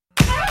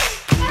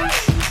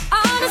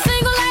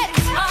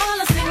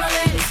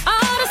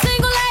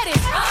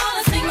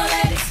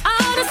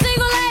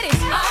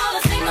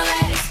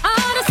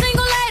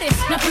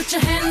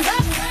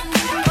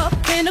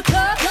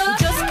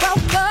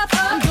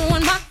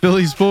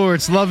Philly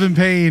Sports, Love and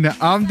Pain.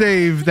 I'm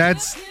Dave.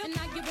 That's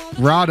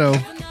Rado.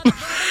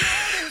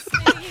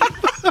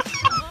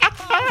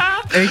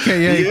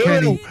 AKA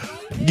Kenny.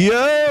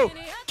 Yo!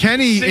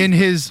 Kenny in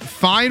his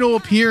final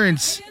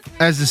appearance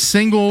as a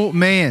single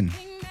man.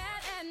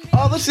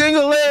 All the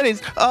single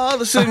ladies. All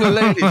the single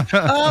ladies.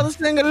 All the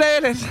single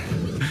ladies.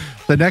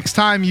 The next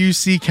time you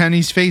see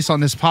Kenny's face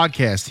on this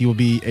podcast, he will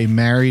be a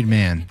married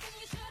man.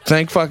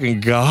 Thank fucking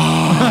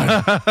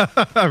God.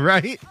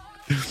 Right?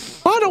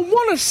 I don't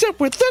want to sit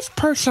with this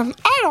person.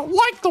 I don't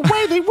like the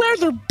way they wear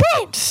their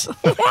boots.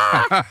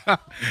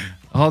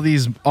 all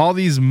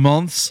these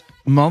months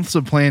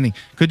of planning.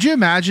 Could you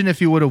imagine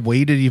if you would have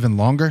waited even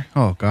longer?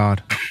 Oh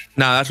God.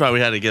 No, that's why we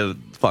had to get it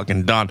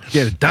fucking done.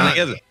 Get it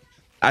done.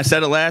 I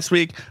said it last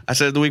week. I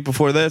said it the week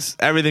before this.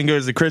 Everything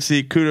goes to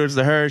Chrissy. Kudos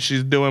to her.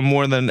 She's doing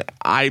more than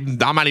I'm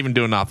not even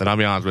doing nothing. I'll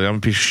be honest with you. I'm a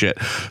piece of shit.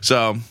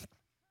 So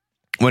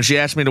when she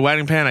asked me the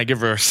wedding plan, I give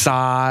her a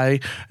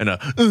sigh and I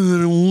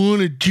don't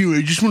want to do it.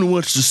 I just want to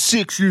watch the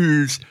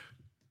Sixers.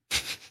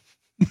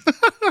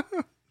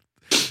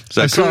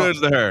 So kudos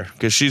to her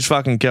because she's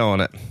fucking killing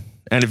it.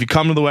 And if you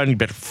come to the wedding, you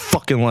better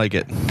fucking like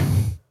it.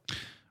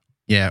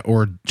 Yeah,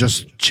 or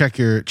just check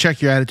your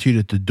attitude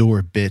at the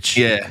door, bitch.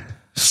 Yeah.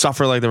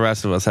 Suffer like the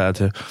rest of us had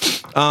to.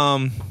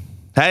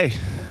 Hey,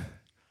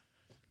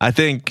 I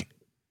think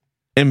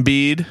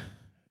Embiid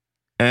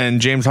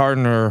and James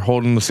Harden are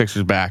holding the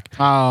Sixers back.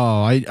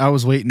 Oh, I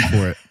was waiting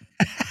for it.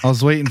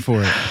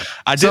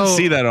 I did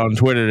see that on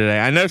Twitter today.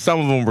 I know some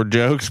of them were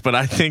jokes, but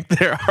I think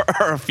there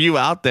are a few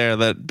out there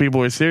that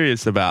people are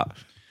serious about.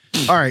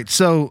 All right,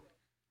 so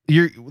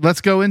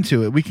let's go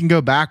into it. We can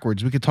go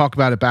backwards. We could talk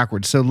about it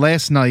backwards. So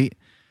last night,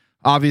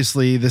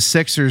 obviously, the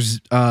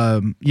Sixers,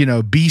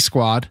 B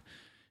squad,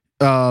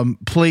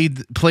 played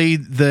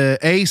the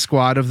A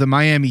squad of the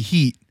Miami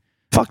Heat.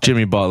 Fuck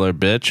Jimmy Butler,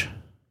 bitch.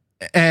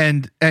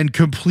 And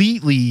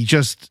completely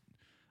just,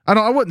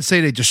 I wouldn't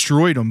say they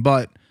destroyed them,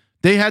 but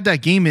they had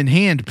that game in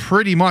hand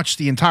pretty much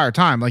the entire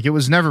time. Like it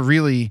was never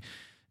really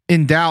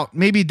in doubt.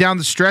 Maybe down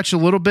the stretch a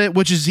little bit,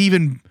 which is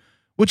even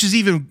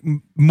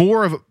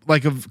more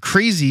of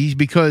crazy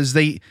because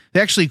they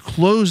actually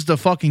closed the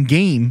fucking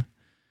game,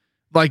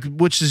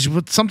 which is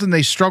something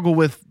they struggle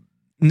with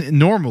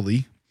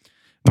normally.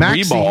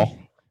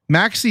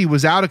 Maxey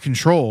was out of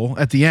control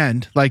at the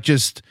end. Like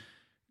just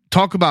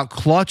talk about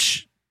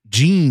clutch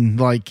gene.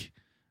 Like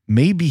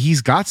maybe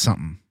he's got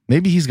something.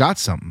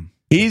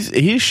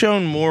 He's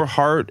shown more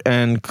heart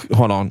and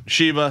hold on,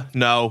 Sheba.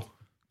 No,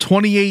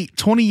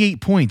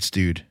 28 points,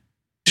 dude.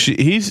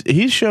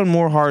 He's shown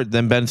more heart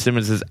than Ben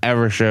Simmons has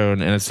ever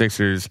shown in a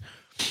Sixers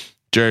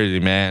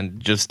jersey, man.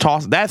 Just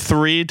toss that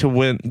three to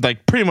win,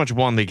 like pretty much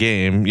won the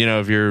game. You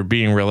know, if you're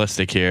being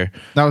realistic here,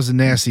 that was a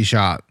nasty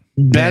shot.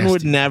 Ben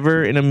would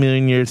never in a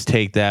million years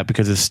take that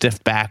because his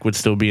stiff back would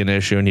still be an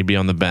issue and he'd be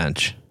on the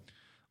bench.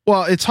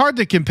 Well, it's hard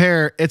to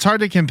compare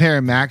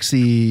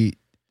Maxey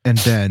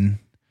and Ben.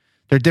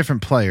 They're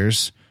different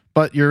players,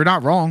 but you're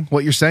not wrong.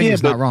 What you're saying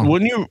is not wrong.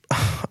 Wouldn't you?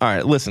 All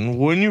right, listen.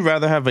 Wouldn't you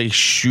rather have a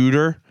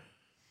shooter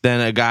than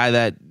a guy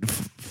that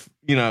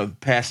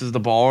passes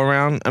the ball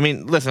around? I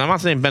mean, listen. I'm not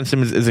saying Ben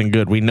Simmons isn't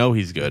good. We know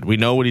he's good. We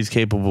know what he's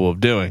capable of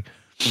doing.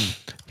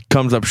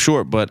 Comes up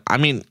short, but I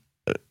mean,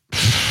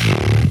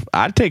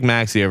 I'd take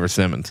Maxey over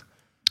Simmons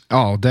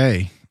all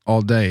day.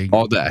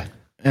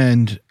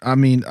 And I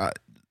mean,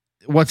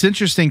 what's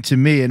interesting to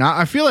me, and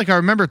I feel like I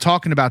remember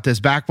talking about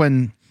this back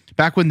when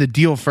the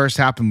deal first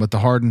happened with the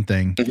Harden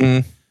thing.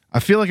 Mm-hmm. I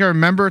feel like I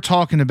remember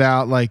talking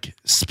about like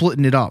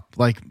splitting it up,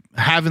 like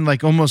having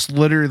like almost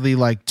literally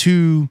like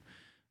two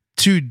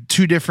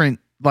different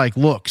like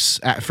looks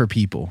for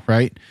people,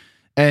 right?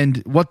 And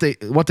what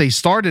they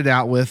started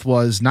out with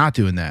was not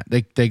doing that.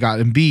 They got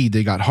Embiid,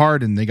 they got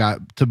Harden, they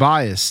got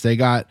Tobias, they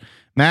got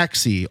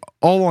Maxey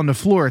all on the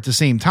floor at the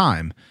same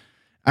time.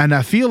 And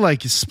I feel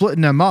like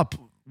splitting them up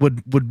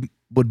would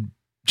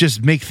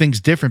just make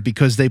things different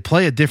because they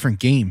play a different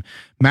game.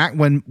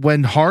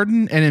 When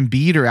Harden and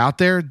Embiid are out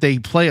there, they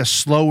play a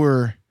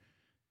slower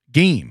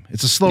game.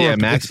 It's a slower. Yeah,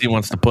 Maxey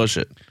wants to push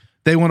it.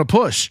 They want to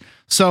push.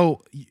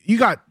 So you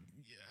got,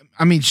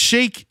 I mean,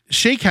 Shake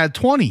had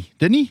 20,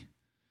 didn't he?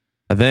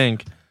 I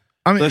think.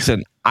 I mean,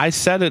 listen, I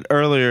said it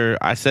earlier.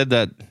 I said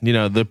that,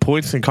 the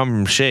points can come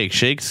from Shake.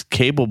 Shake's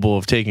capable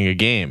of taking a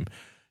game.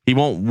 He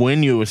won't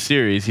win you a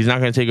series. He's not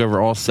going to take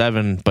over all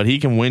 7, but he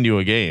can win you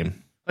a game.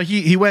 Like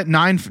he went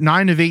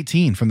 9 of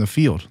 18 from the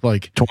field,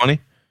 like 20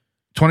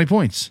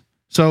 points.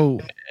 So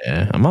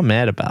yeah, I'm not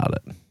mad about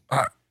it.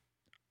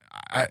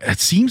 It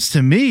seems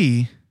to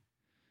me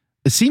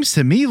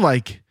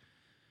like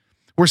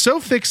we're so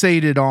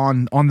fixated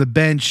on the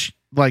bench,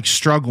 like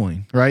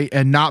struggling, right,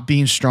 and not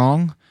being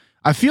strong.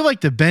 I feel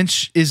like the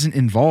bench isn't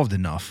involved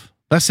enough.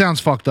 That sounds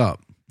fucked up.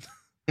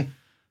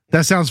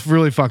 That sounds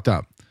really fucked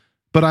up.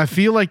 But I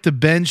feel like the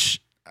bench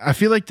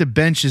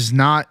is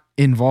not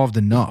involved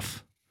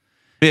enough.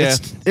 Yeah.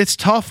 It's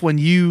tough when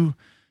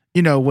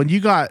when you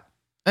got,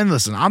 and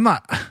listen, I'm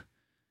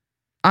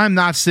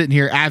not sitting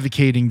here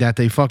advocating that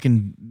they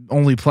fucking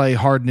only play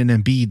Harden and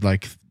Embiid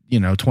like,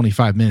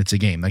 25 minutes a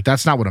game. Like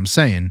that's not what I'm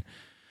saying.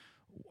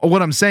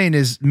 what I'm saying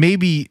is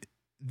maybe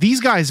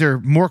these guys are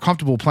more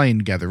comfortable playing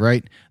together,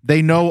 right?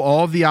 They know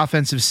all of the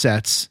offensive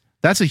sets.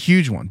 That's a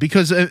huge one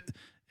because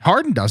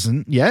Harden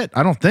doesn't yet.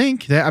 I don't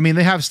think.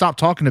 They have stopped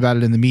talking about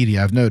it in the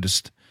media. I've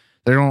noticed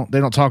they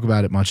don't talk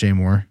about it much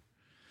anymore.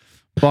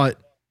 But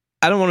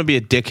I don't want to be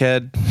a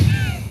dickhead.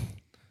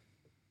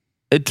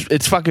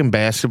 It's fucking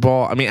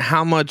basketball. I mean,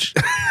 how much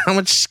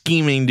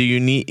scheming do you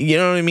need? You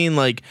know what I mean?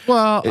 Like,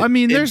 well,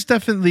 there's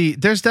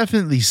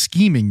definitely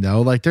scheming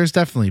though. Like, there's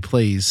definitely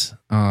plays.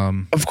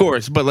 Of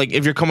course, but like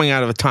if you're coming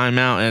out of a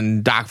timeout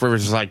and Doc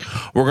Rivers is like,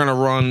 we're gonna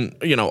run,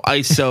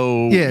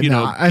 ISO,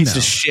 piece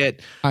of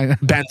shit.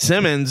 Ben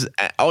Simmons,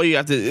 all you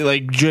have to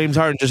like James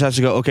Harden just has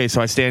to go. Okay,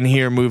 so I stand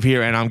here, move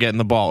here, and I'm getting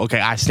the ball. Okay,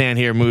 I stand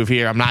here, move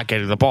here, I'm not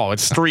getting the ball.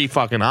 It's 3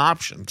 fucking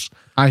options.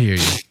 I hear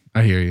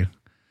you.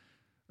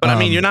 But I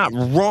mean, you're not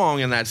wrong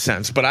in that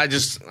sense. But I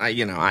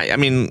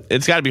mean,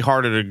 it's got to be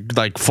harder to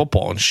like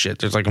football and shit.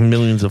 There's like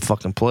millions of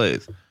fucking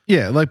plays.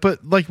 Yeah, but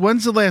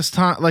when's the last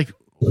time? Like,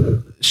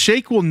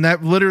 Shake will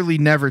literally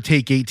never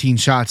take 18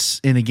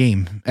 shots in a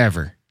game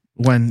ever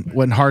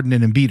when Harden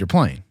and Embiid are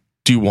playing.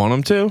 Do you want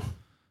him to?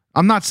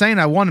 I'm not saying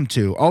I want him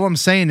to. All I'm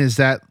saying is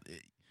that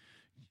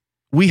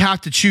we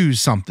have to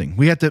choose something.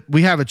 We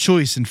have a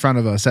choice in front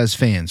of us as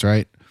fans,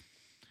 right?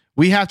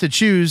 We have to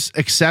choose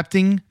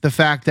accepting the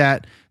fact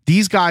that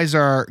these guys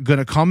are going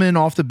to come in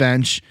off the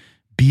bench,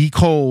 be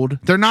cold.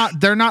 They're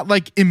not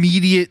like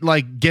immediate,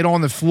 like get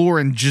on the floor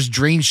and just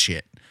drain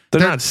shit. They're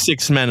not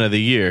 6 men of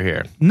the year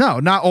here. No,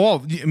 not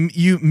all.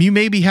 You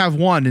maybe have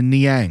one in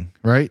Niang,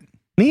 right?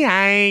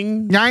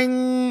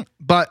 Niang.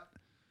 But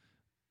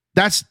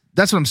that's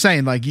what I'm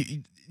saying. Like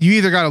you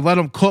either got to let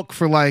them cook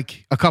for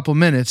like a couple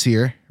minutes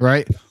here,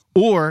 right?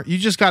 Or you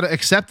just got to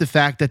accept the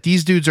fact that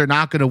these dudes are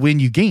not going to win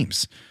you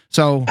games.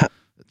 So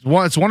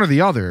it's one or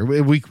the other.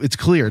 It's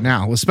clear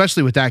now,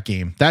 especially with that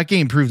game. That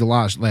game proved a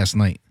lot last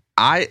night.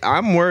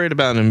 I'm worried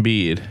about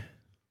Embiid.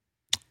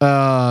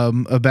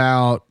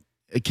 About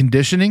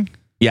conditioning.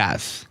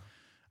 Yes,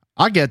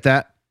 I get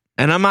that,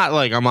 and I'm not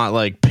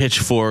like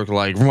pitchfork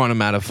like run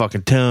him out of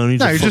fucking town.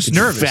 You're just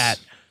nervous. Fat.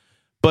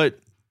 But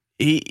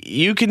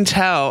you can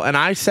tell, and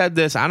I said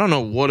this. I don't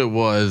know what it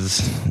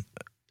was.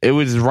 It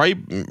was right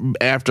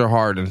after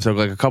Harden, so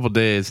like a couple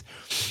days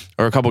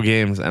or a couple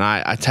games, and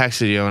I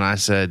texted you and I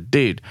said,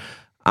 dude,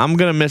 I'm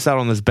going to miss out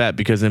on this bet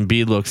because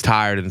Embiid looks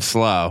tired and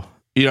slow.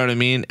 You know what I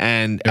mean?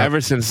 And ever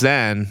since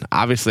then,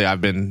 obviously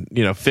I've been,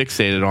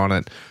 fixated on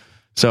it.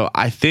 So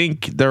I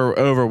think they're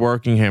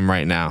overworking him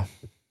right now.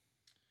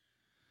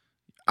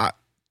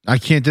 I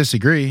can't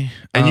disagree.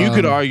 And you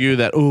could argue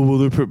that,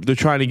 they're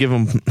trying to give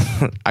him,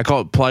 I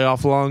call it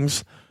playoff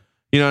lungs.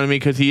 You know what I mean?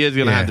 Because he is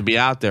going to have to be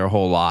out there a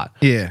whole lot.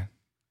 Yeah.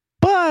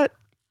 But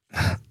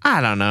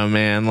I don't know,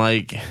 man.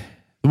 Like,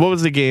 what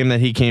was the game that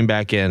he came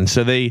back in?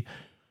 So they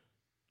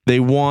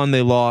won,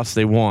 they lost,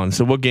 they won.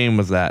 So what game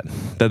was that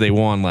they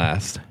won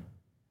last?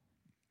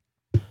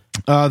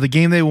 The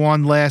game they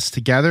won last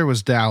together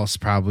was Dallas,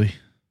 probably.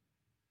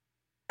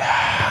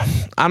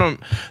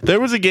 There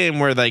was a game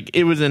where like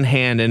it was in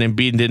hand and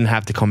Embiid didn't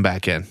have to come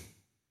back in.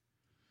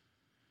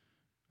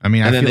 I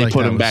mean, and then they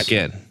put him back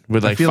in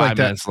with like 5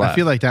 minutes left. I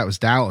feel like that was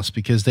Dallas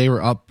because they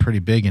were up pretty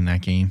big in that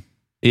game.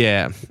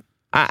 Yeah.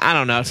 I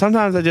don't know.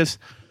 Sometimes I just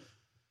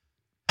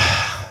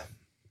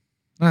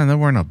they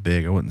weren't up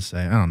big. I wouldn't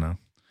say. I don't know.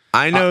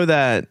 I know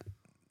that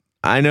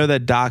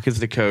Doc is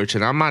the coach,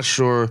 and I'm not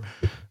sure,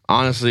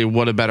 honestly,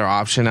 what a better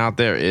option out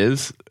there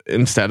is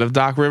instead of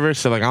Doc Rivers.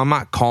 So, like, I'm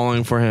not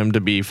calling for him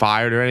to be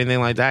fired or anything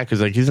like that because,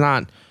 like, he's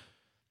not,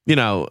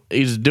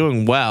 he's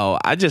doing well.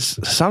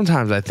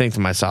 Sometimes I think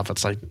to myself,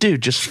 it's like,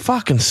 dude, just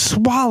fucking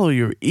swallow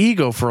your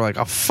ego for, like,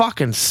 a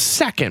fucking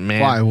second, man.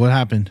 Why? What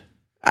happened?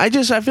 I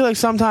feel like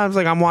sometimes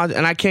like I'm watching,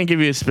 and I can't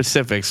give you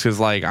specifics because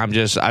like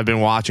I've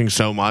been watching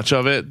so much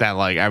of it that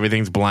like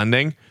everything's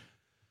blending.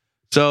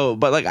 So,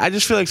 but like I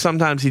just feel like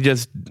sometimes he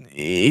just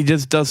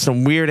does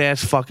some weird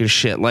ass fucking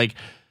shit. Like,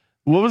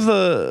 what was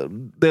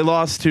they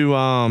lost to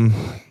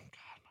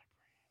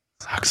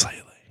sucks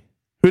lately.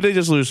 Who'd they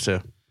just lose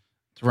to?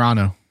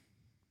 Toronto.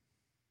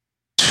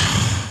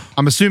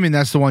 I'm assuming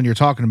that's the one you're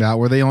talking about,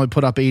 where they only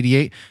put up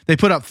 88. They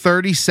put up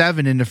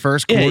 37 in the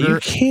first quarter. Yeah, you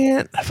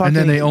can't. And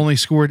then they only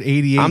scored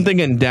 88. I'm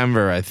thinking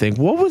Denver. I think.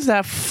 What was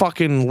that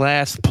fucking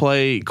last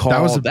play call?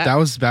 That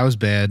was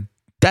bad.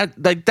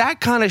 That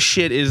kind of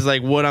shit is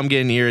like what I'm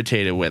getting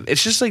irritated with.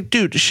 It's just like,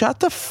 dude,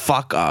 shut the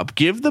fuck up.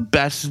 Give the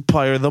best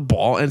player the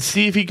ball and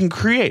see if he can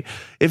create.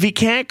 If he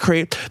can't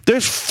create,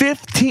 there's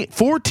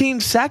 14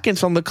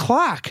 seconds on the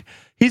clock.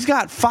 He's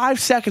got 5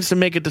 seconds to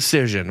make a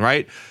decision,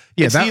 right?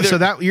 Yeah,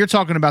 that you're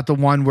talking about the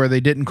one where they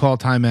didn't call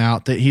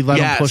timeout, that he let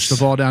him push the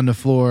ball down the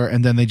floor,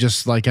 and then they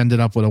just like ended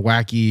up with a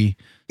wacky.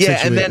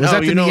 Yeah, and then was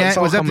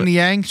that the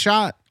Niang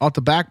shot off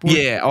the backboard?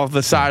 Yeah, off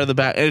the side of the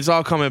back. It's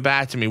all coming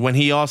back to me. When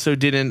he also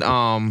didn't.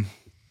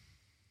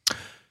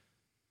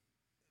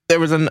 There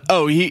was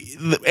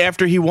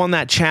after he won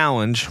that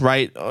challenge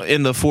right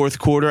in the fourth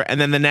quarter,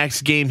 and then the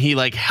next game he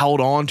like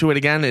held on to it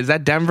again. Is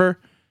that Denver?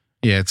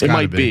 Yeah, it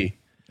might be.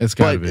 It's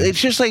got to But be. it's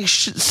just like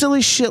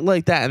silly shit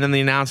like that. And then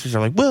the announcers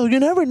are like, well, you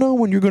never know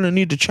when you're going to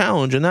need to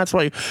challenge. And that's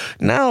why,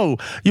 no,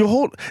 you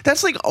hold.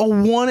 That's like a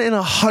 1 in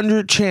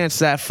 100 chance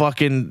that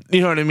fucking,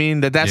 you know what I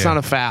mean? That's not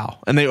a foul.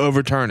 And they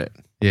overturn it.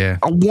 Yeah.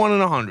 A 1 in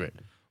 100.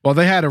 Well,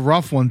 they had a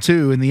rough one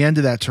too in the end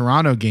of that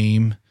Toronto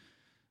game.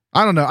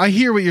 I don't know. I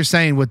hear what you're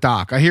saying with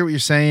Doc. I hear what you're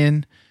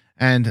saying.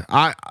 And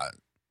I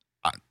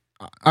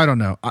don't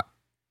know.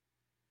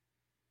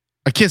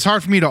 It's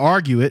hard for me to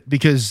argue it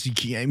because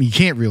you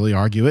can't really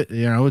argue it.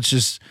 You know, it's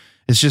just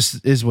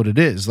is what it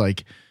is.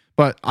 Like,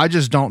 but I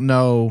just don't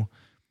know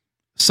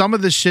some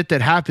of the shit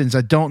that happens.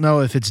 I don't know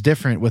if it's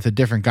different with a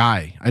different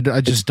guy. I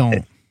just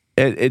don't.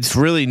 It's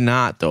really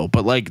not though.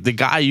 But like the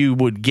guy you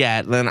would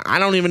get, then I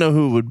don't even know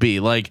who it would be.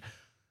 Like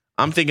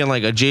I'm thinking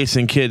like a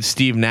Jason Kidd,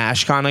 Steve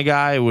Nash kind of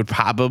guy would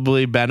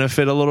probably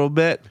benefit a little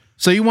bit.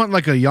 So you want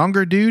like a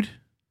younger dude?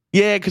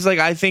 Yeah, because like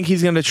I think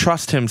he's gonna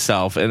trust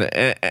himself, and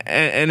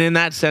in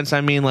that sense, I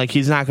mean like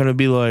he's not gonna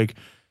be like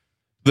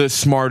the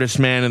smartest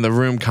man in the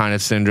room kind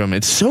of syndrome.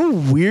 It's so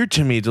weird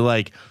to me to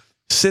like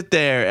sit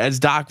there as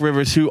Doc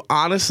Rivers, who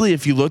honestly,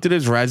 if you looked at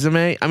his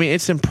resume, I mean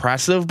it's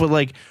impressive, but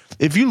like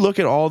if you look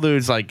at all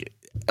those like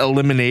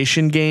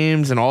elimination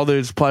games and all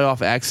those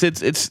playoff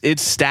exits,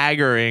 it's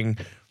staggering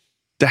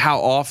to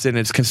how often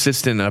it's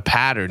consistent in a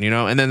pattern, you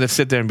know, and then to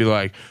sit there and be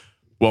like,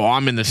 well,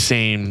 I'm in the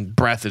same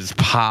breath as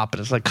Pop.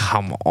 And it's like,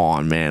 come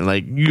on, man.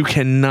 Like, you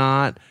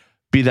cannot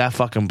be that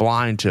fucking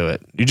blind to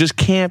it. You just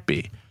can't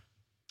be.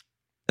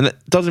 And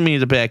that doesn't mean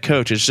he's a bad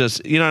coach. It's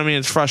just, you know what I mean?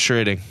 It's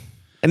frustrating.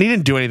 And he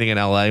didn't do anything in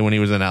LA when he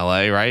was in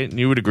LA, right?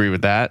 You would agree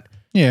with that.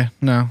 Yeah,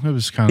 no, it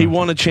was kind of. He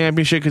won a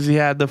championship because he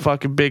had the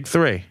fucking big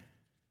three.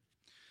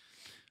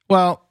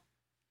 Well,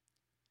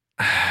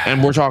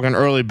 and we're talking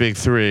early big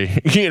three.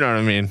 You know what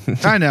I mean?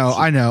 I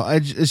know.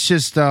 It's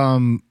just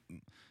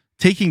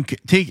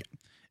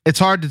it's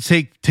hard to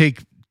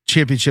take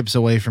championships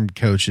away from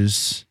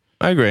coaches.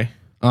 I agree.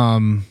 I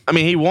mean,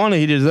 he won it.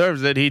 He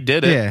deserves it. He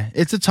did it. Yeah,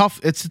 it's a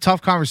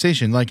tough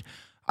conversation. Like,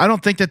 I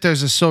don't think that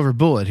there's a silver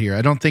bullet here.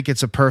 I don't think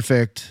it's a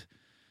perfect.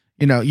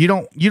 You know, you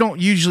don't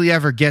usually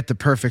ever get the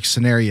perfect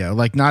scenario.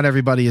 Like, not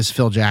everybody is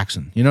Phil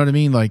Jackson. You know what I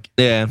mean? Like,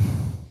 yeah.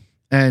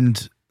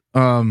 And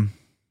I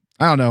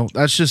don't know.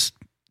 That's just.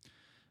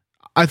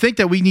 I think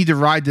that we need to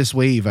ride this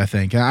wave. I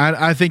think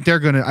they're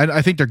gonna.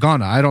 I think they're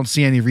gonna. I don't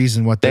see any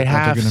reason what they're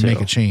gonna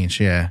make a change.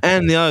 Yeah.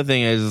 And the other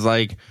thing is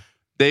like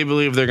they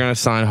believe they're gonna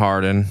sign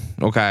Harden.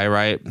 Okay,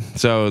 right.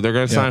 So they're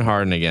gonna sign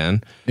Harden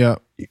again. Yeah.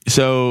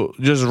 So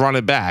just run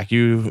it back.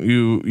 You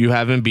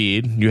have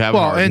Embiid. You have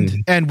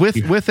Harden. and with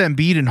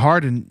Embiid and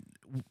Harden,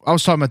 I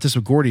was talking about this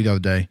with Gordy the other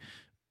day.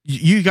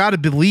 You got to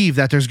believe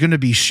that there's going to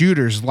be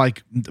shooters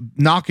like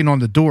knocking on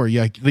the door.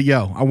 Like,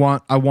 yo, I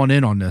want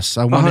in on this.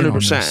 I want 100%. In on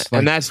this. Like,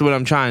 and that's what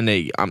I'm trying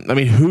to. I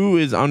mean, who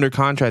is under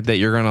contract that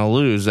you're going to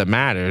lose that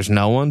matters?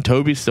 No one.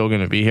 Toby's still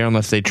going to be here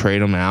unless they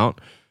trade him out.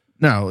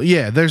 No,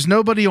 yeah. There's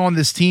nobody on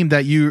this team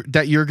that you're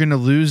going to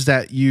lose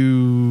that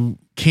you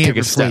can't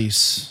replace.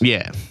 Step.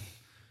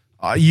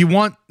 Yeah. You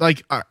want I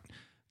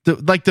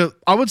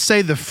would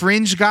say the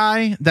fringe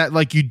guy that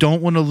like you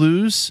don't want to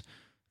lose.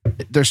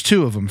 There's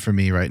two of them for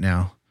me right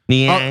now.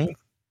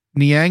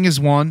 Niang is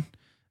one,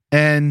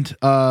 and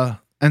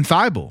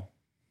Thibault.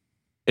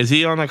 Is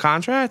he on a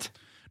contract?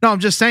 No,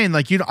 I'm just saying,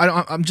 like,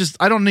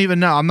 I don't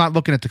even know. I'm not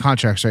looking at the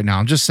contracts right now.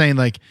 I'm just saying,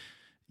 like,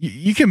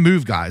 you can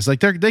move guys.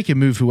 Like, they can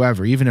move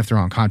whoever, even if they're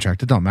on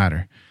contract. It don't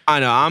matter. I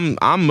know.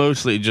 I'm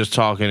mostly just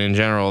talking in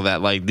general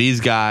that like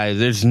these guys,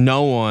 there's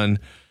no one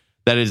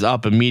that is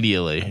up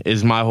immediately.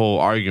 Is my whole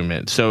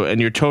argument. So, and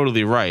you're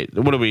totally right.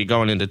 What are we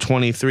going into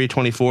 23,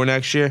 24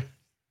 next year?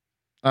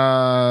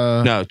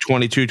 No,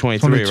 22,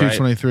 23, right?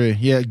 23.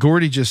 Yeah,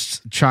 Gordy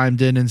just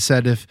chimed in and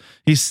said if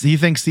he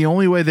thinks the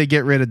only way they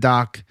get rid of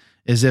Doc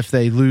is if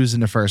they lose in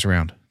the first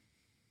round.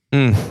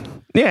 Yeah,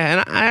 and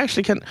I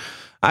actually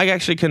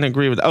can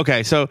agree with that.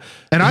 Okay, so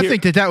I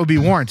think that would be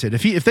warranted.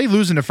 If they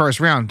lose in the first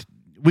round,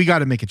 we got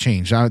to make a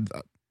change.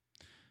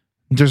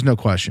 There's no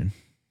question.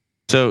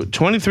 So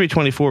 23,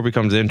 24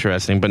 becomes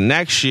interesting, but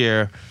next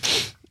year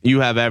you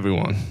have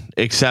everyone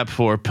except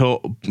for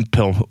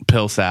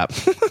Pillsap.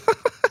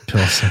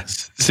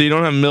 So you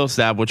don't have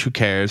Millsap, which who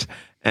cares?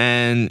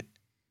 And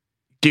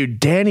dude,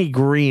 Danny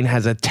Green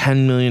has a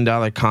 $10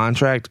 million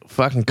contract.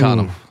 Fucking cut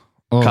him.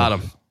 Cut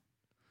him.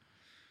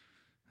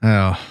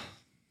 Oh,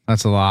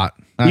 that's a lot.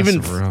 That's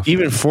even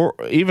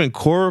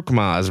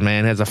Korkmaz,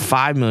 man, has a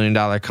 $5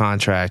 million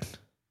contract.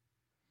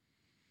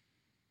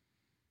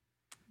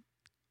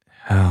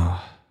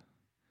 Oh.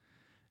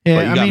 Yeah,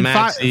 I mean,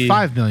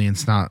 $5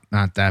 million's not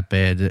that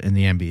bad in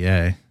the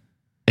NBA.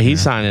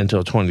 He's signed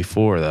until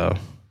 24 though.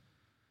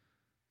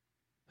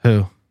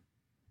 Who?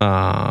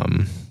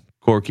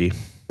 Corky.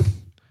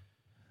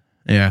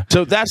 Yeah.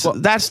 So that's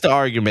the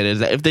argument is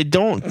that if they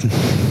don't,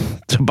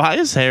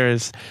 Tobias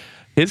Harris,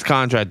 his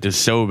contract is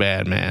so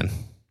bad, man.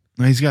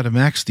 He's got a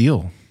max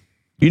deal.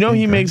 You know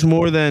he makes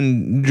more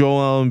than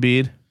Joel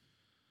Embiid.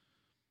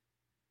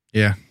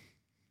 Yeah.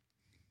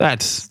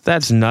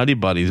 That's nutty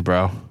buddies,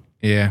 bro.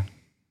 Yeah.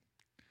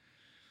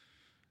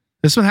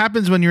 This what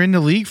happens when you're in the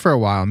league for a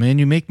while, man.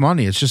 You make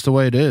money. It's just the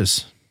way it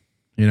is.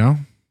 You know?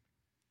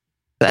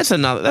 That's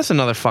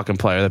another fucking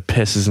player that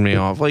pisses me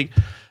off. Like,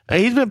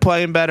 he's been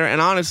playing better,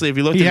 and honestly, if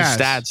you look at his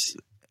stats,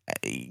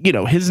 you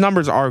know, his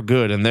numbers are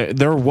good, and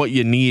they're what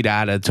you need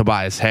out of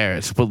Tobias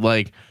Harris. But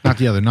like, not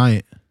the other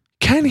night.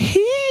 Can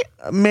he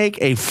make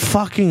a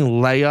fucking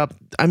layup?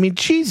 I mean,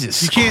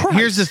 Jesus. You can't. Christ.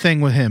 Here's the thing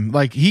with him.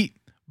 Like,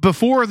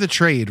 before the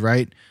trade,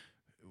 right?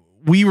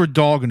 We were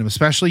dogging him,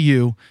 especially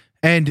you,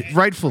 and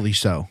rightfully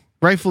so.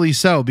 Rightfully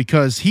so,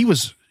 because he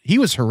was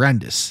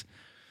horrendous.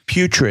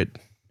 Putrid.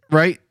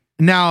 Right?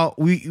 Now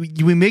we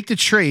make the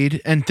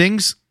trade, and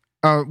things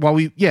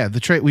we make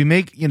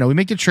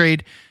the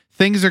trade.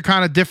 Things are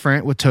kind of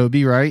different with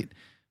Toby, right?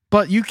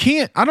 But you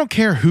can't. I don't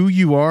care who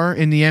you are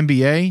in the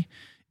NBA.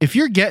 If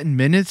you're getting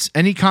minutes,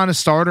 any kind of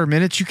starter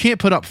minutes, you can't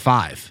put up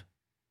 5.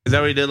 Is that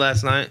what he did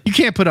last night? You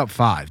can't put up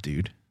 5,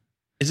 dude.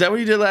 Is that what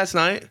he did last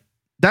night?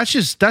 That's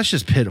just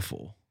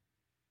pitiful.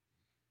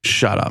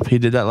 Shut up. He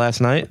did that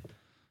last night?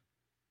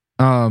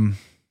 No.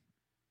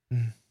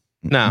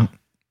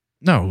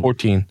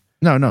 14.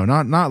 No,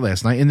 not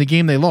last night. In the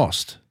game they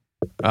lost.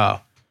 Oh.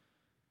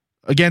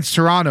 Against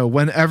Toronto,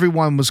 when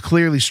everyone was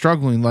clearly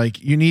struggling, like,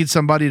 you need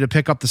somebody to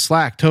pick up the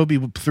slack. Toby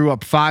threw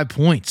up 5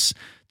 points.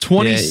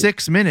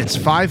 26 minutes,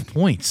 5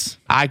 points.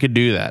 I could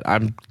do that.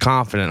 I'm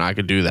confident I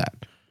could do that.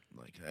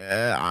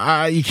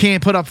 You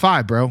can't put up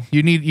 5, bro.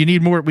 You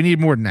need more. We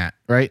need more than that,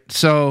 right?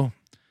 So,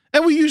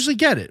 and we usually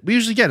get it.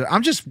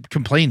 I'm just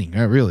complaining,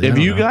 really. If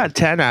you got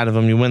 10 out of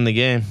them, you win the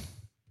game.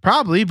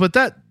 Probably, but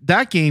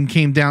that game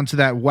came down to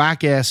that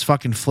whack ass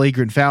fucking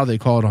flagrant foul they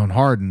called on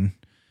Harden.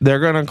 They're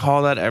gonna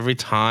call that every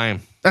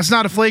time. That's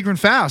not a flagrant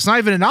foul. It's not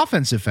even an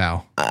offensive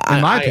foul,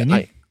 in my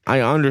opinion. I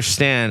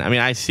understand. I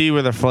mean, I see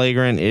where the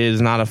flagrant is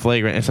not a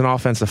flagrant. It's an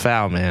offensive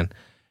foul, man.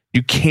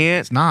 You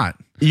can't. It's not.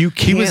 You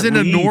can't. He was in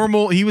a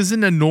normal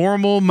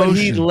motion.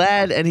 But he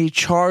led and he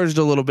charged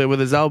a little bit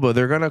with his elbow.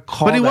 They're gonna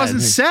call. But he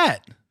wasn't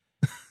set.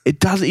 It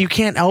doesn't. You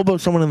can't elbow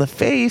someone in the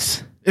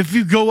face. If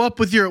you go up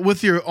with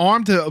your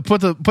arm to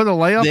put the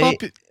layup up,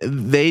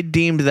 they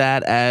deemed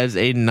that as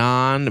a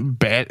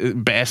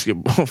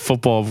non-basketball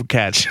football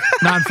catch,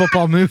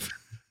 non-football move.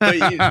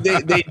 But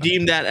they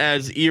deemed that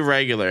as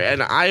irregular,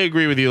 and I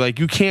agree with you. Like,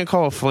 you can't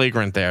call a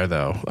flagrant there,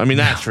 though. I mean,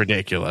 that's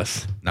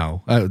ridiculous.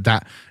 No,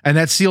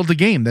 that sealed the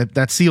game.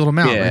 That sealed him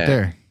out right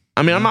there.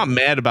 I mean, I'm not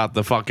mad about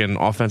the fucking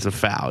offensive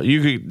foul.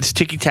 It's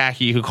ticky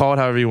tacky. You can call it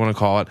however you want to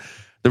call it.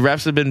 The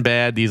refs have been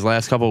bad these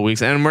last couple of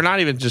weeks, and we're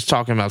not even just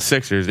talking about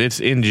Sixers. It's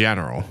in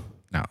general.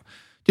 No,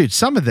 dude,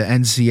 some of the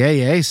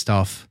NCAA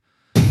stuff.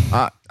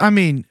 I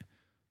mean,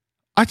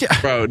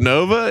 bro,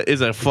 Nova is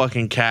a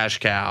fucking cash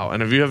cow,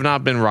 and if you have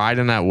not been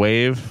riding that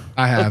wave,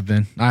 I have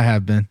been.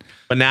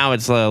 But now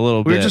it's a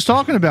little bit. We were just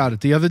talking about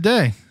it the other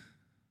day.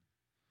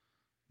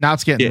 Now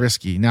it's getting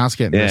risky.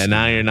 risky.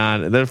 Now you're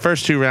not. The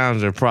first 2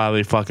 rounds are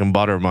probably fucking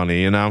butter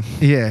money, you know?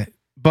 Yeah.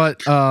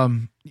 But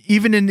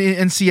even in the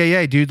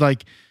NCAA, dude,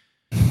 like,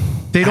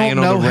 they don't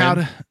know how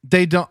to.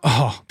 They don't.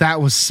 Oh,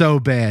 that was so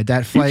bad.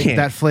 That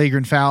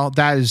flagrant foul.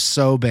 That is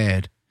so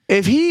bad.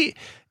 If he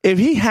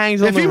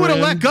hangs on the rim. If he would have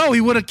let go, he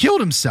would have killed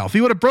himself.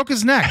 He would have broke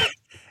his neck.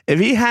 If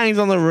he hangs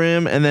on the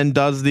rim and then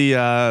does the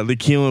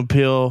Keelan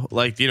Peele,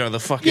 like, you know, the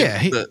fucking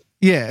the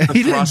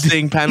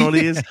thrusting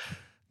penalties,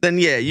 then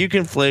you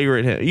can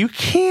flagrant him. You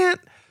can't,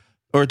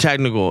 or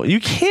technical. You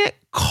can't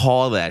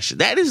call that shit.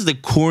 That is the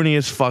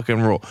corniest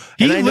fucking rule.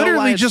 He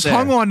literally just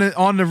hung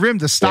on the rim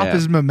to stop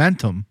his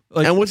momentum.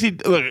 Like, and what's he?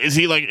 Look, is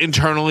he like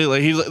internally?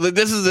 Like, he's like,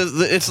 this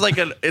is it's like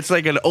an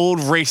old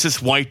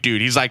racist white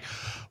dude. He's like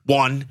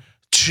 1,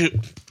 2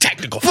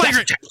 technical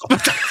flagrant.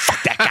 Fuck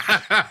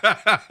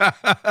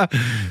that guy.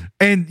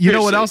 And you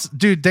know what else,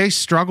 dude? They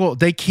struggle.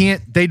 They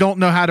can't. They don't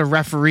know how to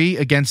referee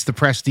against the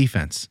press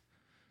defense.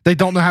 They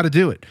don't know how to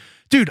do it,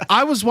 dude.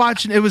 I was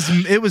watching. It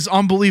was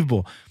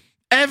unbelievable.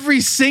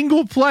 Every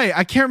single play.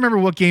 I can't remember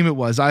what game it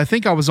was. I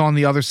think I was on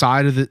the other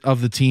side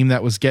of the team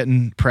that was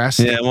getting pressed.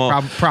 Yeah,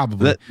 well,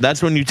 probably.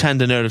 That's when you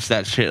tend to notice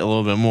that shit a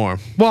little bit more.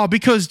 Well,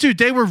 because, dude,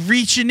 they were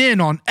reaching in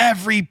on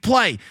every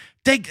play.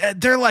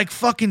 They're like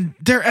fucking.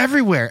 They're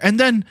everywhere, and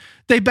then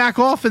they back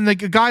off, and the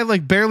guy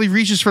like barely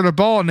reaches for the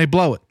ball, and they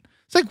blow it.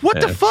 It's like,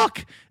 what the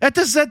fuck? That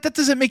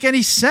doesn't make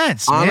any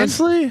sense.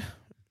 Honestly, man.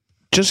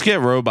 Just get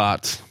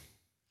robots.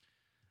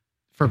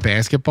 For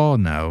basketball,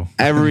 no.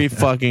 Every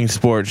fucking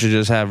sport should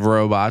just have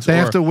robots. They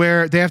have to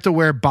wear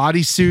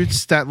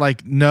bodysuits that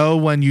like know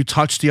when you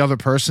touch the other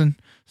person.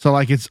 So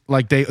like it's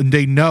like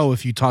they know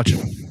if you touch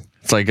them.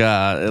 It's like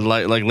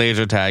like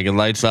laser tag. It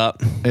lights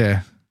up.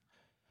 Yeah.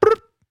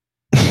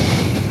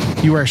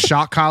 You wear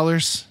shock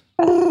collars.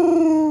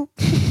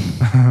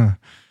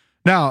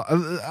 No,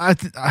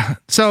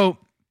 so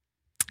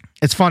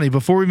it's funny.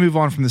 Before we move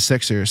on from the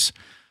Sixers,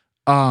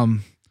 I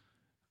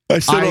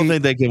still don't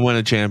think they can win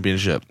a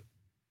championship.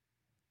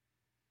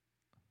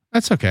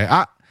 That's okay.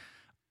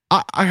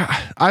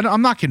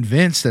 I'm not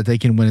convinced that they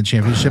can win a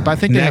championship. I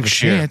think they have a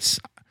chance.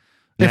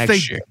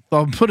 Next year.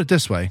 Well, put it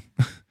this way.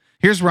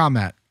 Here's where I'm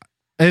at.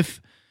 If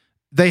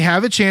they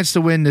have a chance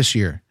to win this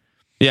year,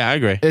 Yeah, I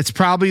agree. It's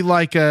probably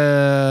like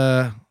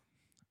a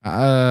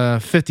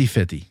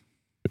 50-50.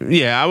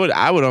 Yeah,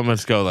 I would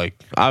almost go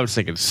like I was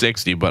thinking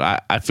 60,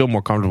 but I feel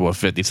more comfortable with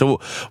 50. So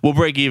we'll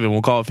break even.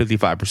 We'll call it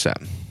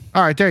 55%.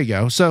 All right, there you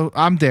go. So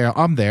I'm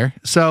there.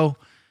 So,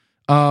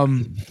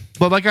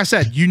 but like I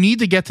said, you need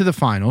to get to the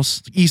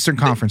finals, Eastern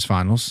Conference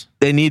Finals.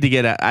 They need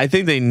to I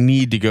think they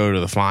need to go to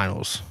the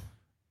finals.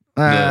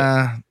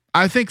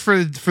 I think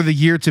for the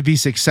year to be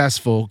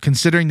successful,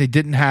 considering they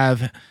didn't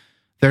have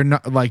their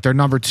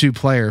number 2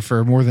 player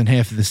for more than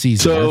half of the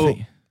season. So,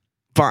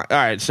 fine. All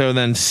right. So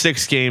then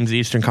 6 games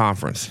Eastern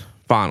Conference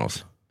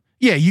Finals.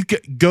 Yeah, you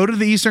could go to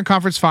the Eastern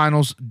Conference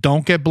Finals.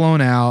 Don't get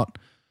blown out.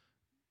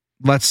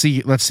 Let's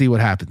see what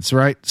happens.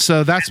 Right.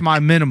 So that's my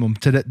minimum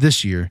to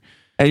this year.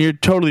 And you're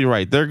totally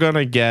right. They're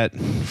gonna get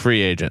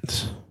free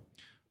agents.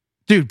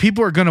 Dude,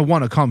 people are gonna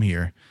want to come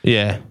here.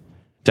 Yeah,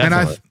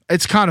 definitely. And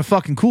it's kind of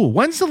fucking cool.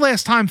 When's the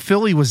last time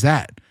Philly was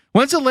that?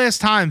 When's the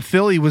last time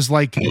Philly was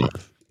like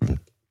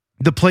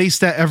the place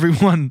that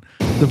everyone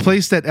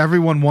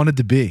wanted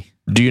to be?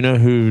 Do you know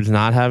who's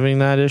not having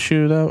that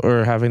issue though,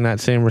 or having that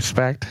same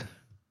respect?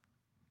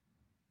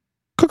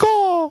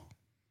 Caw.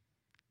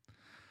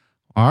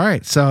 All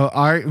right, so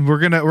we're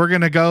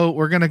gonna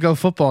go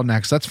football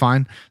next. That's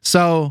fine.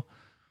 So,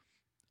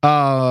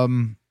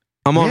 I'm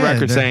on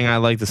record saying I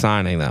like the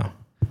signing though.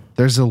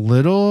 There's a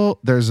little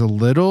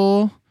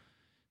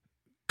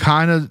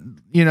kind of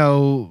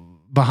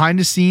behind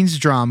the scenes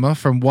drama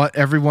from what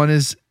everyone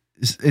is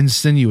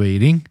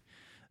insinuating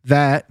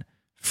that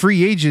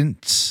free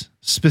agents,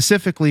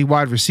 specifically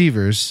wide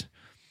receivers,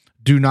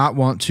 do not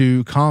want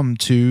to come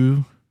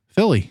to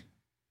Philly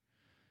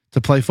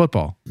to play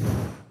football.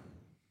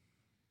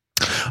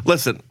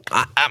 Listen,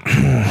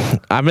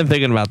 I've been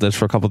thinking about this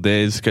for a couple of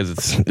days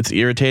because it's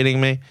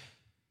irritating me.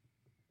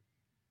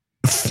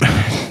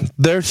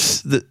 The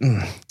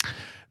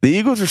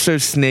Eagles are so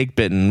snake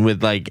bitten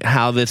with like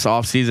how this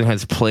offseason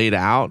has played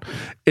out.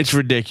 It's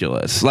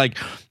ridiculous. Like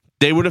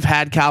they would have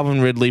had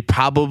Calvin Ridley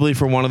probably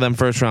for one of them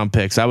first round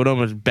picks. I would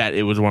almost bet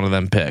it was one of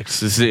them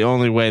picks. It's the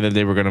only way that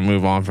they were going to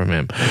move on from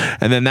him.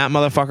 And then that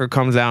motherfucker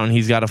comes out and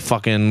he's got a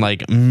fucking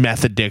like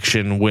meth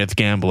addiction with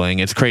gambling.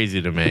 It's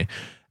crazy to me.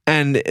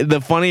 And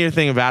the funnier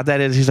thing about that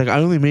is he's like, I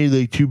only made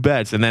like 2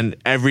 bets. And then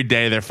every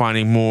day they're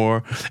finding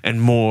more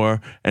and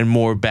more and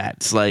more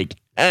bets. Like,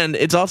 and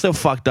it's also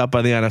fucked up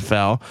by the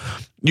NFL.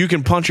 You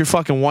can punch your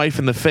fucking wife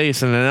in the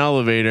face in an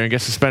elevator and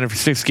get suspended for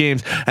 6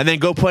 games and then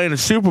go play in a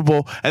Super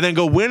Bowl and then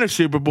go win a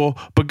Super Bowl.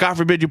 But God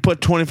forbid you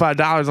put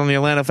 $25 on the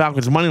Atlanta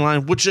Falcons money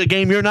line, which is a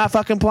game you're not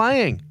fucking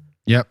playing.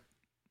 Yep.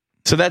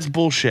 So that's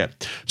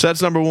bullshit. So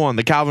that's number one.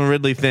 The Calvin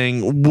Ridley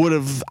thing would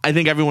have, I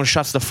think everyone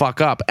shuts the fuck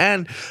up.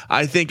 And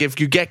I think if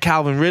you get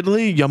Calvin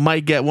Ridley, you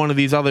might get one of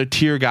these other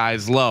tier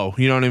guys low.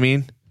 You know what I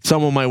mean?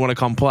 Someone might want to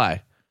come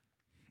play.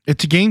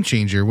 It's a game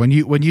changer when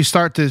you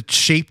start to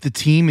shape the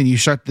team and you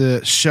start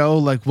to show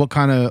like what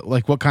kind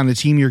of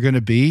team you're going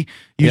to be.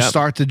 You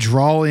start to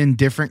draw in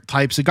different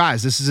types of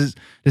guys. This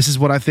is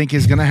what I think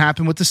is going to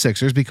happen with the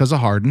Sixers because of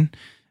Harden.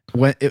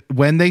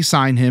 When they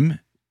sign him,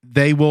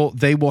 they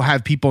will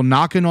have people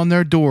knocking on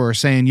their door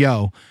saying,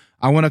 "Yo,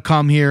 I want to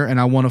come here and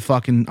I want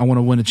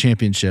to win a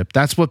championship."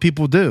 That's what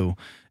people do.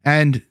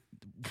 And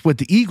with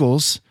the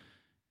Eagles,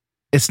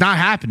 it's not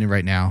happening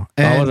right now.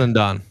 I wasn't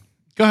done.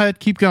 Go ahead,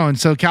 keep going.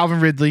 So Calvin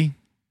Ridley,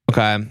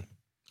 okay.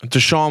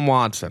 Deshaun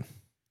Watson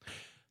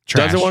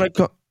trash. Doesn't want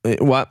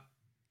to what?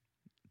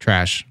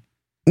 Trash.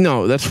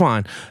 No, that's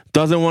fine.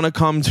 Doesn't want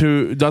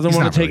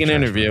to take an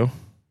interview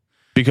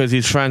because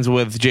he's friends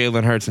with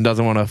Jalen Hurts and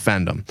doesn't want to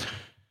offend him.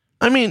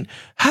 I mean,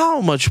 how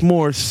much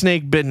more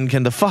snake bitten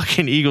can the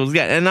fucking Eagles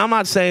get? And I'm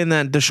not saying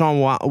that Deshaun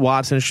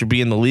Watson should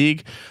be in the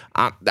league.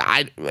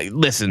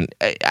 Listen,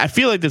 I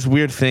feel like this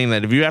weird thing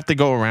that if you have to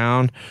go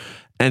around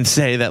and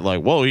say that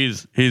like, well,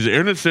 he's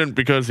innocent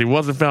because he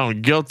wasn't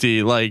found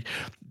guilty. Like,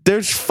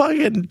 there's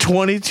fucking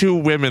 22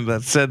 women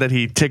that said that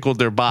he tickled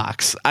their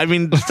box. I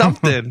mean,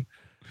 something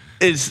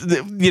is,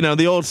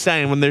 the old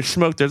saying, when there's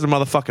smoke, there's a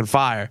motherfucking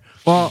fire.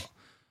 Well,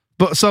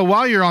 but so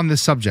while you're on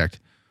this subject,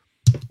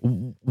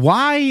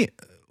 why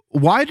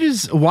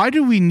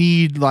do we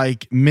need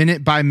like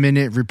minute by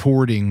minute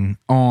reporting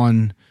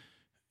on,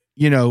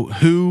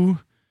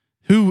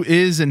 who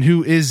is and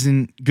who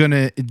isn't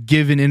gonna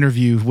give an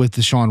interview with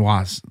Deshaun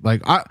Watson?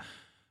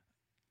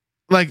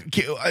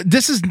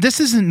 This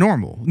isn't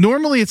normal.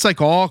 Normally it's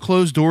like all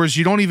closed doors.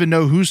 You don't even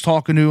know who's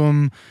talking to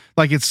him.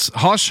 Like it's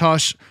hush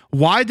hush.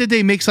 Why did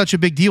they make such a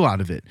big deal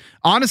out of it?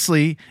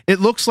 Honestly, it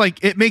looks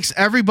like it makes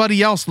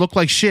everybody else look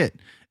like shit.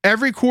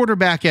 Every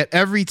quarterback at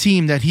every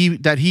team that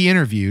he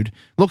interviewed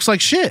looks like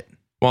shit.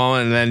 Well,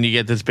 and then you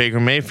get this Baker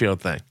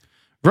Mayfield thing.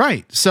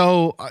 Right.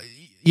 So,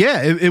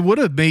 it would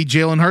have made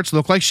Jalen Hurts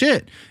look like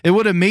shit. It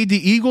would have made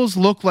the Eagles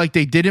look like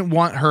they didn't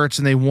want Hurts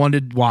and they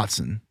wanted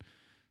Watson.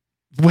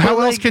 How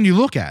else can you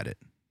look at it?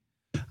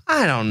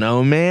 I don't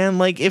know, man.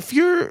 Like if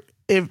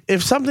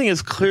something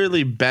is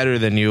clearly better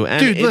than you,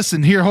 and dude,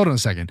 listen here. Hold on a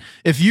second.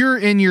 If you're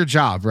in your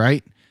job,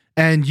 right,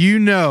 and you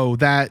know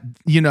that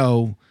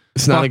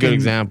it's not a good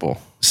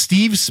example.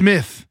 Steve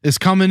Smith is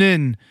coming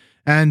in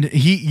and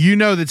you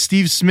know that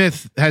Steve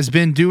Smith has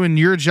been doing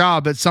your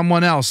job at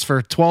someone else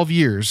for 12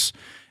 years,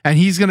 and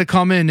he's going to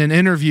come in and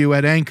interview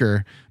at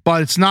Anchor,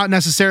 but it's not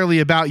necessarily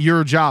about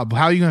your job.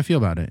 How are you going to feel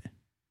about it?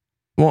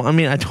 Well, I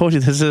mean, I told you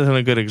this isn't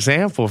a good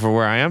example for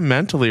where I am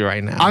mentally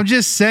right now. I'm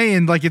just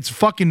saying, like, it's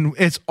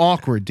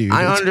awkward, dude.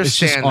 I understand it's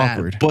just that,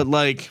 awkward. But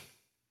like,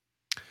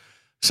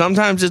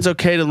 sometimes it's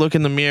okay to look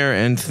in the mirror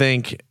and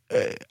think,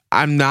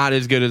 I'm not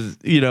as good as,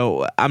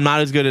 I'm not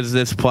as good as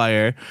this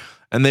player,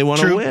 and they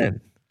want to win.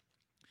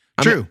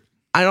 True.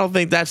 I don't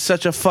think that's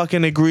such a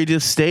fucking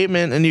egregious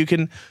statement, and you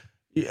can,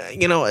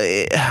 it's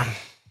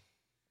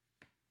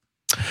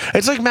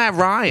like Matt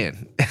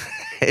Ryan.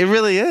 It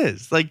really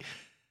is. Like,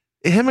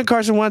 him and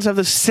Carson Wentz have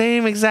the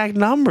same exact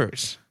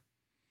numbers.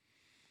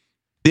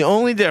 The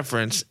only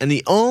difference, and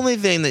the only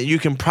thing that you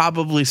can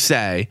probably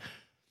say,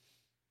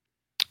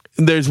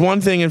 there's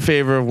one thing in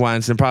favor of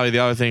Wentz, and probably the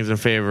other things in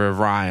favor of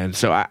Ryan.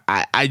 So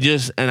I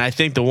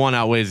think the one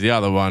outweighs the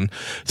other one.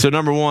 So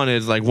number one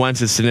is like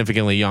Wentz is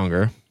significantly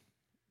younger.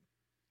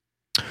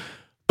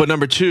 But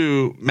number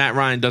two, Matt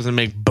Ryan doesn't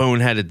make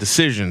boneheaded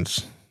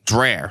decisions. It's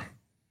rare.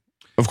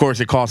 Of course,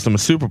 it cost him a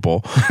Super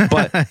Bowl,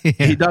 but yeah.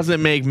 He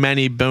doesn't make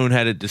many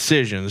boneheaded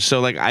decisions. So,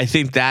 like, I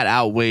think that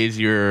outweighs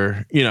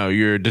your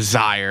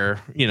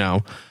desire,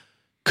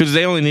 because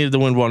they only needed to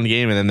win one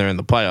game and then they're in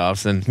the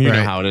playoffs. And you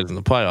know how it is in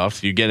the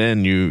playoffs. You get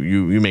in,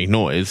 you make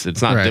noise.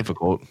 It's not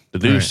difficult to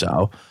do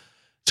so.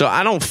 So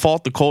I don't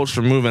fault the Colts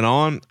for moving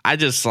on. I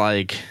just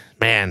since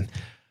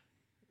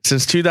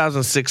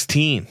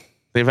 2016,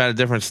 they've had a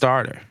different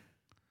starter.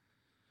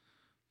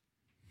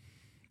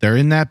 They're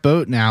in that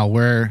boat now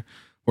where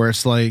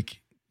it's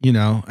like,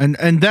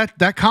 and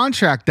that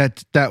contract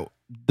that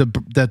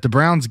the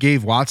Browns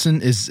gave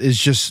Watson is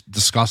just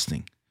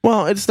disgusting.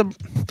 Well, I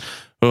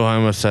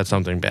almost said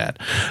something bad.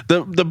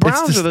 The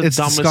Browns are the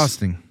dumbest.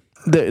 Disgusting.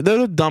 They're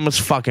the dumbest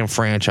fucking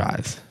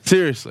franchise.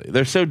 Seriously,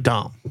 they're so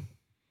dumb.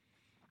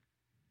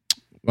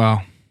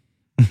 Well,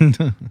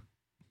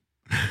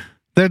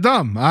 they're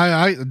dumb.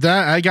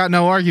 I got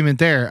no argument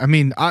there. I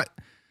mean, I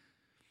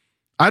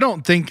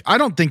don't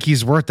think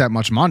he's worth that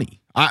much money.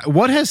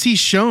 What has he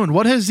shown?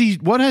 What has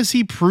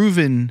he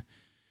proven?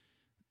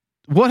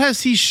 What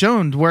has he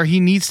shown where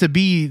he needs to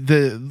be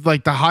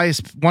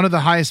one of the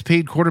highest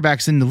paid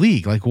quarterbacks in the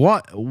league? Like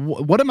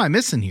what am I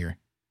missing here?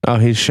 Oh,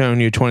 he's shown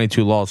you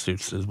 22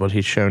 lawsuits is what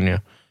he's shown you.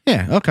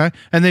 Yeah, okay.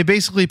 And they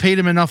basically paid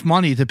him enough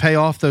money to pay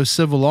off those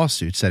civil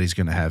lawsuits that he's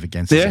going to have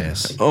against his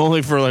ass.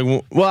 Only for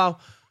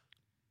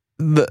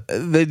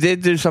they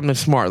did do something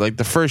smart. Like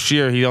the first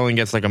year he only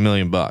gets like $1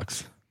 million.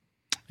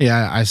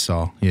 Yeah, I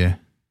saw. Yeah.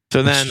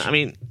 So then, I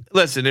mean,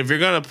 listen, if you're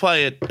gonna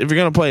play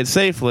it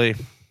safely,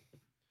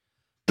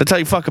 that's how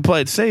you fucking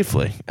play it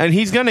safely. And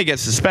he's gonna get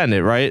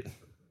suspended, right?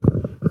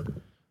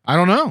 I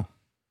don't know.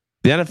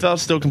 The NFL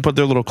still can put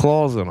their little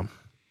claws in him.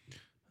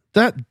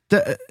 That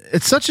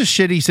it's such a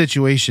shitty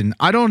situation.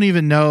 I don't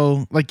even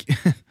know. Like,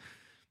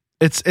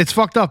 it's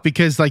fucked up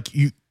because like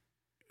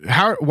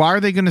why are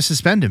they gonna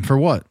suspend him for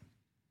what?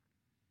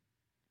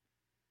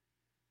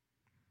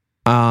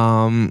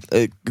 For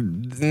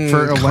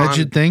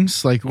alleged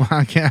things, like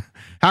how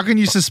can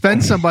you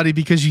suspend somebody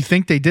because you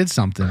think they did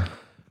something?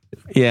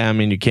 Yeah, I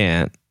mean you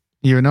can't.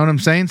 You know what I'm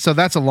saying? So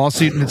that's a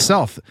lawsuit in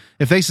itself.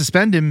 If they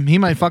suspend him, he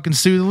might fucking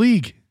sue the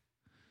league.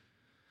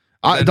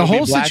 The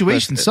whole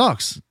situation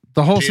sucks.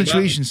 The whole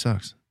situation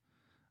sucks.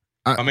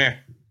 Come here.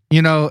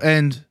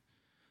 And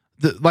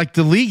the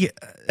league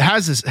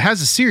has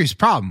a serious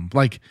problem.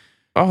 Like,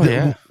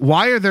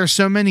 why are there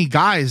so many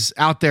guys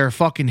out there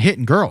fucking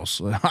hitting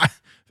girls?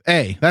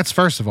 That's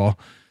first of all.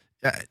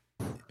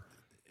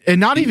 And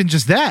not even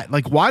just that.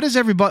 Like, why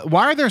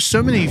are there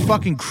so many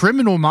fucking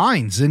criminal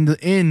minds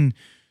in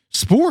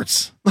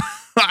sports?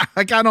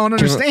 Like, I don't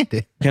understand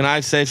it. Can I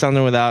say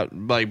something without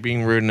like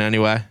being rude in any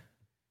way?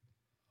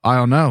 I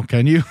don't know.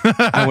 Can you?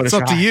 It's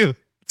up to you.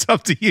 It's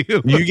up to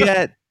you. You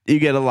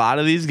get a lot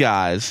of these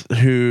guys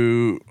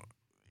who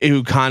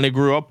kind of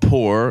grew up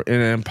poor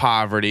and in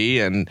poverty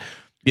and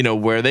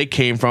where they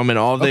came from, and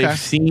all they've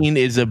seen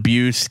is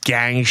abuse,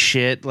 gang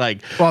shit.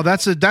 Like, well,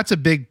 that's a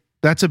big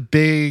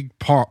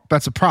part.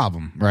 That's a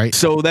problem, right?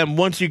 So then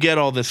once you get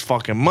all this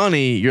fucking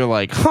money, you're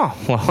like,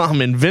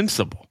 I'm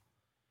invincible.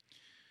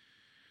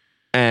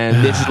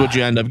 And this is what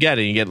you end up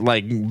getting. You get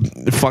like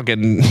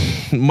fucking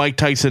Mike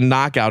Tyson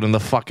knockout in the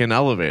fucking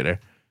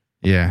elevator.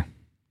 Yeah.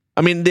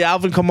 I mean, the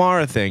Alvin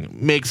Kamara thing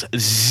makes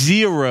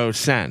zero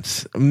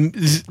sense.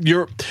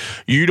 You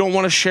don't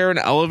want to share an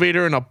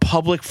elevator in a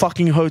public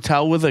fucking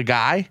hotel with a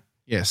guy?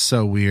 Yeah,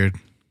 so weird.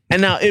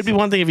 And now it'd be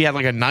one thing if he had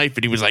like a knife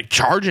and he was like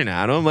charging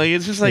at him. Like,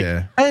 it's just like,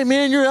 hey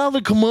man, you're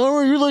Alvin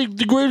Kamara. You're like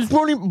the greatest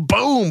running.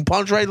 Boom,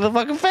 punch right in the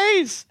fucking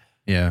face.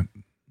 Yeah.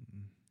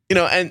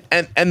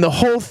 And the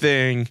whole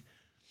thing.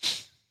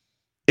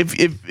 If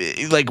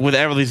like with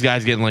all these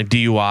guys getting like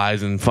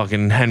DUIs and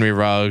fucking Henry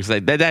Ruggs,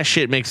 like that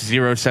shit makes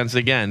zero sense.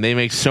 Again, they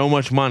make so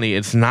much money.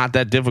 It's not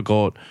that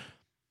difficult.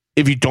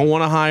 If you don't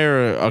want to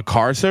hire a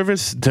car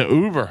service, to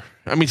Uber.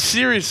 I mean,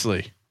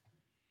 seriously.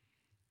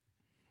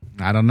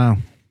 I don't know.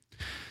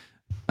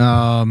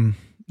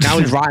 Now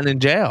he's rotting in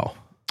jail.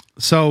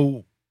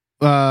 So,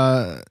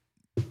 now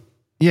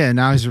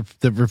he's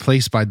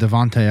replaced by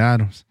Devontae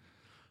Adams.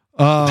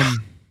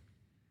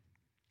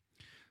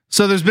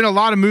 So there's been a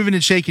lot of moving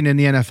and shaking in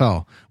the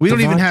NFL. We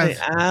don't even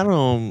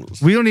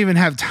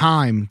have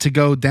time to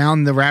go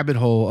down the rabbit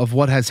hole of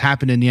what has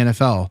happened in the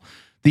NFL.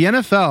 The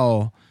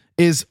NFL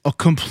is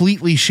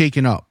completely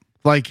shaken up.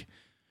 Like,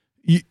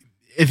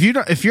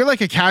 if you're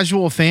like a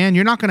casual fan,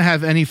 you're not going to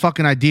have any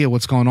fucking idea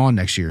what's going on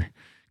next year,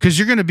 because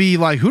you're going to be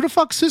like, who the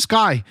fuck's this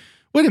guy?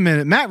 Wait a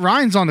minute, Matt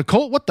Ryan's on the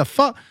Colt. What the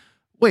fuck?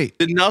 Wait,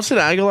 did Nelson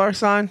Aguilar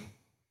sign?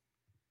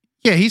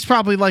 Yeah, he's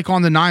probably like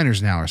on the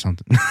Niners now or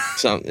something.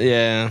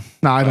 Yeah.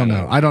 No, I don't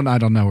know. I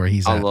don't know where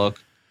he's at. I'll look.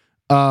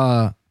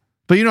 But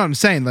you know what I'm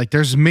saying? Like,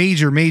 there's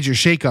major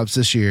shakeups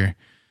this year.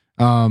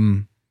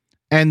 And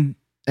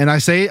I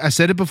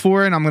said it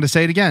before, and I'm going to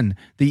say it again.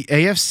 The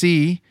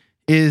AFC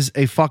is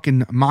a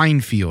fucking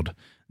minefield.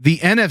 The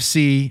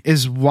NFC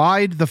is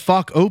wide the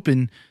fuck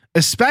open,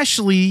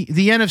 especially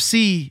the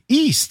NFC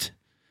East.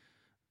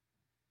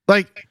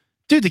 Like,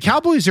 dude, the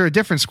Cowboys are a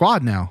different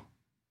squad now.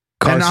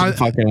 Carson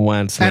fucking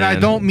Wentz, man. And I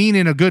don't mean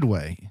in a good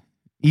way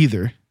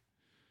either.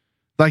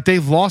 Like,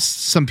 they've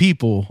lost some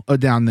people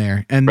down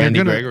there, and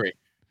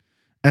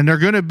they're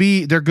gonna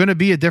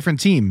be a different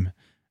team.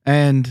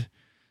 And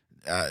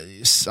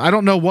I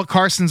don't know what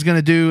Carson's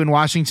gonna do in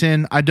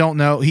Washington. I don't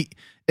know. He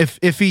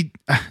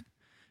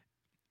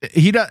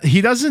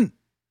doesn't.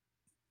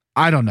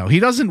 I don't know.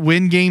 He doesn't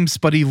win games,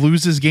 but he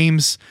loses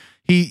games.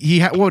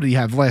 What did he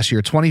have last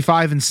year?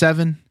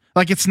 25-7.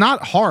 Like, it's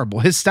not horrible.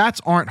 His stats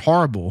aren't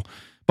horrible.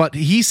 But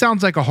he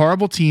sounds like a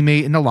horrible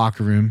teammate in the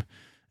locker room,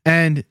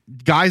 and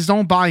guys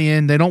don't buy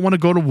in. They don't want to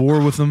go to war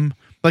with him.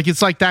 Like,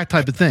 it's like that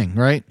type of thing,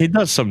 right? He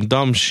does some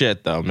dumb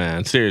shit, though,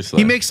 man. Seriously.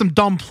 He makes some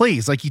dumb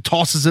plays. Like, he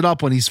tosses it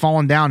up when he's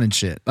falling down and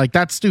shit. Like,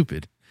 that's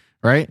stupid,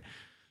 right?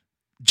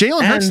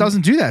 Jalen Hurts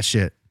doesn't do that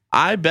shit.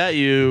 I bet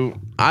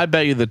you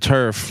the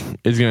turf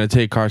is going to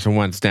take Carson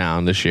Wentz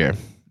down this year.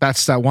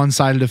 That's that one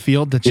side of the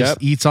field that just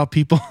eats up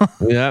people.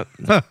 Yep.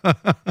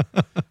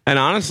 And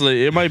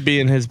honestly, it might be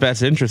in his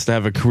best interest to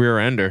have a career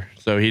ender,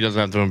 so he doesn't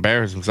have to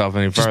embarrass himself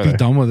any further. Just be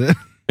done with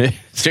it.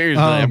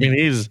 Seriously,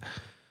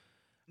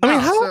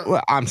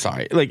 I'm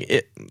sorry.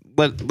 Like,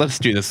 let's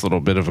do this little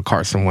bit of a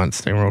Carson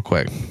Wentz thing real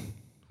quick.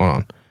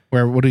 Hold on.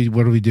 What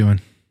are we doing?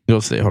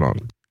 You'll see.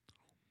 Hold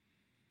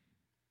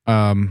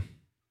on.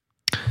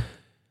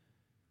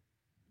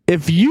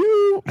 If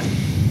you,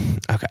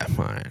 okay,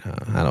 fine.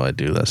 How do I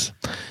do this?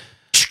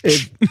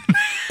 If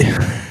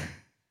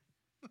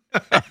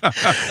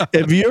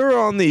you're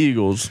on the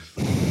Eagles,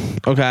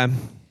 okay,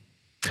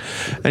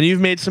 and you've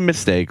made some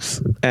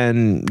mistakes,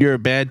 and you're a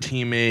bad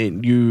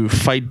teammate, you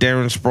fight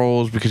Darren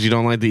Sproles because you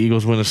don't like the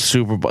Eagles win a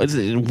Super Bowl. It's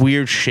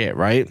weird shit,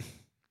 right?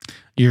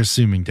 You're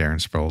assuming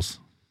Darren Sproles.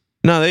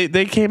 No,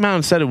 they came out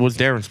and said it was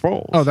Darren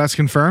Sproles. Oh, that's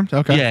confirmed?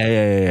 Okay.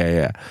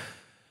 Yeah.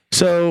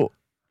 So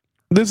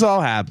this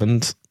all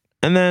happened,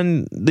 and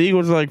then the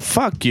Eagles are like,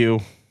 fuck you,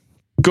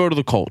 go to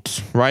the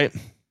Colts, right?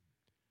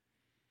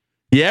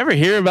 You ever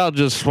hear about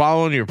just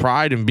swallowing your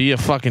pride and be a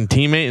fucking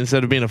teammate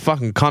instead of being a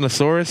fucking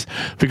connoissaurus?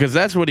 Because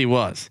that's what he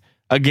was.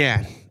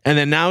 Again. And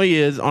then now he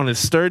is on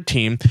his third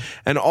team.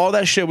 And all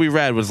that shit we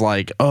read was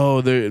like,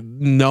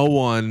 no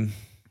one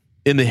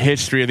in the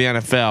history of the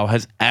NFL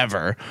has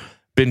ever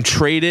been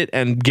traded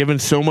and given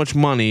so much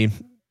money,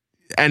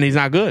 and he's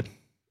not good.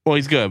 Well,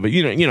 he's good, but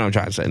you know what I'm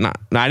trying to say. No,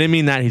 I didn't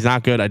mean that. He's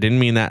not good. I didn't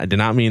mean that. I did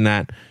not mean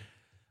that.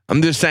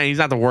 I'm just saying he's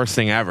not the worst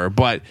thing ever.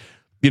 But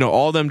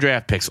all them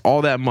draft picks,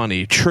 all that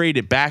money,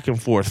 traded back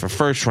and forth for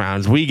first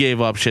rounds. We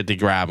gave up shit to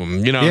grab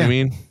them. You know what I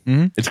mean?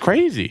 Mm-hmm. It's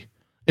crazy.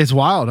 It's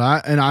wild.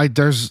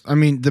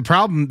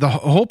 The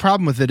whole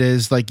problem with it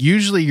is, like,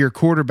 usually your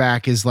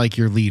quarterback is like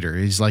your leader.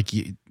 He's like,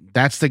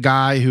 that's the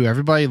guy who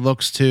everybody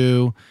looks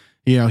to.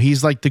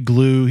 He's like the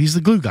glue. He's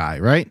the glue guy,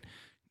 right?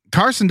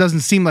 Carson doesn't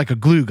seem like a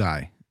glue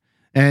guy.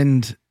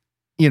 And,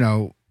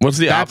 what's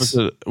the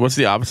opposite? What's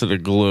the opposite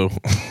of glue?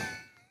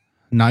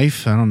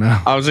 Knife? I don't know.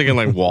 I was thinking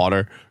like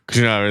water,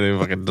 because everything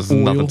fucking does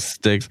nothing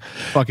sticks.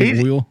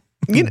 Fucking wheel.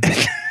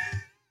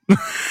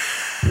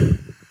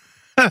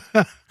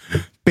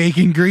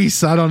 Bacon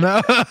grease. I don't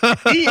know.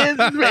 He is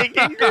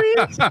bacon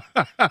grease.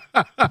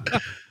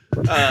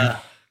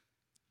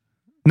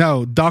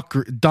 No, duck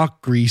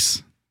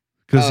grease,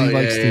 because he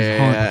likes to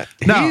hunt.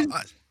 No,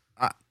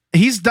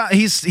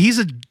 he's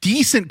a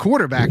decent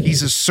quarterback.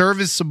 He's a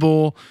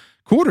serviceable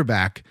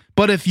quarterback.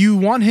 But if you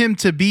want him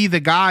to be the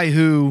guy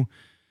who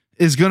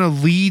is going to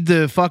lead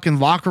the fucking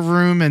locker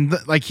room, and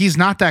he's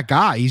not that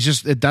guy. He's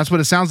just, that's what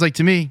it sounds like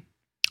to me.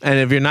 And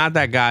if you're not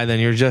that guy, then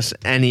you're just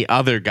any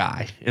other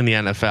guy in the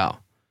NFL.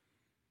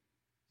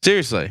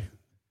 Seriously.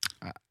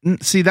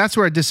 See, that's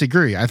where I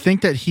disagree. I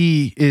think that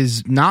he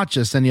is not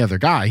just any other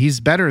guy. He's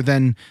better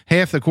than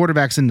half the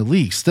quarterbacks in the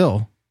league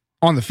still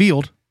on the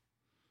field.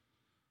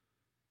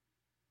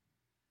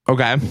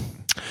 Okay.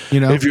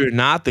 If you're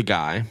not the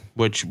guy,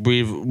 which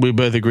we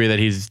both agree that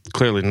he's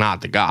clearly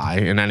not the guy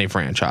in any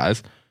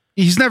franchise.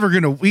 He's never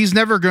gonna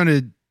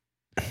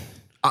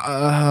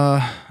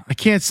I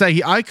can't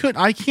say I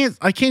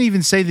can't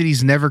even say that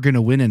he's never going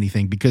to win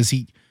anything because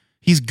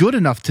he's good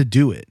enough to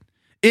do it.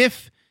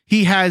 If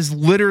he has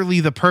literally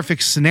the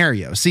perfect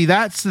scenario. See,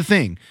 that's the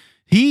thing.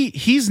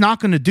 He's not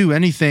going to do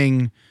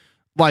anything,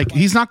 like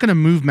he's not going to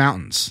move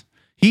mountains.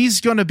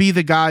 He's going to be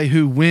the guy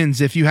who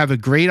wins if you have a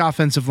great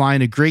offensive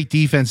line, a great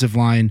defensive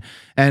line,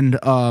 and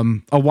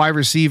a wide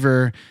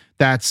receiver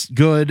that's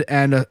good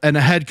and a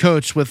head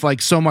coach with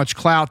like so much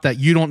clout that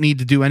you don't need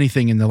to do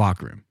anything in the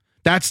locker room.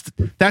 That's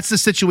the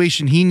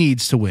situation he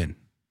needs to win.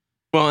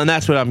 Well, and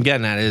that's what I'm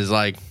getting at is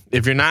like,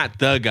 if you're not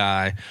the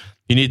guy,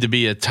 you need to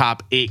be a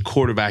top 8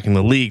 quarterback in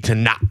the league to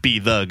not be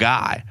the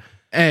guy.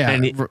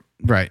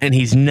 Right. And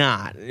he's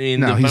not.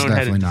 No, he's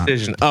definitely not.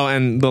 Oh,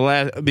 and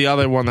the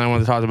other one that I wanted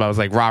to talk about was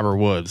like Robert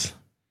Woods.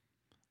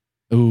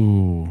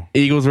 Ooh.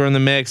 Eagles were in the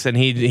mix, and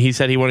he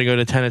said he wanted to go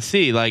to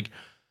Tennessee. Like,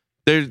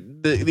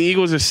 the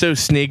Eagles are so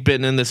snake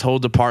bitten in this whole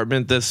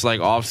department this like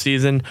off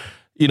season.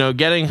 You know,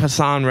 getting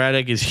Hassan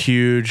Reddick is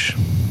huge.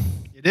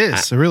 It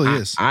is. It really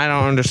is. I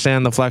don't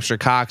understand the Fletcher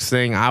Cox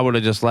thing. I would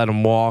have just let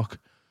him walk.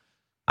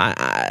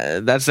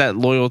 That's that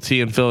loyalty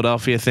in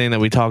Philadelphia thing that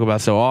we talk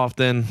about so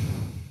often.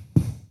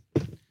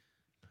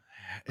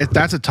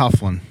 That's a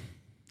tough one.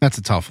 That's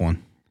a tough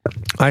one.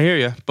 I hear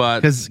you,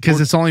 but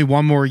because it's only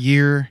one more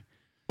year.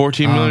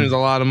 $14 million is a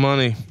lot of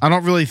money. I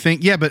don't really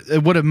think. Yeah, but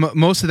it would have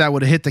most of that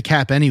would have hit the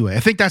cap anyway. I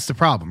think that's the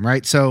problem,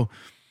 right? So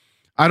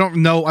I don't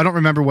know. I don't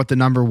remember what the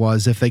number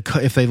was if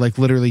they like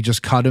literally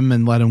just cut him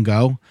and let him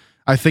go.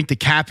 I think the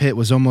cap hit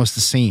was almost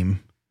the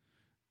same.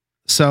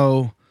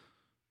 So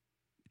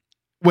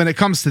when it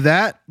comes to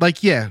that,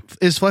 like, yeah,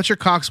 is Fletcher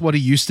Cox what he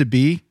used to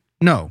be?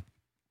 No.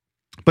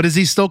 But is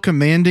he still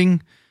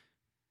commanding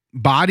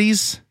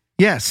bodies?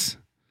 Yes.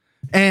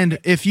 And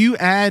if you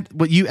add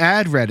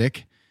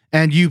Reddick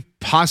and you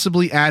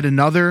possibly add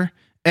another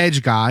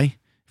edge guy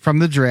from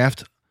the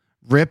draft,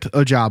 Rip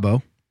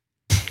Ojabo.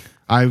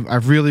 I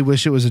really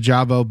wish it was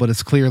Ojabo, but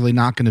it's clearly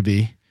not going to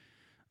be.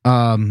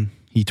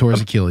 He tore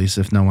his Achilles,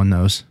 if no one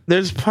knows.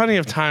 There's plenty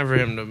of time for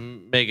him to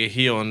make a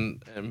heel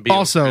and be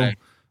also, okay.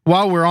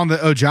 While we're on the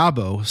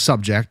Ojabo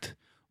subject,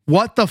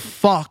 what the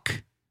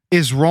fuck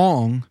is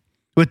wrong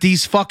with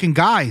these fucking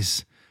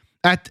guys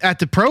at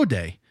the pro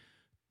day?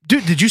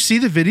 Dude, did you see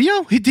the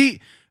video?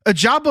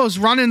 Ajabo's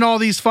running all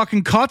these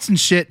fucking cuts and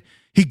shit.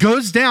 He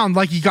goes down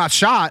like he got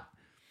shot,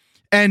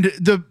 and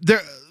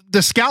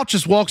the scout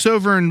just walks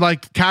over and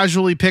like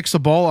casually picks the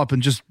ball up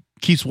and just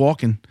keeps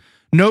walking.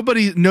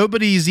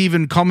 Nobody's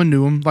even coming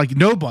to him. Like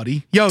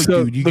nobody. Yo,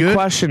 so dude, you good?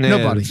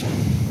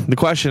 The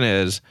question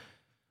is,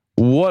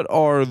 what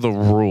are the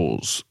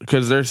rules?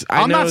 Because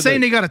I'm not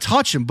saying they got to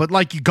touch him, but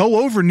like you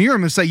go over near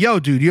him and say, "Yo,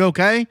 dude, you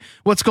okay?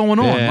 What's going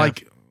on?" Yeah.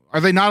 Like, are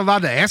they not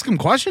allowed to ask him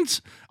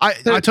questions? I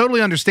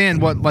totally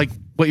understand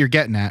what you're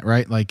getting at,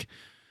 right? Like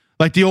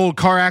the old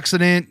car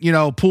accident, you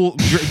know,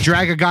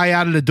 drag a guy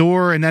out of the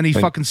door and then he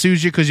fucking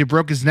sues you because you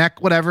broke his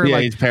neck, whatever. Yeah,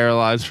 like, he's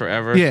paralyzed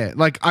forever. Yeah,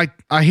 like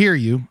I hear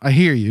you.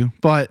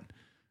 But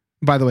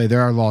by the way,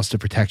 there are laws to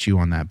protect you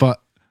on that. But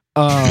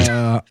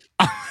the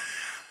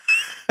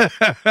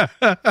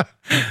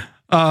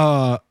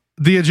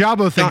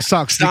Ojabo thing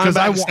sucks because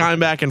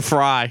Steinbach and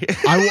Fry.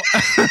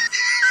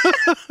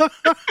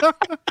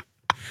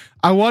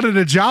 I wanted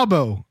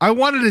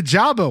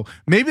Ojabo.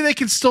 Maybe they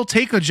can still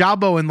take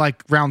Ojabo in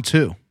like round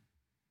 2.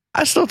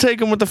 I still take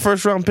him with the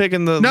first round pick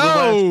in the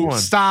last one.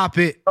 Stop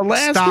it. The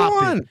last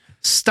one.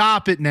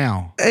 Stop it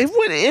now.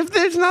 If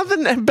there's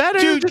nothing better,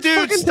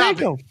 dude, stop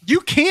it.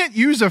 You can't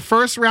use a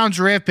first round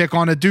draft pick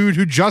on a dude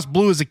who just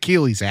blew his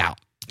Achilles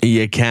out.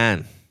 You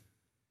can.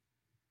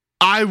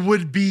 I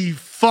would be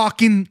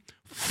fucking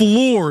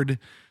floored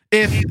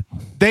if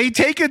they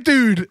take a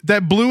dude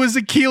that blew his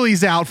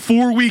Achilles out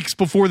 4 weeks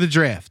before the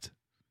draft.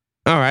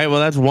 All right,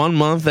 well, that's 1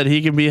 month that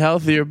he can be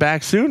healthier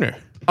back sooner.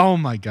 Oh,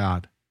 my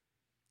God.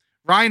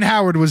 Ryan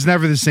Howard was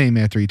never the same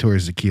after he tore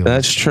his Achilles.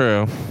 That's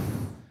true.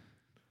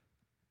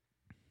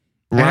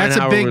 That's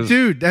a big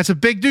dude. That's a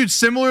big dude,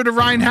 similar to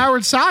Ryan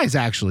Howard's size,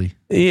 actually.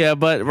 Yeah,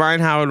 but Ryan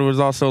Howard was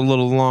also a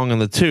little long in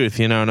the tooth,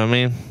 you know what I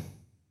mean?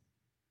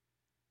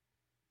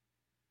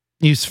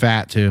 He's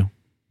fat, too.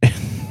 A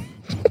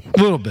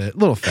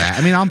little fat.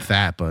 I mean, I'm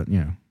fat, but, you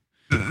know.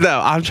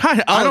 No, I'm trying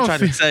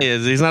to say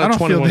is he's not a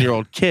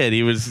 21-year-old kid.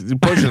 He was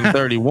pushing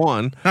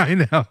 31. I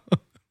know.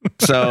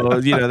 So,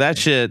 you know, that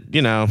shit,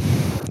 you know.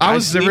 I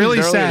was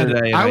really sad.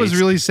 I was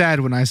really sad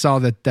when I saw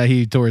that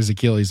he tore his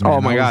Achilles. Man.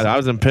 Oh, my God. I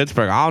was in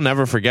Pittsburgh. I'll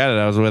never forget it.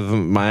 I was with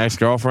my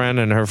ex-girlfriend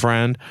and her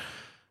friend.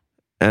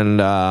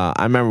 And I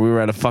remember we were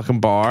at a fucking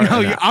bar.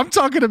 No, I'm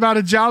talking about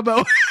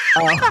Ojabo.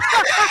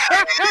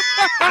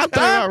 I'm talking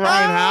about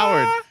Ryan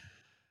Howard.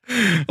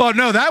 Oh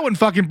no, that one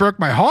fucking broke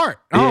my heart.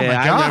 Oh yeah,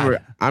 my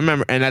God. I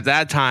remember, and at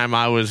that time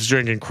I was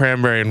drinking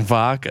cranberry and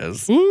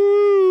vodkas.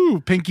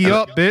 Ooh, pinky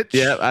up, bitch.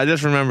 Yeah, I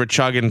just remember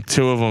chugging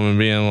 2 of them and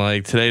being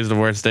like, "Today's the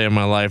worst day of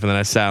my life." And then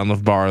I sat on the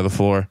bar of the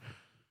floor.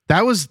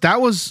 That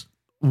was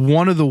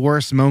one of the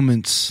worst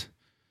moments.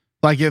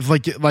 Like if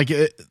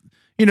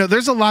you know,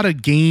 there's a lot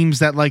of games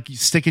that like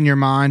stick in your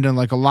mind, and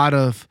like a lot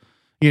of,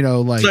 you know,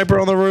 like Sniper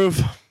on the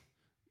Roof.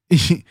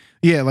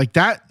 Yeah, like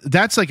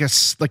that's like a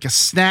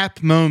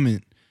snap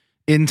moment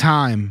in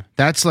time.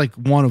 That's like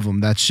one of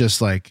them. That's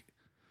just like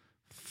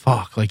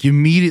fuck. Like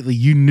immediately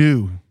you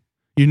knew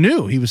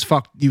he was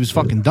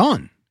fucking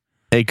done.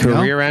 A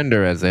career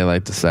ender, as they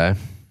like to say.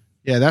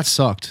 Yeah, that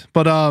sucked.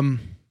 But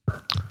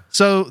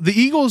so the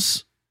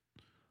Eagles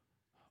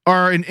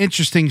are an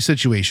interesting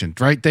situation,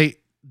 right?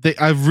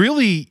 I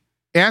really,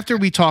 after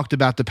we talked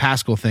about the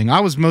Pascal thing, I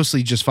was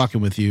mostly just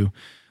fucking with you.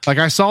 Like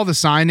I saw the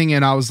signing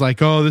and I was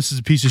like, oh, this is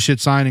a piece of shit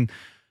signing.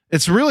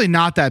 It's really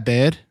not that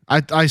bad.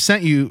 I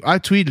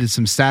tweeted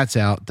some stats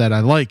out that I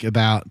like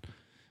about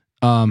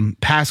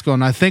Pascal,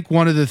 and I think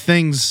one of the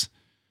things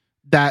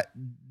that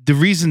the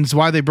reasons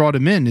why they brought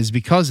him in is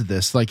because of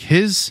this. Like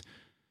his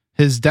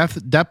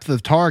depth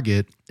of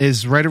target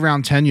is right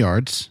around 10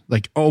 yards,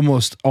 like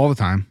almost all the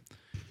time.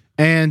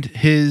 And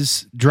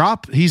his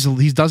drop, he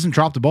doesn't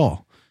drop the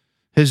ball.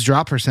 His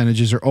drop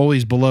percentages are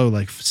always below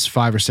like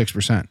 5 or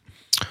 6%.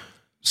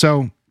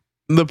 So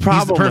the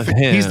problem with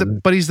him, he's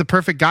the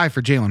perfect guy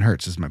for Jalen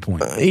Hurts is my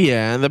point.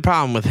 Yeah, and the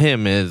problem with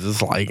him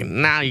is like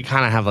now you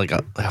kind of have like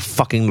a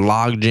fucking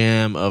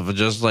logjam of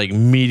just like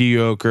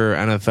mediocre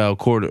NFL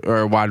quarter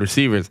or wide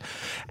receivers,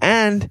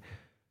 and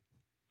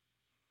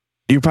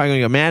you're probably gonna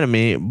get mad at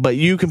me, but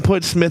you can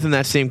put Smith in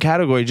that same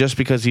category just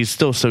because he's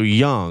still so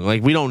young.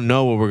 Like we don't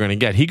know what we're gonna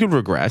get. He could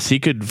regress. He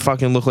could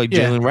fucking look like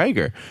Jalen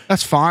Reagor.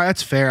 That's fine.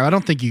 That's fair.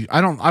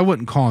 I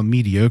wouldn't call him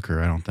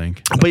mediocre. I don't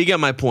think. But you get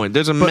my point.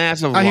 There's a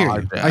massive.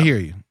 I hear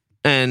you.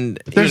 And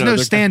there's no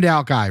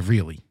standout guy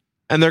really.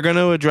 And they're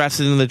gonna address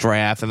it in the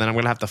draft, and then I'm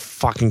gonna have to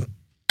fucking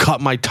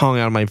cut my tongue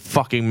out of my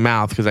fucking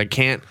mouth because I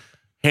can't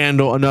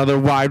handle another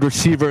wide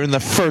receiver in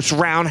the first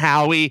round,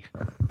 Howie.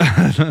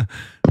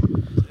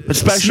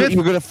 Especially if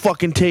you're going to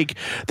fucking take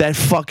that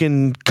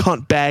fucking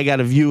cunt bag out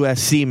of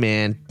USC,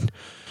 man.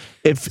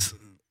 If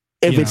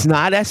it's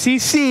not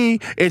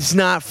SEC, it's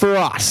not for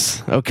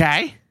us,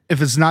 okay? If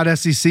it's not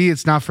SEC,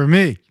 it's not for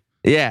me.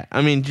 Yeah,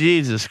 I mean,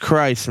 Jesus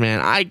Christ, man.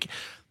 I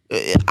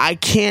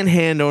can't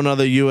handle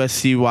another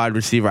USC wide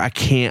receiver. I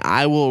can't.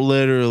 I will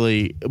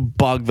literally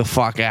bug the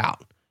fuck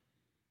out.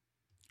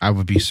 I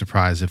would be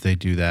surprised if they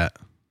do that.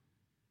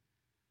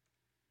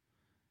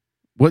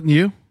 Wouldn't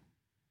you?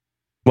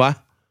 What?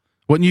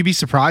 Wouldn't you be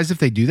surprised if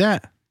they do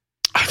that?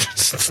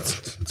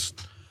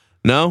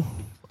 No,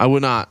 I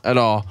would not at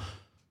all.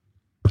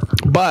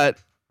 But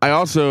I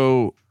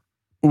also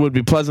would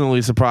be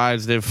pleasantly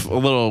surprised if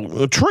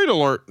a trade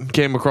alert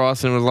came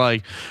across and was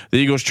like the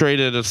Eagles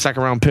traded a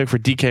second round pick for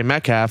DK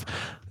Metcalf.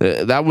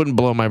 That wouldn't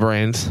blow my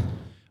brains.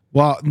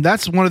 Well,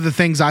 that's one of the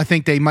things I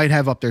think they might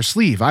have up their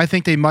sleeve. I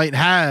think they might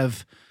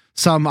have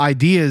some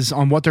ideas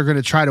on what they're going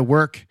to try to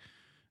work,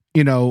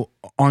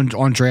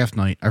 on draft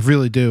night. I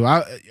really do.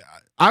 I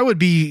would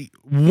be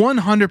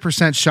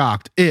 100%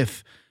 shocked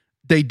if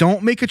they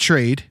don't make a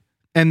trade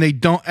and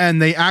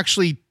they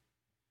actually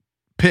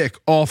pick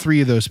all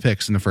three of those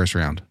picks in the first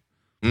round.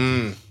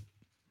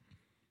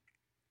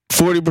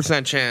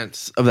 40%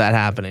 chance of that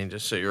happening,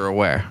 just so you're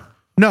aware.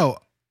 No,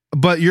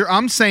 but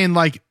I'm saying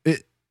like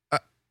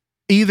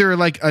either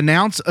like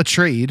announce a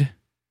trade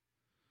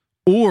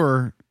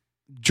or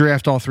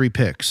draft all three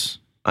picks.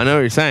 I know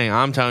what you're saying.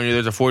 I'm telling you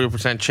there's a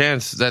 40%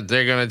 chance that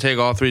they're going to take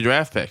all three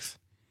draft picks.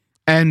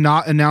 And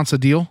not announce a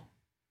deal?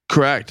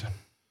 Correct.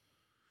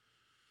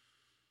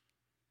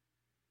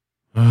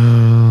 Well,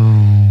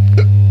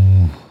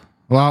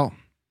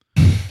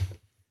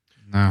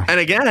 no. And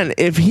again,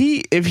 if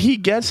he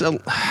gets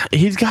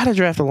he's got to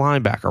draft a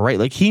linebacker, right?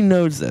 Like he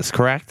knows this,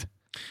 correct?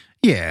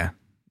 Yeah.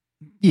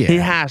 He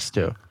has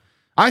to.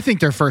 I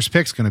think their first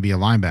pick's going to be a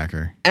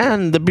linebacker.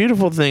 And the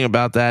beautiful thing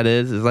about that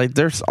is like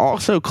they're all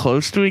so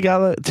close to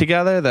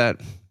together that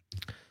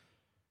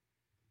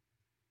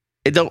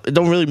it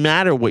don't really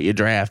matter what you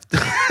draft.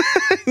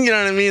 You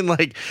know what I mean?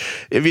 Like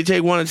if you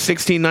take one at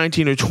 16,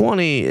 19, or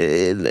 20,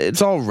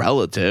 it's all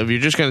relative. You're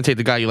just going to take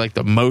the guy you like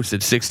the most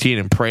at 16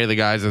 and pray the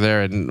guys are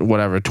there in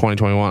whatever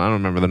 2021. I don't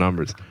remember the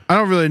numbers. I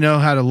don't really know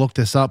how to look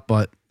this up,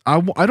 but I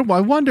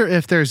wonder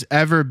if there's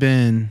ever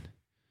been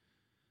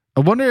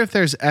a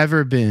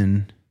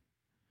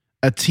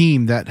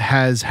team that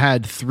has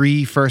had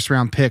 3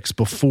 first-round picks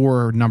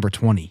before number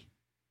 20.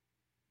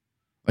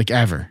 Like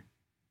ever.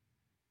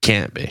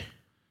 Can't be.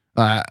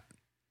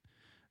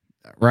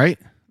 Right?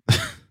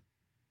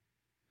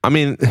 I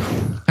mean,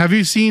 have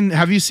you seen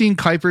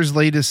Kuiper's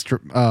latest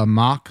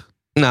mock?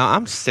 No,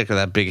 I'm sick of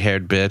that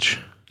big-haired bitch.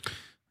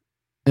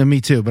 And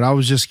me too, but I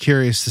was just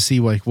curious to see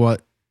like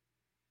what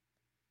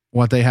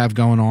they have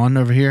going on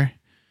over here.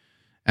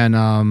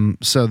 And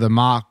so the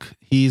mock,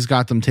 he's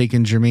got them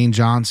taking Jermaine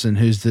Johnson,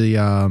 who's the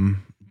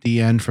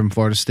DN from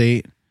Florida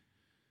State,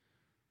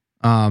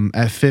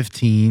 at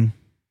 15.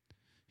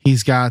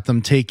 He's got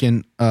them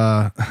taking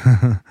I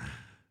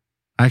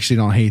actually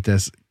don't hate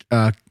this.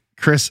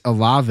 Chris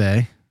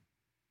Olave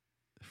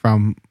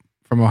from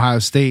Ohio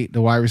State,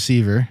 the wide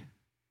receiver,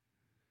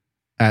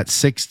 at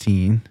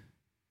 16.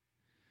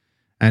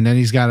 And then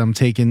he's got him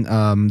taking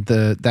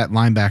that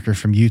linebacker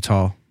from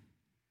Utah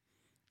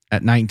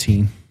at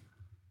 19.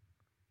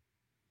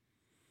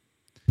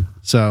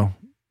 So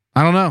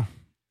I don't know.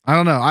 I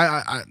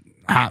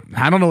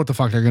don't know what the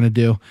fuck they're gonna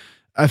do.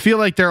 I feel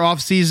like their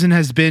offseason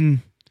has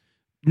been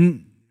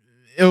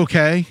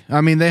okay.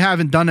 I mean, they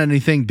haven't done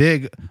anything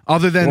big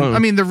other than Whoa. I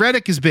mean, the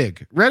Reddick is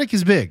big. Reddick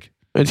is big.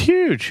 It's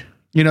huge.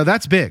 You know,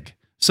 that's big.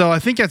 So I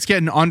think that's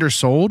getting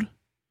undersold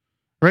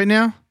right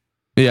now.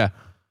 Yeah.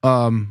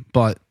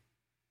 But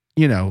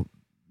you know,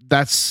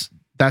 that's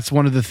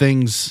one of the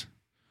things.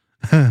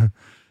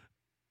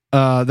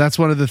 That's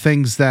one of the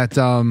things that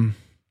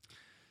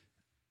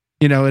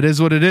you know, it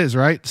is what it is,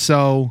 right?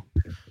 So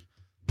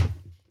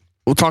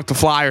We'll talk to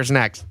Flyers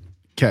next.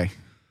 okay.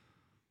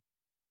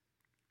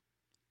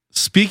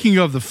 Speaking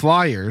of the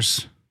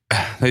Flyers,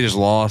 They just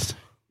lost.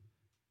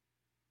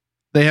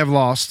 they have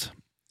lost.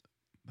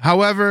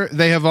 However,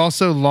 they have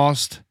also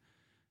lost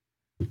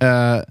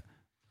The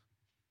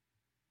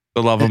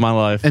love of my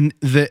life. and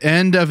the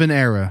end of an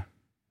era.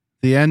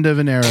 The end of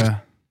an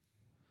era.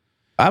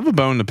 I have a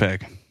bone to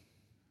pick.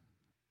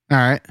 All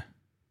right.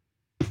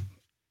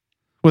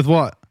 With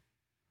what?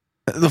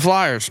 The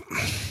Flyers.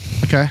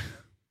 Okay.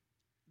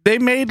 They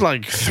made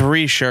like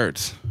 3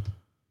 shirts.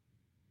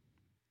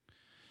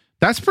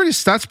 That's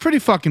pretty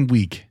fucking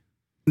weak.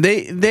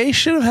 They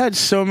should have had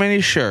so many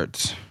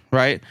shirts,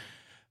 right?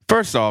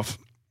 First off,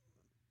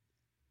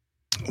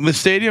 the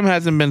stadium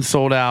hasn't been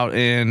sold out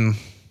in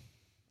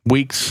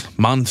weeks,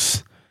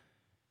 months.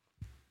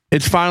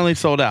 It's finally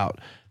sold out.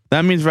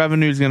 That means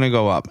revenue is going to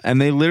go up.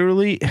 And they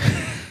literally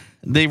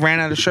they ran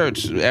out of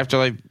shirts after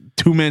like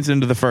 2 minutes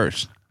into the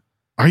first.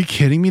 Are you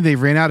kidding me? They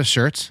ran out of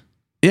shirts?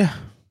 Yeah.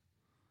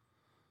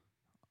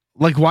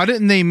 Like, why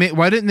didn't they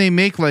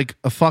make like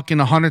a fucking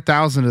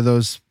 100,000 of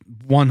those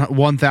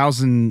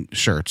 1,000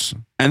 shirts?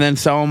 And then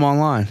sell them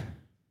online.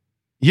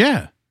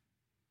 Yeah.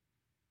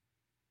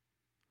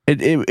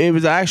 It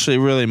was actually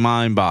really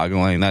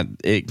mind-boggling that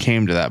it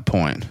came to that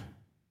point.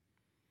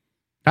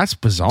 That's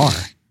bizarre.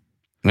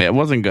 Yeah, it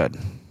wasn't good.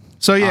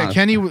 So yeah,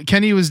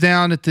 Kenny was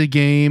down at the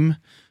game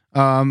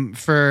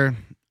for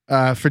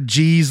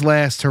G's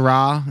last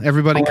hurrah.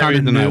 Everybody kind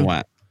of knew.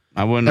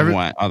 I wouldn't have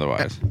went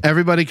otherwise.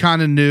 Everybody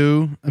kind of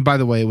knew. And by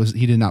the way,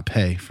 he did not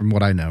pay, from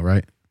what I know,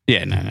 right?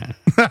 Yeah,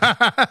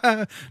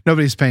 no.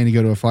 Nobody's paying to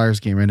go to a Flyers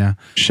game right now.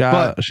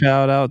 Shout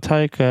out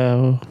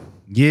Tycho.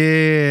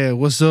 Yeah,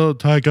 what's up,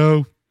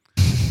 Tycho?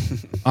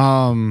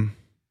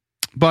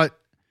 But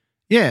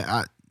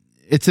yeah,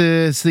 it's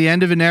the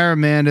end of an era,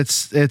 man.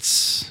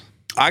 It's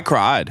I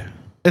cried.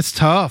 It's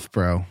tough,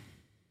 bro.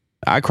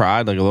 I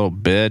cried like a little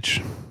bitch.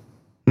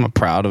 I'm not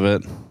proud of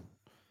it.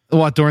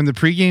 What, during the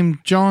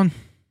pregame, John?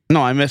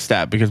 No, I missed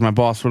that because my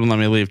boss wouldn't let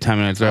me leave 10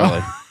 minutes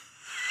early.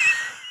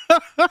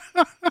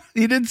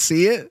 You didn't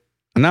see it?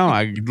 No,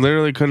 I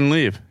literally couldn't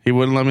leave. He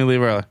wouldn't let me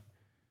leave early.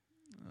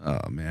 Oh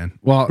man.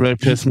 Well, Really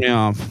pissed me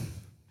off.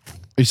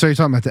 So you're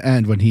talking about the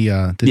end when he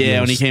did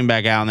when he came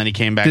back out and then he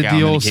came back did out the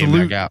and then old he came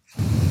salute. back out.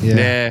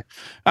 Yeah.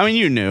 I mean,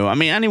 you knew. I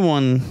mean,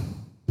 anyone.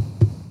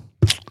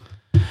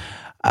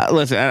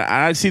 Listen,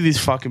 I see these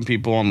fucking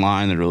people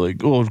online that are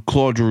like, "Oh,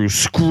 Claude Giroux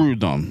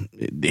screwed them."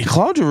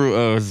 Claude Giroux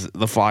owes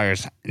the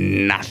Flyers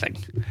nothing.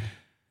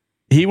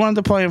 He wanted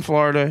to play in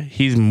Florida.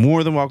 He's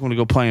more than welcome to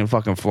go play in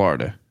fucking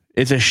Florida.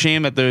 It's a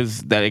shame that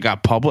it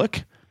got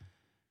public,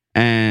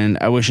 and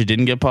I wish it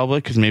didn't get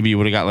public because maybe you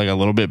would have got like a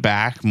little bit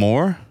back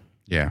more.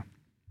 Yeah.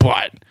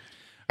 But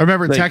I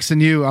remember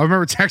texting you.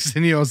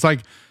 I was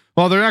like,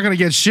 "Well, they're not going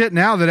to get shit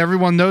now that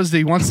everyone knows that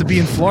he wants to be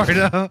in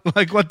Florida."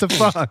 Like, what the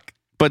fuck?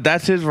 But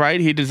that's his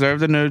right. He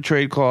deserved a no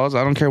trade clause.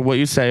 I don't care what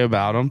you say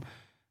about him.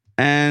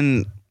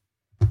 And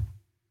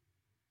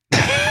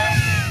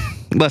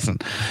listen,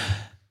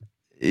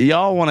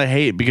 y'all want to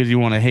hate because you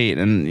want to hate,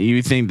 and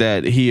you think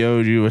that he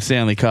owed you a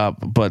Stanley Cup.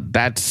 But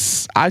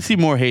I see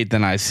more hate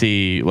than I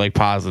see like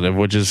positive,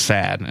 which is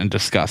sad and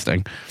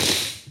disgusting.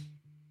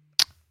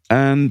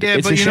 And Yeah,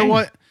 it's but a you know shame.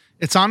 what?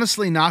 It's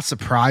honestly not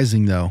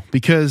surprising though,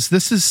 because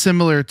this is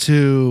similar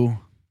to.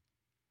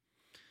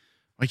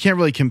 I can't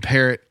really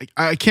compare it.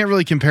 I can't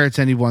really compare it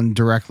to anyone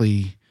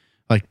directly,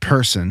 like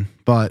person,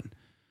 but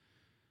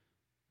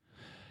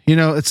you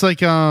know, it's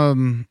like, how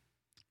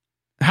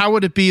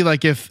would it be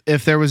like if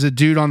there was a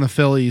dude on the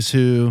Phillies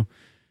who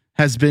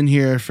has been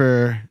here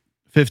for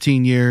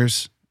 15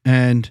 years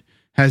and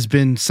has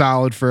been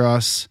solid for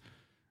us,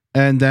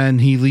 and then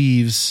he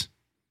leaves,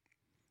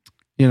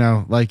 you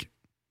know, like,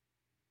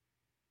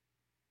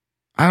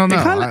 I don't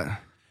know.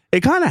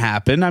 It kind of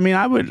happened. I mean,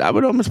 I would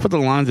almost put the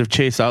lines of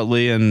Chase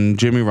Utley and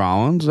Jimmy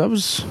Rollins. That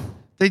was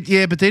but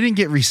they didn't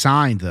get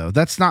re-signed though.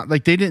 That's not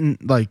like they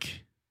didn't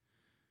like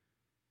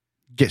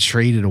get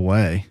traded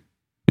away.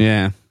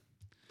 yeah.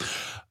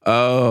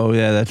 Oh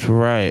yeah, that's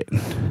right.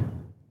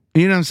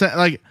 You know what I'm saying?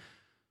 Like,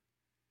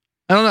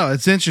 I don't know.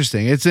 It's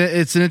interesting. It's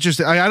an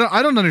interesting.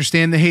 I don't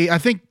understand the hate.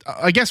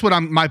 I guess what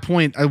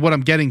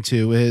I'm getting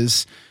to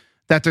is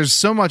that there's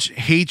so much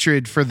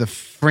hatred for the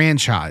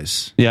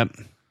franchise. Yep.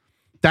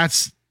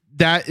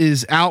 That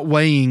is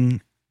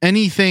outweighing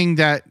anything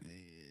that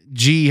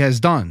G has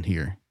done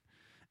here.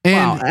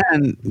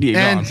 And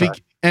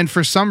and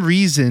for some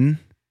reason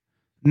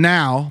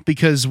now,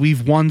 because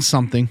we've won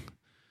something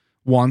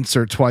once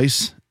or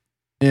twice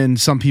in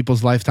some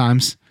people's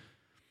lifetimes.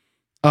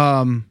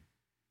 Not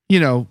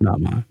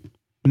mine.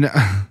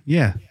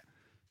 Yeah.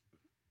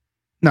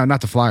 No,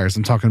 not the Flyers.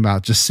 I'm talking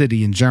about just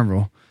city in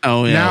general.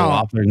 Oh yeah,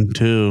 Whopping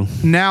too.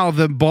 Now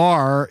the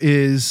bar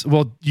is,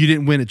 well, you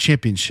didn't win a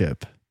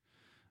championship,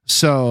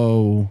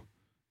 so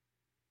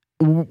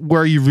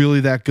were you really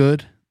that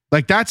good?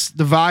 Like that's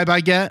the vibe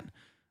I get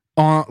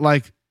on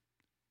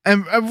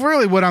and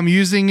really what I'm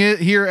using it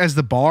here as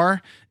the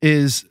bar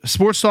is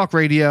Sports Talk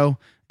Radio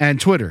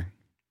and Twitter,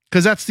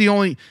 because that's the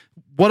only.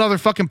 What other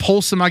fucking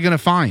pulse am I going to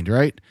find?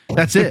 Right,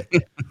 that's it.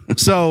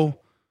 So.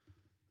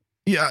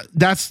 Yeah,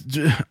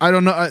 I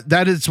don't know.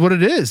 That is what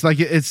it is. Like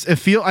I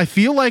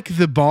feel like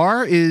the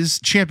bar is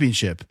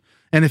championship.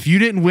 And if you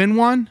didn't win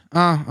one,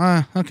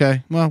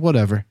 okay, well,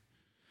 whatever.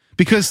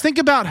 Because think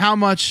about how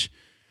much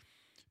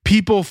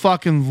people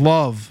fucking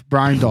love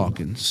Brian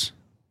Dawkins.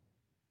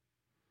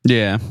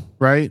 Yeah.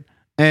 Right.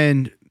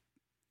 And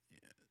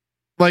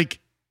like,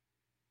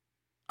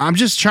 I'm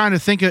just trying to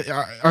think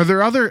are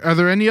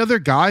there any other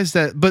guys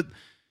but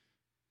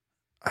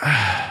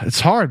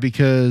it's hard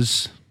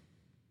because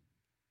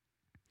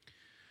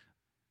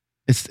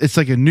it's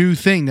like a new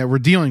thing that we're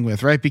dealing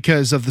with, right?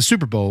 Because of the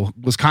Super Bowl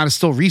was kind of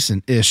still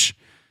recent-ish.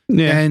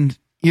 Yeah. And,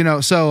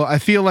 so I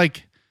feel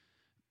like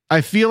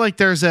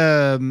there's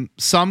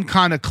some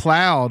kind of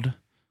cloud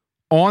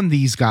on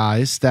these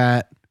guys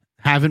that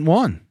haven't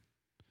won.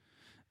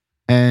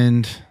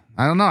 And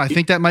I don't know. I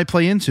think that might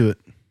play into it.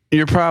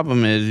 Your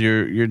problem is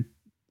you're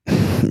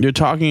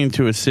talking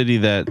to a city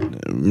that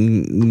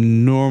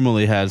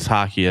normally has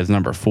hockey as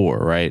number 4,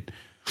 right?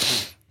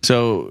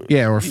 So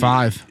yeah, or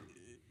 5.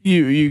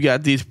 You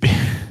got these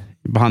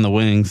behind the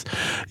wings.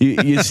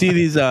 You see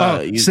these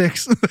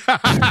 6.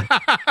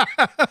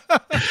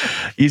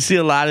 You see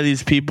a lot of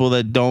these people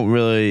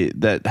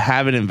that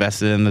haven't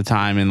invested in the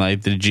time in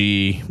like the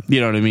G,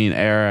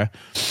 era,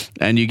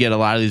 and you get a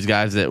lot of these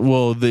guys that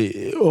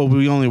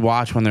we only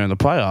watch when they're in the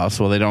playoffs.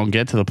 Well, they don't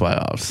get to the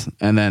playoffs,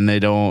 and then they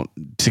don't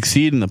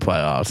succeed in the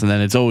playoffs, and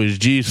then it's always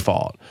G's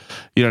fault.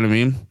 You know what I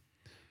mean?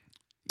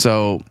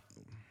 So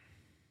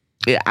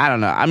yeah, I don't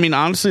know. I mean,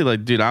 honestly,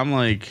 like, dude, I'm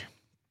like.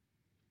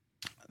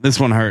 This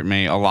one hurt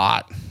me a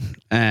lot,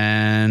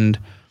 and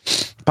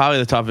probably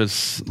the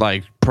toughest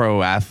like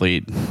pro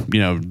athlete,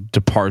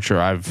 departure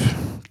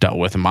I've dealt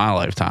with in my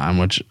lifetime,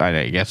 which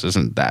I guess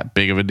isn't that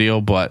big of a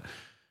deal. But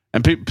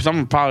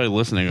someone probably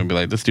listening would be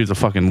like, "This dude's a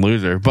fucking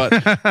loser." But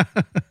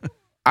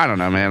I don't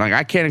know, man. Like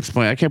I can't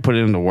explain. I can't put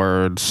it into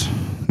words.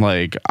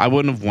 Like I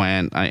wouldn't have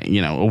went.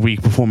 A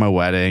week before my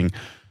wedding.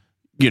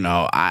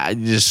 I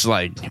just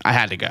I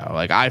had to go.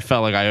 Like I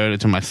felt like I owed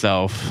it to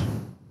myself.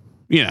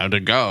 To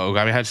go.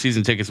 I mean, I had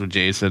season tickets with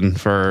Jason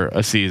for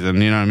a season.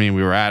 You know what I mean?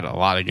 We were at a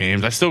lot of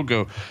games. I still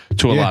go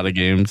to a lot of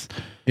games.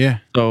 Yeah.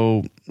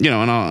 So,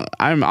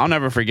 and I'll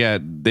never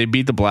forget, they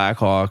beat the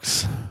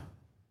Blackhawks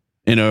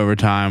in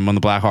overtime when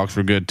the Blackhawks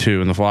were good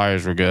too and the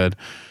Flyers were good.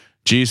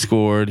 G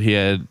scored. He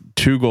had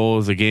 2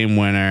 goals, a game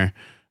winner,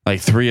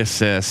 3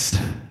 assists,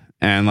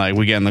 and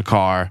we get in the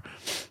car.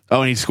 Oh,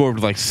 and he scored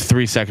with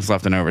 3 seconds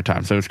left in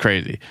overtime. So it was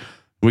crazy.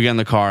 We get in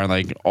the car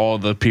and all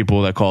the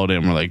people that called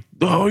in were like,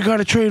 "Oh, we got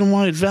to trade him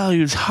while his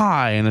value is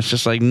high," and it's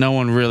just no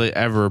one really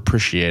ever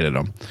appreciated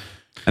him,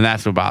 and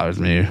that's what bothers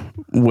me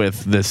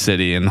with this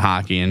city and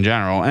hockey in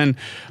general. And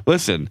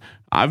listen,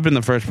 I've been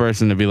the first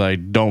person to be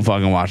like, "Don't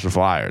fucking watch the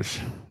Flyers.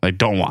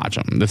 Don't watch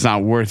them. It's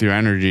not worth your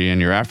energy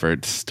and your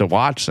efforts to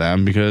watch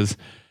them because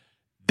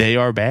they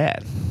are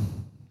bad."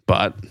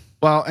 But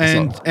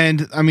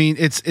and I mean,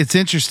 it's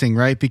interesting,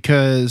 right?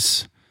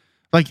 Because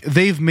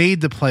they've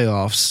made the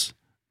playoffs.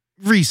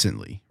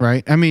 Recently,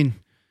 right? I mean,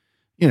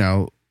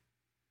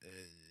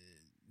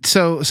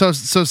 so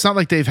it's not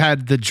like they've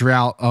had the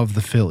drought of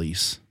the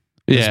Phillies.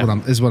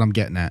 Is what I'm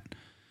getting at.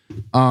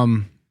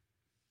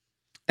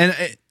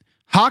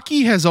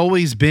 Hockey has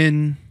always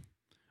been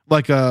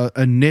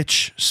a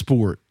niche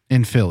sport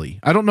in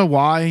Philly. I don't know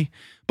why,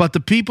 but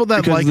the people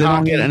that because like they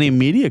hockey don't get any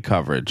media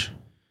coverage.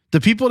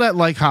 The people that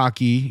like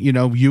hockey,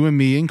 you and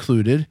me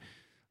included,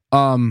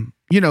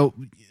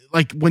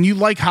 when you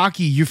like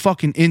hockey, you're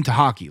fucking into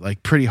hockey,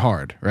 pretty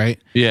hard,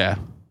 right? Yeah.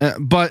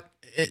 But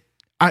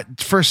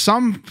for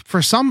some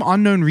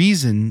unknown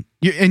reason,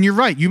 and you're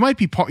right, you might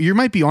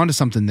be onto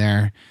something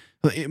there.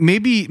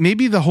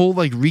 Maybe the whole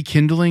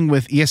rekindling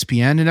with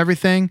ESPN and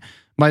everything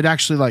might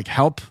actually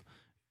help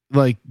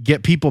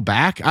get people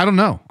back. I don't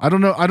know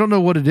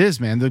what it is,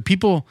 man. The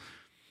people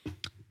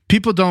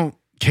don't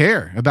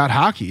care about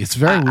hockey. It's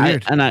very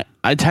weird.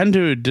 I tend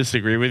to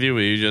disagree with you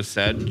what you just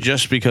said,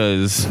 just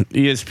because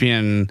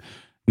ESPN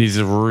needs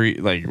to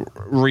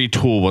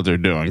retool what they're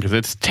doing because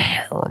it's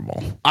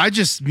terrible. I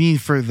just mean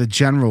for the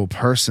general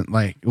person,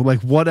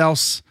 what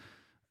else?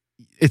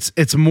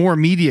 It's more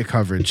media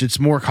coverage. It's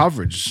more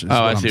coverage.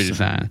 Oh, I see what you're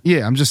saying.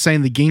 Yeah, I'm just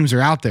saying the games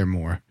are out there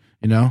more.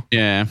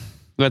 Yeah,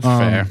 that's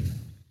fair.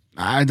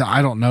 I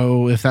don't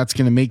know if that's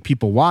going to make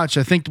people watch.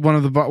 I think one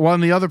of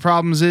the other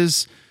problems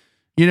is,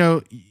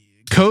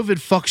 COVID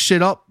fucks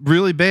shit up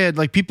really bad.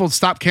 People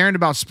stop caring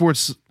about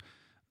sports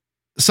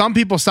some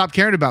people stopped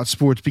caring about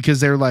sports because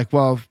they're like,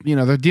 well,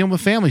 they're dealing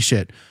with family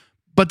shit.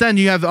 But then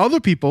you have the other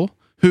people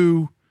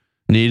who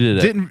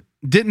needed it.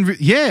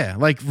 Didn't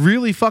like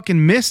really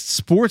fucking missed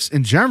sports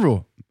in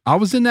general. I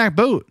was in that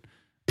boat,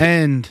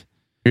 and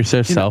you're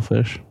so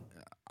selfish.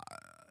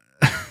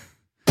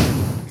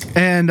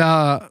 And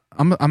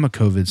I'm a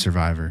COVID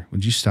survivor.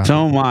 Would you stop?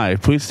 So am I.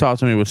 Please talk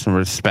to me with some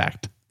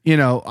respect.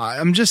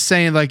 I'm just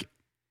saying, like,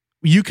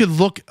 you could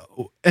look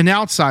an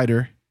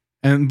outsider,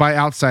 and by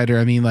outsider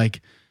I mean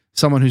like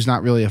someone who's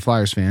not really a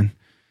Flyers fan,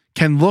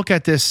 can look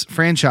at this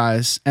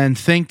franchise and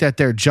think that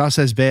they're just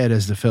as bad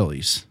as the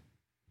Phillies.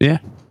 Yeah.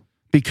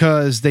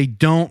 Because they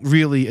don't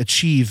really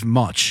achieve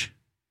much.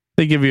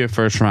 They give you a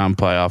first round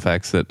playoff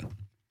exit.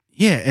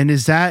 Yeah, and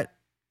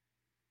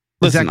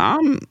Listen,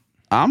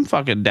 I'm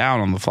fucking down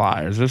on the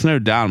Flyers. There's no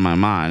doubt in my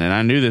mind, and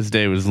I knew this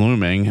day was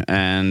looming,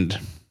 and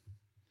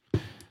I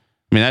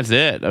mean that's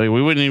it. I mean,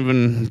 we wouldn't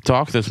even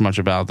talk this much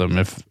about them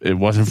if it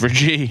wasn't for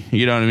G.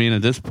 You know what I mean?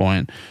 At this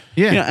point.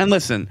 Yeah. And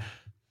listen,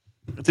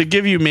 to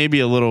give you maybe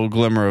a little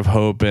glimmer of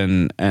hope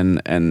and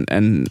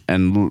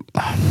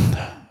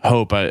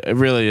hope, it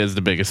really is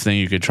the biggest thing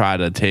you could try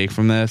to take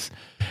from this.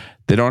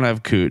 They don't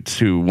have Coots,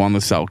 who won the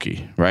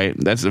Selke, right?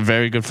 That's a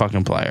very good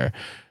fucking player.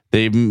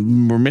 They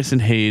were missing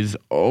Hayes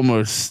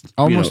almost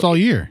all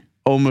year.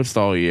 Almost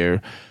all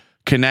year.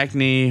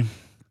 Konechny,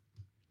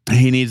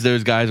 he needs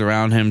those guys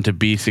around him to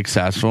be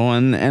successful,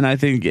 and I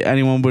think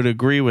anyone would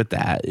agree with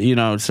that.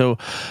 So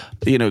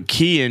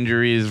key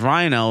injuries.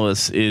 Ryan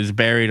Ellis is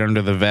buried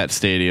under the vet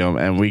stadium,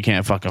 and we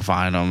can't fucking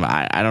find him.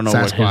 I don't know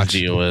what his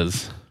deal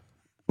is.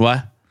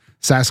 What?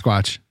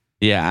 Sasquatch.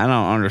 Yeah, I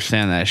don't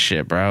understand that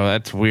shit, bro.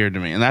 That's weird to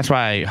me. And that's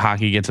why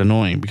hockey gets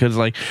annoying, because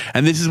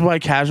and this is why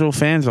casual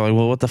fans are like,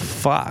 well, what the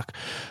fuck?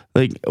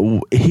 Like,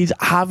 he's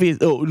obvious.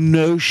 Oh,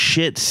 no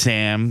shit,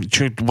 Sam.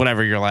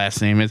 Whatever your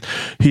last name is.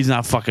 He's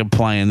not fucking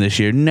playing this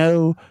year.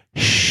 No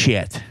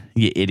shit,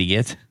 you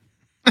idiot.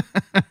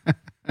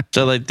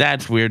 So, like,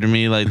 that's weird to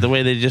me. Like, the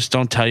way they just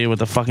don't tell you what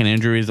the fucking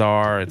injuries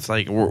are. It's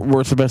like,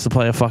 we're supposed to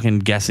play a fucking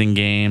guessing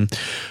game.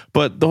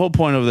 But the whole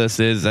point of this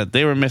is that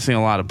they were missing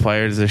a lot of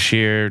players this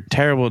year.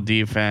 Terrible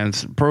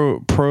defense.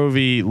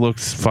 Provy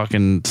looks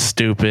fucking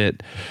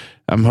stupid.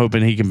 I'm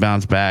hoping he can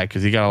bounce back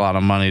because he got a lot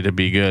of money to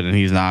be good, and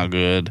he's not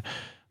good.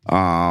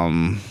 Derek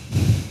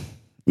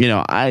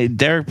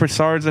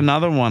Brassard's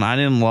another one. I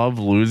didn't love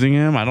losing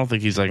him. I don't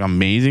think he's like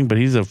amazing, but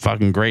he's a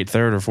fucking great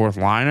third or fourth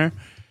liner.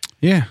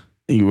 Yeah.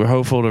 You were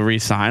hopeful to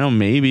re-sign him,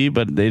 maybe,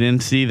 but they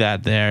didn't see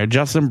that there.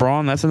 Justin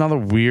Braun, that's another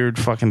weird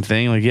fucking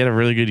thing. Like, he had a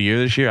really good year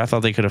this year. I thought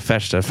they could have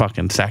fetched a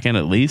fucking second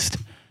at least.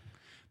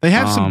 They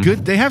have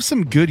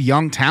some good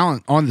young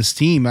talent on this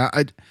team.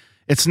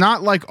 It's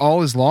not like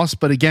all is lost,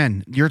 but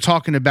again, you're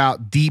talking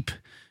about deep.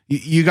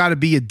 You got to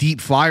be a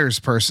deep Flyers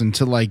person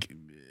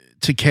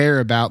to care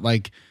about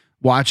like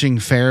watching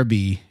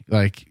Farabee.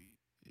 Like,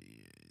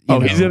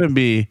 he's gonna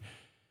be.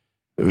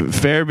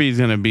 Farabee's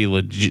gonna be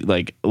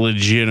legitimate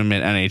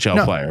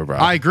NHL player, bro.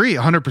 I agree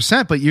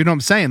 100%, but you know what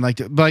I'm saying? Like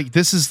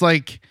this is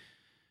like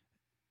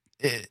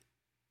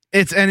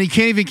it's, and you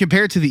can't even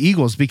compare it to the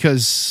Eagles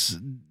because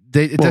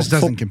it just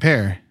doesn't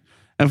compare.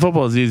 And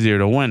football is easier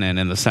to win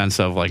in the sense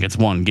of like it's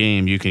one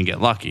game, you can get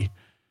lucky,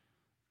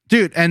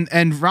 dude.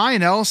 And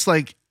Ryan Ellis,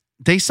 like,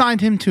 they signed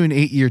him to an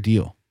 8-year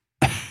deal.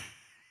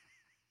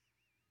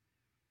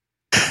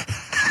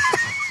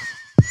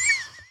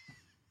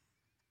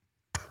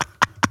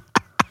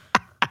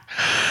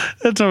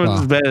 That's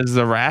almost as bad as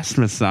the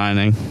Rasmus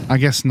signing. I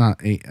guess not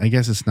 8. I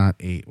guess it's not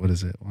 8. What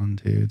is it? 1,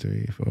 2,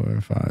 3,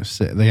 4, 5,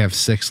 6. They have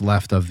 6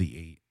 left of the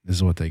 8. This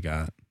is what they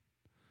got.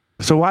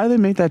 So why did they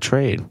make that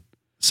trade?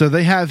 So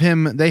they have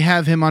him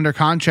under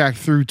contract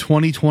through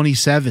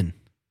 2027.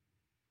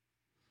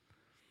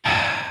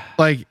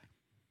 Like,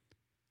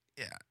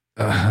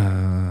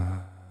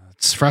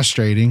 it's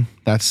frustrating.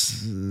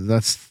 That's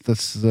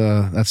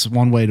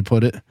one way to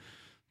put it.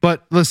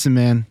 But listen,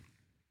 man.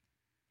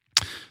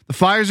 The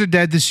Flyers are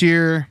dead this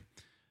year.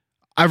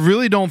 I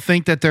really don't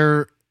think that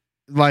they're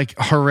like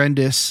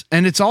horrendous,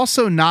 and it's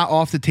also not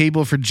off the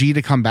table for G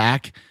to come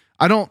back.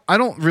 I don't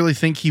really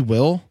think he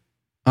will.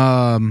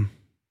 But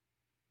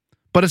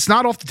it's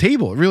not off the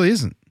table. It really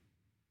isn't.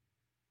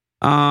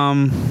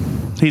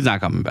 He's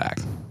not coming back.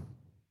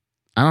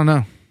 I don't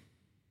know.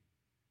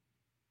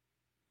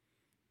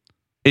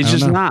 It's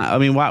just not. I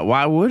mean,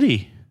 why would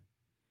he?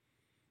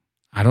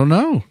 I don't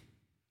know.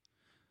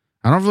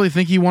 I don't really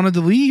think he wanted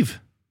to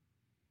leave.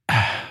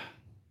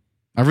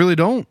 I really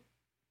don't.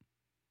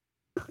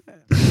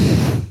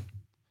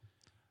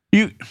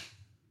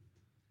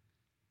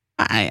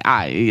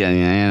 I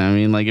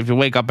mean, like, if you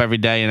wake up every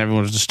day and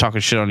everyone's just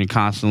talking shit on you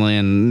constantly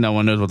and no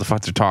one knows what the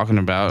fuck they're talking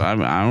about,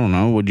 I don't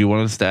know. Would you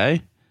want to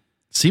stay?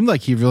 Seemed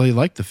like he really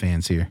liked the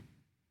fans here.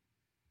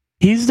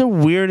 He's the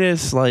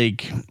weirdest,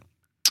 like,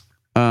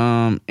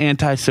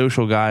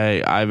 antisocial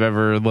guy I've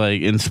ever,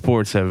 like, in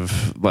sports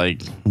have,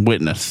 like,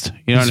 witnessed.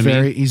 You know what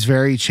I mean? He's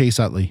very Chase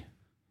Utley.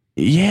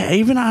 Yeah,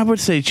 even I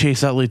would say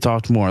Chase Utley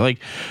talked more. Like,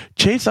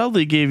 Chase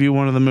Utley gave you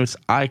one of the most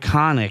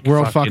iconic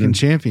world fucking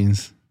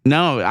champions.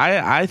 No,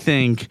 I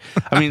think,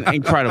 I mean,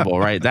 incredible,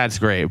 right? That's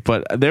great.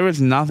 But there was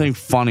nothing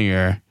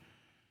funnier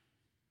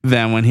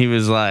than when he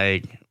was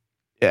like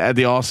at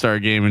the All-Star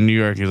game in New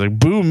York. He's like,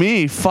 boo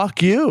me,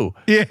 fuck you.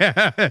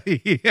 Yeah.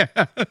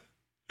 Yeah.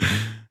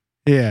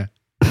 Yeah.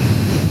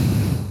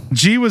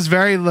 G was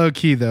very low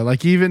key though.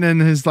 Like even in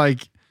his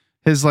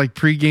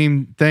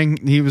pregame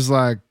thing, he was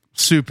like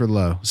super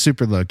low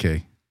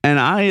key. And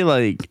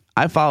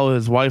I follow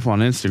his wife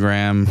on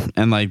Instagram,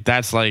 and like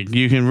that's like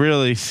you can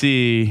really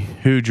see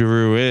who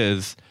Giroux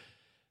is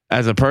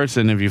as a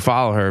person if you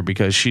follow her,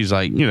 because she's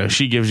like, you know,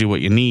 she gives you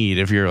what you need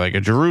if you're like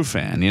a Giroux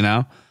fan, you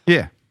know?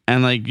 Yeah.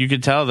 And like you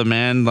could tell the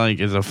man like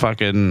is a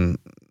fucking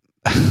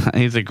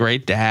he's a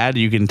great dad.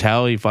 You can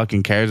tell he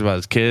fucking cares about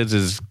his kids,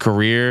 his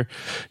career.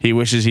 He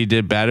wishes he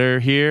did better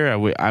here.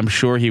 I'm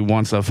sure he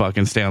wants a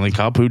fucking Stanley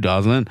Cup. Who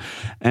doesn't?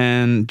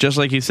 And just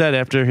like he said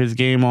after his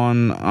game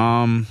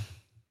on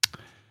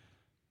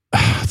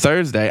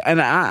Thursday,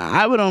 and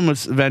I would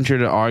almost venture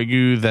to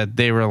argue that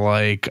they were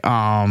like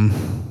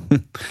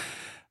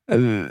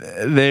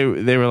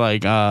they were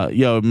like,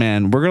 yo,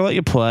 man, we're gonna let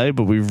you play,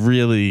 but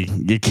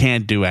you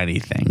can't do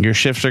anything. Your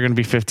shifts are gonna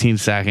be 15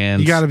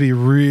 seconds. You got to be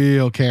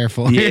real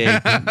careful.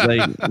 Yeah,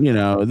 like, you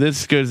know,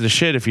 this goes to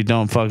shit if you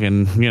don't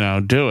fucking, you know,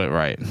 do it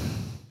right.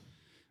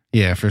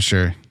 Yeah, for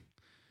sure.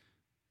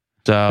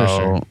 So for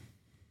sure.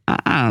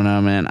 I don't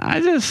know, man.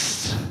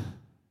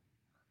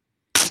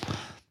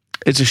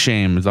 It's a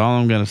shame. Is all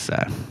I'm gonna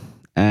say,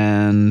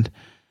 and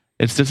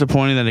it's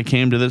disappointing that it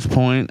came to this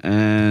point.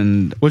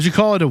 And would you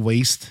call it a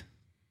waste?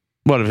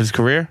 What, of his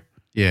career?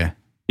 Yeah.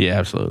 Yeah,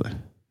 absolutely.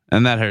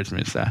 And that hurts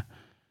me to say.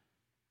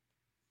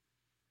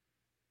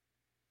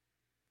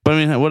 But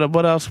I mean,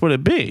 what else would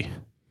it be?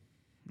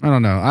 I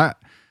don't know.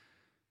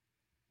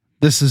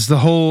 This is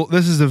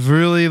a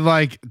really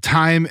like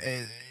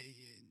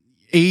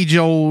age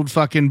old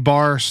fucking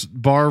bar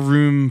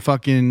room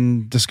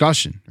fucking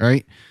discussion,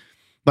 right?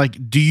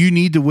 Like, do you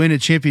need to win a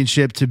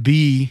championship to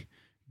be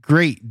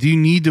great? Do you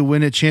need to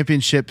win a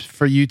championship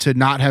for you to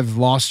not have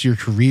lost your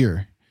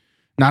career,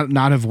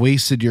 not have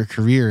wasted your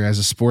career as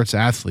a sports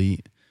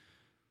athlete?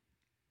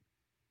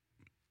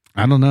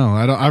 I don't know.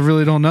 I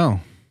really don't know.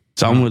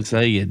 Some would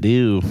say you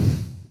do.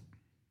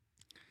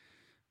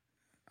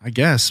 I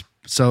guess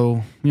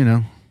so. You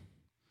know,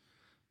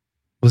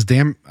 was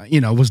Dan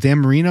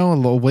Marino a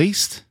little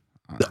waste?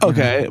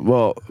 Okay,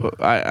 well,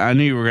 I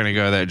knew you were gonna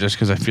go there just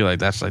because I feel like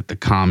that's like the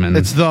common.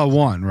 It's the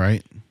one,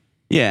 right?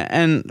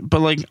 Yeah, but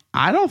like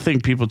I don't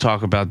think people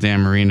talk about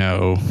Dan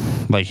Marino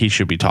like he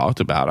should be talked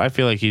about. I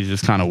feel like he's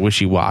just kind of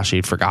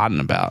wishy-washy, forgotten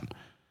about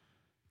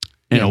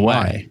in a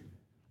way.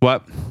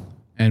 What?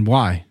 And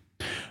why?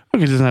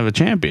 Because he doesn't have a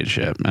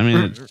championship. I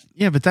mean,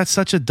 yeah, but that's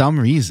such a dumb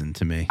reason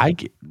to me.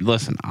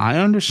 Listen, I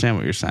understand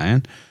what you're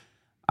saying.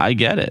 I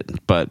get it,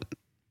 but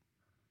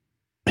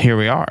here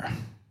we are.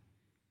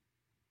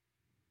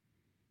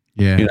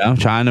 Yeah, you know,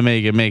 trying to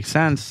make it make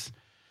sense.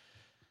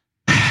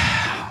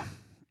 I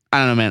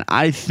don't know, man.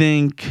 I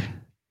think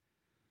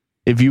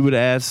if you would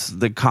ask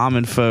the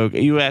common folk,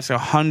 you ask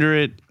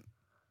 100.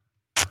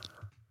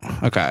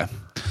 Okay,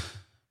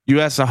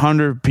 you ask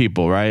 100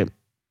 people, right?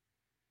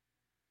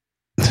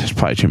 There's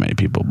probably too many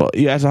people, but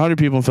you ask 100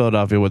 people in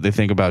Philadelphia what they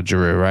think about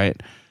Giroux, right?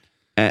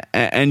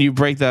 And you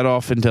break that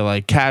off into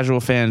like casual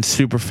fans,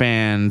 super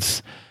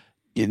fans,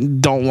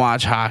 don't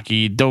watch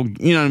hockey,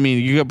 don't, you know what I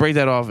mean? You could break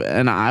that off,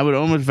 and I would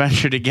almost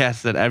venture to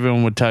guess that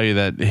everyone would tell you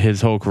that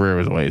his whole career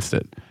was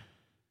wasted.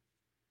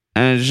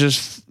 And it's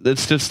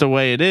just the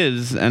way it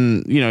is.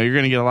 And, you know, you're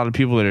going to get a lot of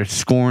people that are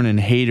scorn and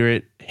hate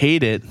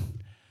it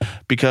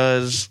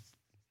because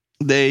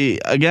they,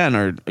 again,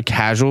 are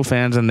casual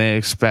fans, and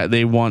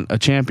they want a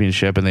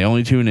championship, and they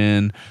only tune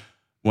in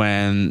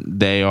when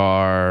they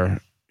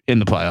are in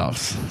the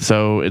playoffs.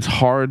 So it's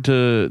hard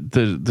to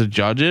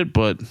judge it,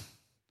 but,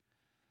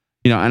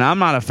 you know, and I'm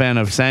not a fan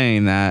of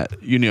saying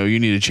that, you know, you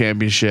need a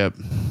championship,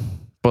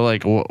 but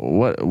like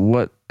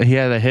what he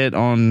had a hit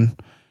on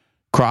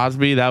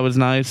Crosby. That was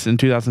nice in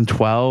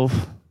 2012. He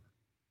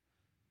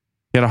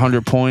had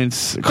 100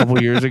 points a couple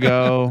years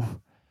ago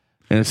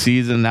in a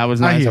season. That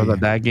was nice. I was at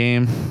that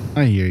game.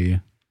 I hear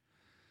you.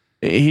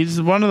 He's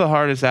one of the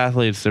hardest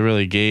athletes to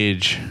really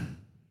gauge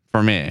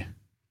for me.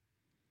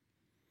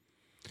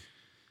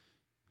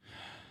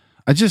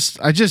 I just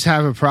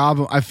have a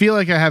problem. I feel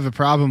like I have a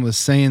problem with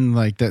saying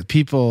like that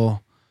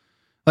people,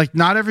 like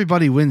not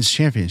everybody wins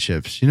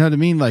championships. You know what I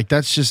mean? Like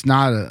that's just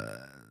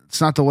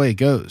it's not the way it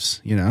goes,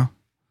 you know?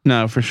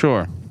 No, for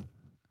sure.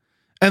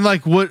 And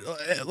like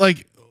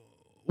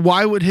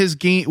why would his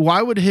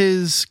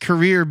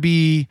career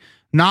be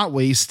not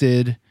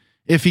wasted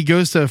if he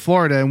goes to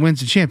Florida and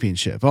wins a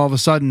championship? All of a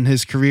sudden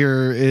his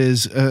career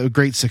is a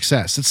great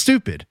success. It's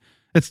stupid.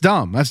 It's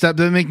dumb. That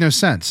doesn't make no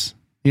sense.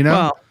 You know?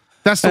 Well,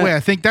 that's the way I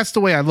think. That's the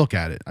way I look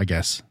at it, I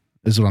guess,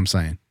 is what I'm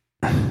saying.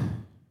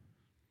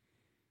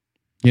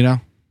 You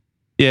know?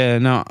 Yeah,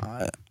 no,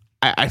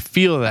 I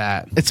feel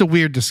that. It's a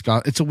weird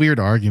It's a weird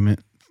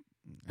argument.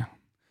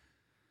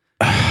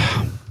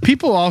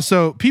 People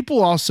also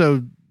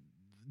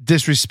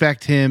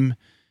disrespect him,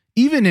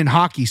 even in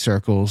hockey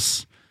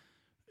circles,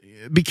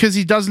 because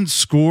he doesn't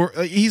score.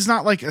 He's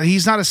not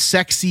a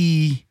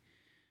sexy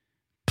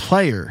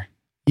player,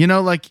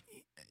 like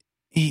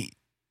he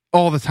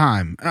all the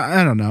time.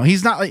 I don't know.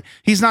 He's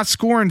not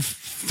scoring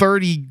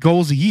 30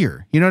 goals a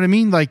year. You know what I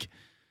mean? Like,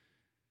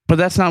 but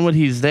that's not what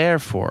he's there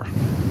for.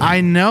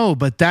 I know,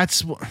 but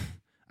that's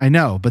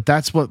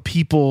what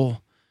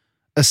people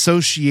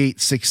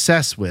associate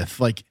success with.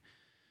 Like,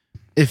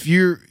 if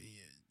you're,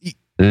 you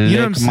know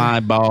what I'm saying? My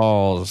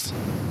balls.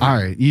 All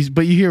right,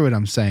 but you hear what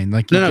I'm saying?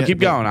 Like, no, keep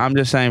going. I'm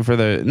just saying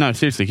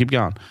seriously, keep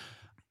going.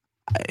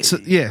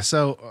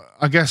 So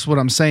I guess what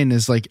I'm saying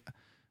is, like,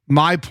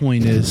 my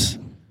point is,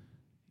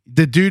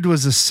 the dude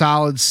was a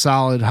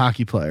solid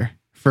hockey player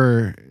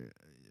for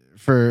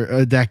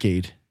a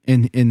decade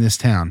in this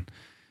town.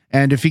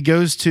 And if he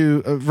goes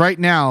to right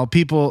now,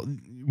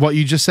 what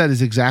you just said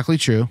is exactly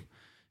true.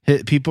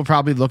 People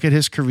probably look at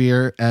his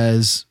career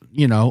as,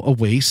 a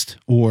waste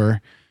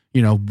or,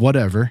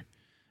 whatever.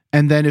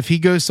 And then if he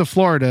goes to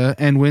Florida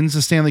and wins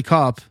the Stanley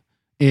Cup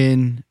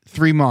in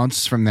 3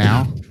 months from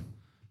now,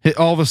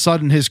 all of a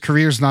sudden his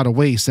career's not a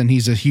waste and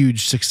he's a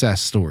huge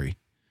success story.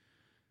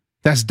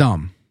 That's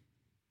dumb.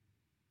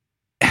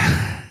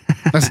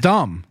 That's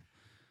dumb.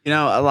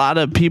 A lot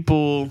of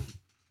people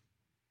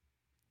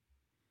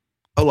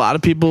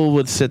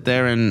would sit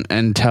there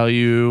and tell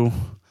you,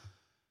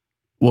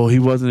 well, he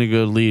wasn't a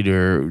good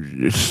leader.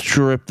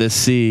 Strip the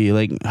C.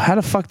 Like, how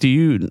the fuck do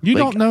you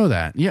don't know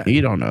that? Yeah,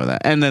 you don't know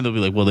that. And then they'll be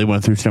like, well, they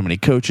went through so many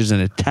coaches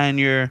in a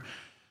tenure.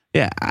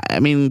 Yeah,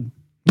 I mean,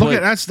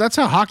 that's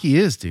how hockey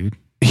is, dude.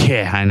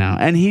 Yeah, I know.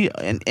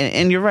 And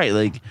and you're right.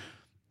 Like,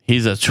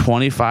 he's a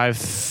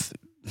 25,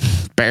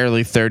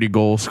 barely 30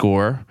 goal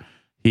scorer.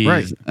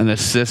 He's an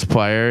assist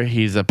player.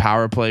 He's a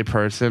power play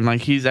person. Like,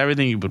 he's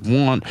everything you would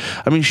want.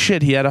 I mean,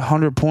 shit, he had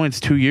 100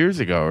 points 2 years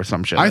ago or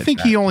some shit. I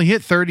think he only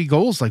hit 30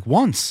 goals like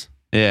once.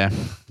 Yeah.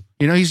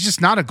 He's just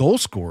not a goal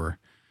scorer.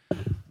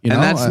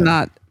 That's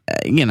not,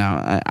 I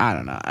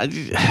don't know.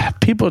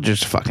 People are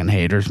just fucking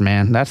haters,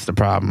 man. That's the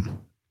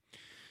problem.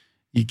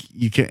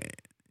 You can,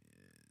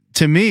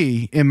 to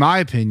me, in my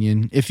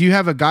opinion, if you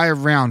have a guy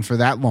around for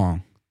that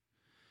long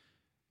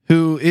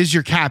who is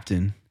your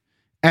captain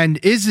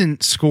and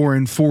isn't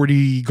scoring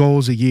 40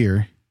 goals a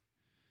year,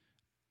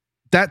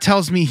 that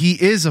tells me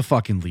he is a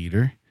fucking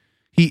leader.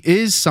 He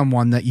is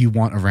someone that you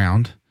want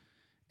around.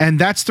 And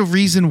that's the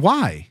reason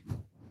why.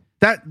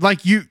 That,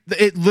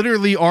 it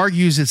literally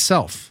argues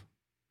itself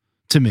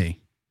to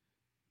me.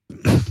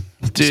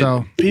 Dude,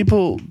 so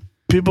people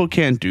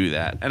can't do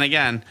that. And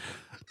again,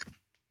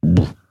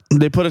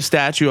 they put a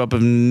statue up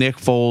of Nick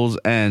Foles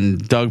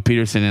and Doug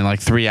Peterson in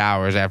 3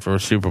 hours after a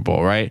Super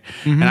Bowl, right?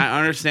 Mm-hmm. And I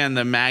understand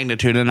the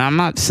magnitude, and I'm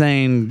not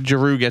saying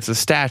Giroux gets a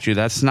statue.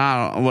 That's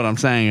not what I'm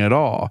saying at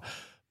all.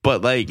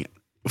 But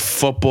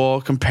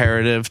football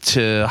comparative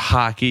to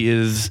hockey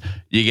is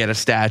you get a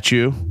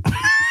statue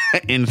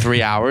in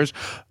 3 hours.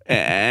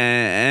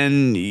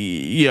 And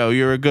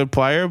you're a good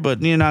player,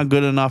 but you're not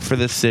good enough for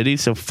this city.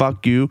 So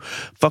fuck you.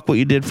 Fuck what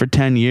you did for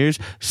 10 years.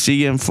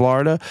 See you in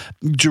Florida.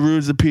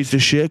 Giroux's a piece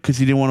of shit because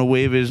he didn't want to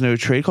waive his no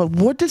trade clause.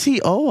 What does he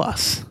owe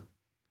us?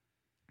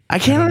 I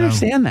can't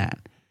understand that.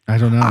 I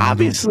don't know.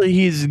 Obviously,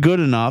 he's good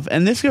enough,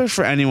 and this goes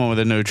for anyone with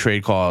a no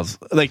trade clause.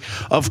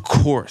 Of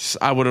course,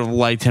 I would have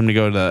liked him to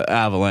go to the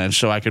Avalanche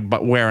so I could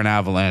wear an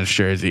Avalanche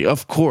jersey.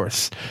 Of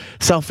course,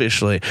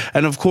 selfishly,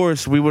 and of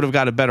course, we would have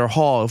got a better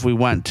haul if we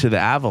went to the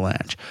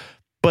Avalanche.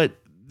 But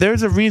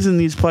there's a reason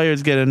these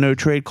players get a no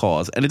trade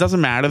clause, and it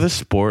doesn't matter the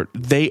sport;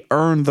 they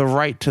earn the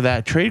right to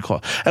that trade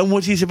clause. And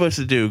what's he supposed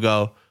to do?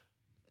 Go?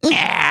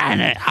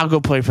 Nah, I'll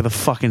go play for the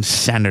fucking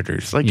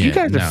Senators. You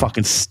guys are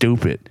fucking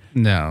stupid.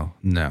 No.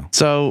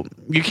 So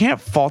you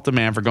can't fault the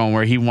man for going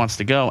where he wants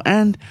to go.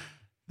 And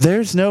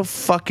there's no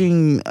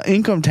fucking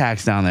income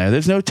tax down there.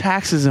 There's no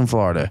taxes in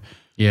Florida.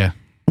 Yeah.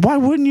 Why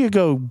wouldn't you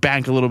go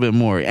bank a little bit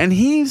more? And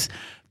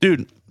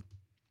dude,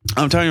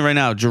 I'm telling you right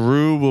now,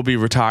 Giroux will be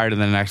retired in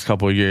the next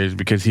couple of years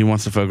because he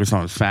wants to focus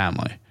on his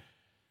family.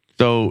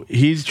 So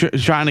he's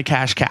trying to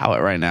cash cow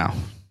it right now.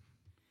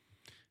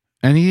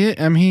 And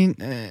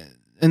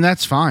and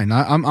that's fine.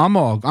 I'm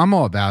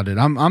all about it.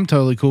 I'm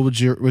totally cool with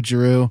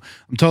Giroux.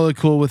 I'm totally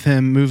cool with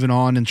him moving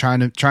on and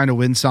trying to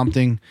win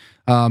something.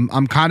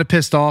 I'm kind of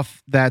pissed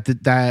off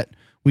that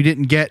we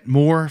didn't get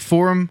more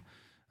for him.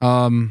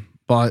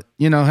 But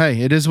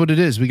hey, it is what it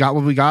is. We got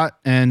what we got,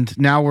 and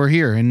now we're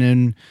here. And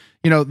then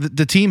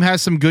the team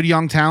has some good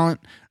young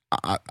talent.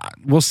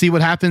 We'll see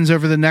what happens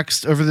over the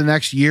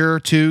next year or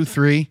 2,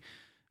 3.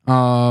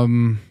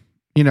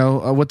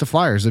 With the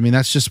Flyers. I mean,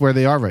 that's just where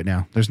they are right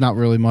now. There's not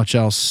really much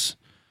else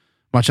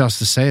to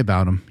say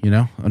about them,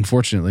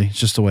 unfortunately. It's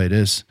just the way it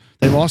is.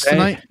 They lost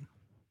tonight?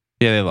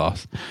 Yeah, they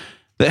lost.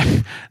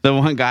 The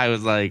one guy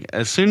was like,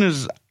 as soon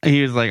as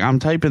he was like, I'm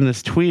typing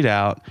this tweet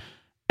out,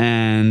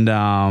 and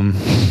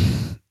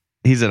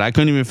he said, I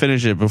couldn't even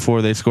finish it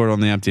before they scored on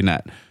the empty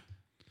net.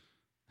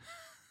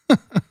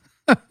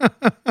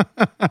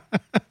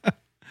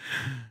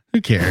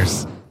 Who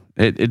cares?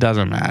 It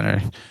doesn't matter.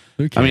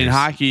 Who cares? I mean,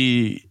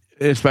 hockey,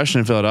 especially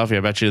in Philadelphia,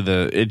 I bet you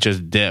it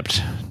just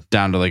dipped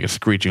down to a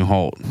screeching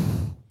halt.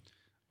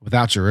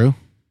 without Giroux.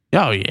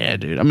 Oh yeah,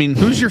 dude. I mean,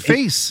 Who's your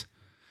face,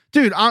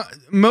 dude?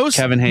 Most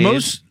Kevin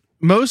Hayes.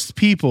 most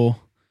people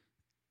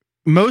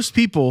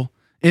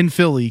in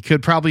Philly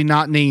could probably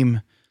not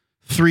name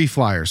 3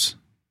 Flyers.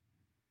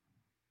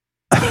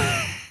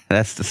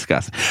 That's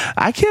disgusting.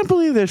 I can't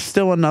believe there's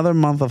still another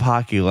month of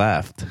hockey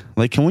left.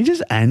 Like, can we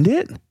just end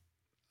it?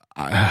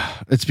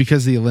 It's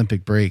because of the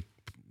Olympic break.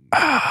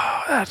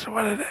 Oh, that's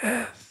what it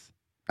is.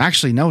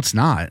 Actually, no, it's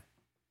not.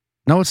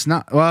 No, it's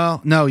not.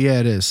 Well, no, yeah,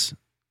 it is.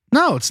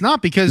 No, it's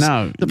not because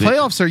the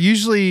playoffs are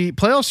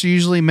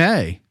usually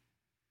May,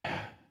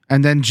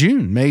 and then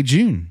May,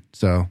 June.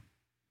 So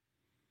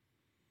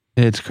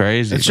it's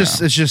crazy. It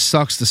just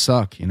sucks to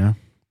suck, you know.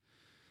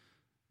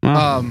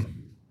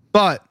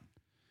 But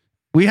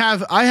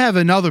I have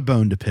another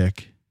bone to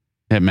pick.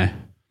 Hit me.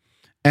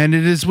 And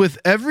it is with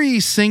every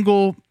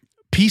single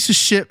piece of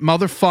shit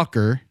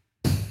motherfucker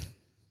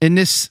in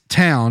this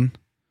town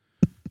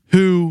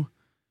who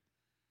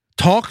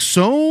talk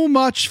so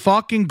much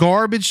fucking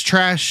garbage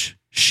trash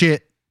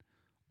shit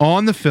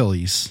on the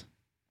Phillies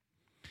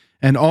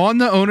and on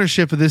the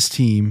ownership of this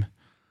team.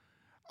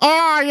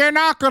 Oh, you're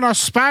not going to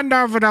spend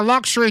over the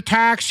luxury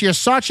tax. You're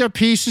such a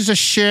pieces of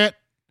shit.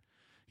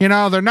 You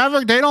know, they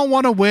don't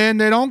want to win.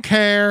 They don't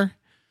care.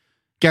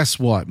 Guess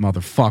what,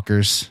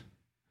 motherfuckers?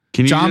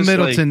 John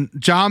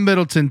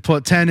Middleton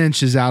put 10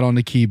 inches out on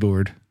the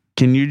keyboard.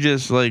 Can you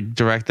just like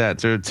direct that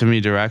to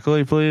me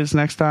directly, please,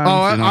 next time?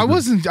 Oh, I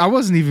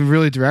wasn't even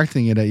really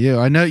directing it at you.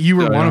 I know you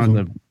were one of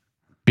them.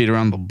 Beat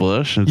around the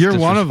bush. You're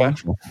one of them.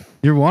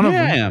 You're one of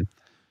them. I am.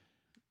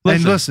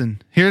 And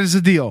listen, here's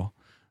the deal.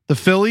 The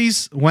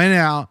Phillies went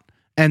out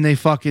and they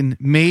fucking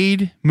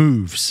made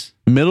moves.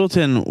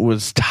 Middleton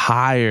was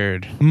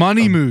tired.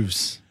 Money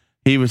moves.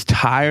 He was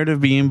tired of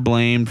being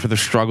blamed for the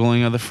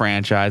struggling of the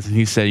franchise. And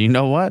he said, you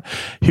know what?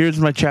 Here's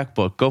my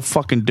checkbook. Go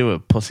fucking do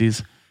it,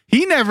 pussies.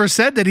 He never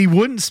said that he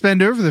wouldn't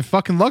spend over the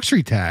fucking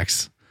luxury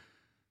tax.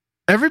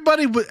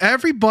 Everybody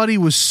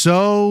was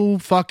so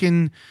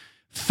fucking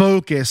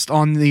focused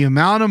on the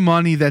amount of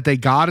money that they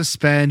got to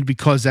spend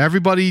because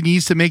everybody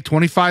needs to make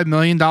 $25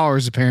 million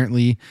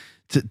apparently.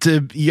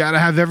 You got to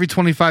have every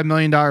 $25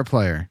 million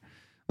player.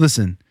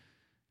 Listen,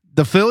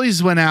 the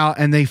Phillies went out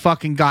and they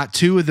fucking got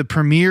 2 of the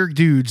premier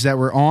dudes that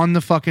were on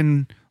the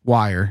fucking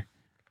wire.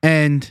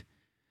 And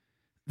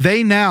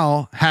they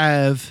now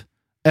have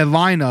a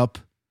lineup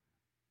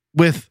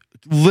with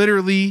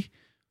literally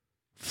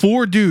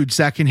 4 dudes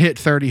that can hit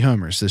 30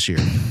 homers this year.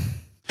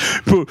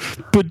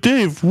 But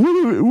Dave,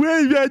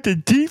 what about the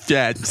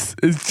defense?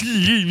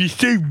 It's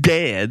so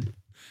bad.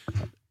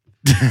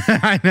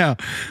 I know.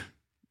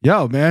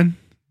 Yo, man.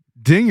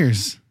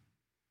 Dingers.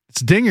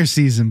 It's dinger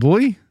season,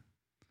 boy.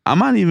 I'm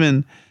not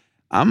even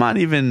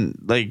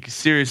like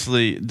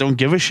seriously don't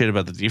give a shit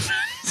about the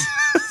defense.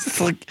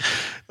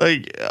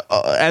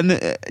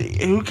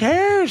 Who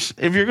cares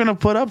if you're gonna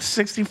put up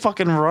 60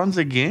 fucking runs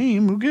a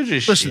game? Who gives a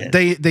shit?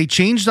 They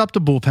changed up the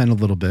bullpen a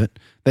little bit.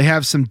 They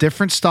have some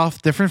different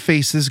stuff, different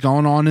faces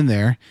going on in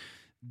there.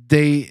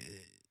 They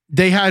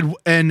had,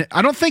 and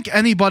I don't think,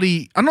 and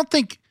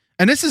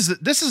this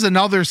is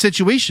another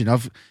situation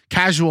of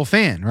casual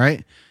fan,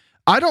 right?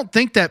 I don't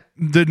think that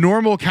the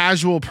normal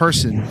casual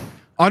person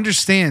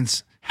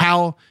understands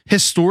how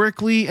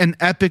historically and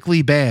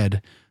epically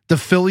bad the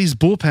Phillies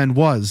bullpen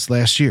was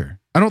last year.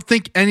 I don't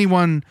think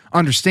anyone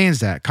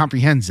understands that,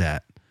 comprehends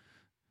that.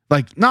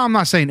 Like, no, I'm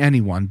not saying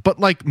anyone, but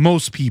like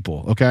most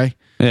people, okay?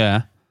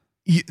 Yeah.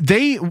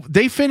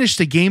 They finished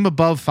a game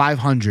above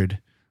 500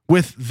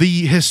 with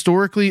the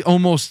historically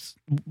almost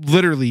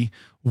literally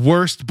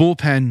worst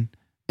bullpen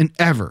in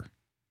ever.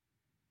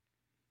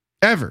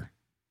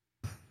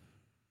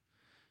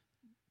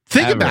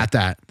 Think about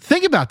that.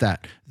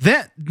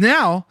 That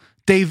now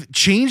they've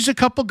changed a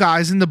couple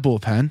guys in the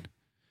bullpen.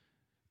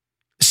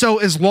 So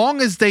as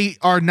long as they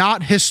are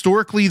not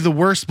historically the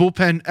worst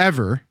bullpen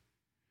ever,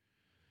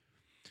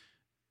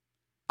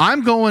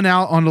 I'm going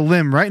out on a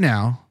limb right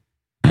now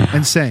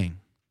and saying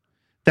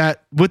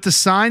that with the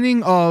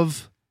signing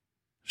of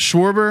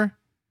Schwarber,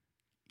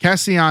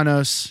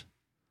 Castellanos,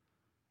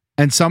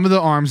 and some of the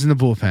arms in the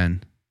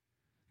bullpen,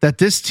 that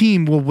this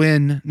team will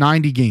win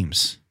 90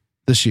 games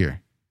this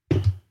year.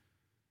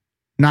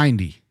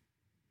 90.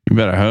 You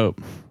better hope.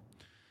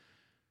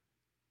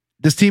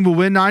 This team will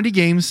win 90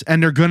 games,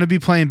 and they're going to be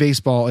playing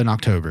baseball in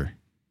October.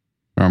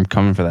 Or I'm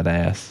coming for that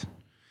ass.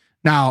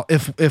 Now,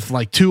 if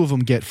like 2 of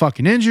them get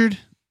fucking injured,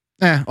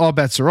 all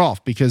bets are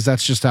off because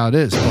that's just how it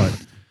is.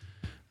 But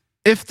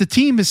if the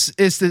team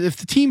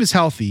is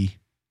healthy,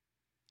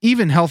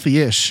 even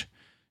healthy-ish,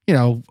 you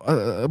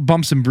know,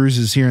 bumps and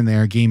bruises here and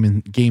there,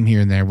 game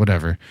here and there,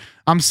 whatever.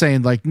 I'm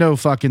saying like no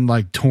fucking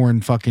like torn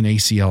fucking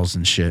ACLs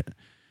and shit.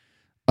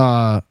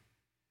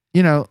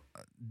 You know,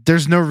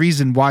 there's no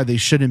reason why they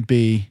shouldn't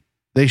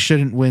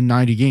win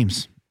 90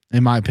 games,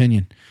 in my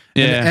opinion.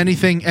 Yeah. And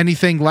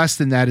anything less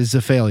than that is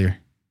a failure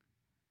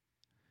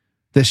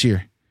this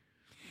year.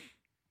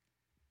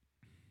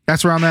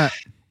 That's where I'm at.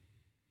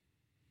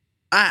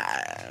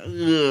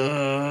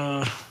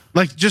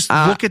 Like, just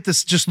look at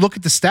this. Just look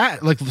at the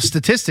stat. Like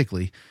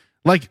statistically,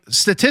 Like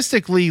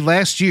statistically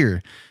last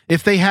year,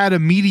 if they had a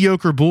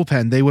mediocre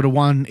bullpen, they would have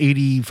won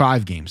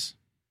 85 games.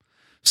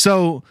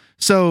 So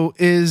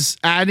is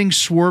adding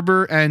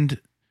Schwarber and,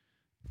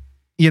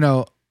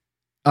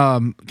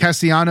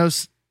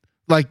 Castellanos,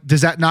 like,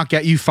 does that not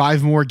get you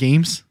 5 more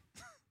games?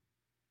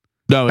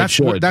 No, That's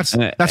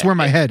that's where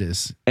my head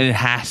is. And it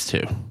has to.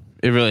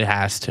 It really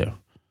has to.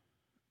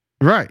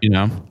 Right.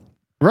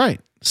 Right.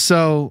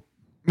 So,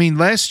 I mean,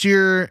 last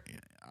year,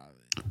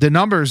 the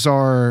numbers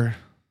are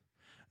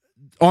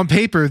on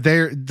paper.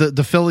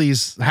 The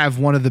Phillies have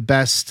one of the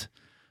best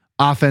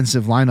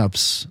offensive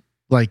lineups,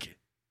 like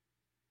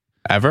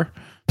ever.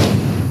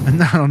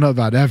 And I don't know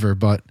about ever,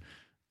 but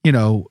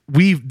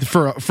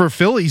for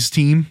Phillies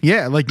team,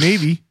 yeah, like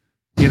maybe,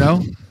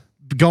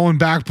 going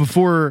back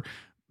before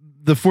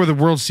the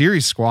World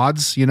Series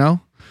squads,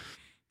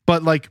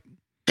 but like,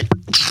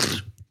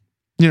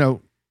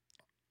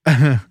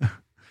 I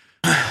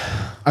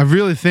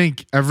really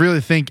think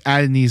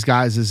adding these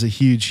guys is a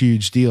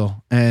huge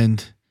deal,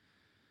 and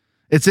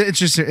it's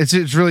interesting.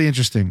 It's really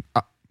interesting.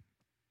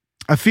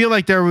 I feel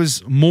like there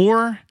was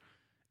more.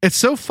 It's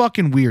so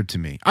fucking weird to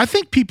me. I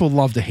think people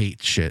love to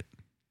hate shit.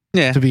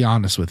 Yeah, to be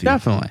honest with you,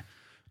 definitely.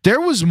 There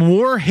was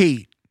more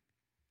hate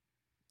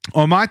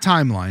on my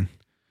timeline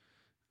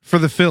for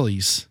the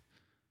Phillies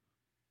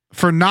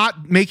for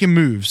not making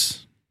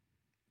moves,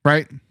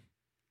 right?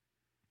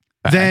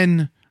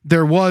 Than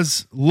there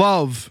was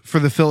love for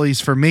the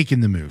Phillies for making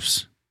the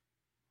moves.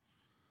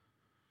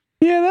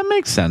 Yeah, that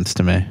makes sense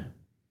to me.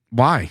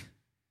 Why?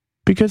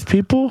 Because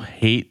people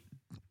hate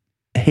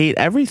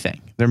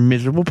everything. They're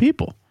miserable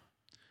people.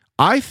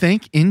 I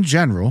think in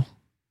general,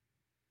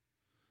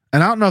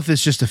 and I don't know if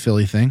it's just a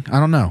Philly thing. I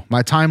don't know.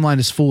 My timeline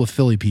is full of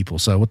Philly people,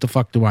 so what the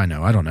fuck do I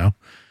know? I don't know.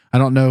 I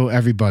don't know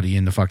everybody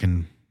in the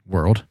fucking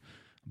world.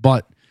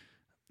 But,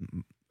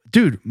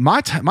 dude,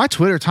 my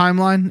Twitter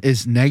timeline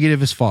is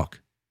negative as fuck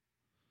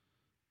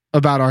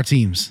about our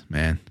teams,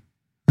 man.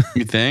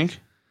 You think?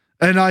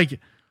 And like,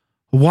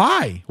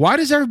 why? Why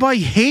does everybody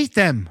hate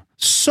them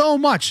so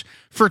much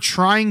for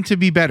trying to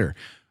be better?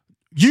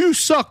 You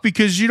suck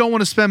because you don't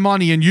want to spend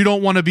money and you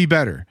don't want to be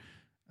better.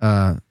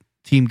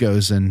 Team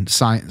goes and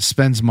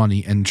spends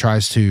money and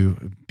tries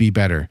to be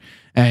better,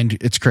 and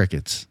it's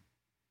crickets.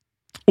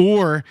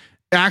 Or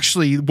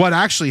actually, what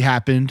actually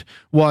happened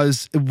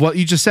was what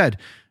you just said.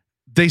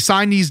 They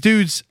signed these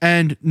dudes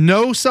and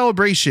no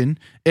celebration.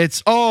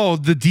 It's,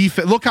 the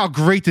defense. Look how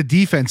great the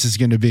defense is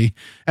going to be.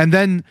 And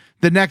then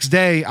the next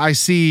day I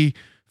see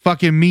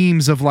fucking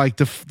memes of like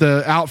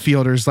the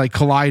outfielders like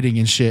colliding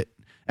and shit.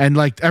 And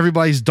like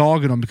everybody's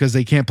dogging them because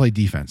they can't play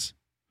defense.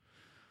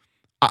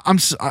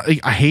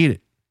 I hate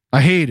it. I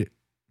hate it.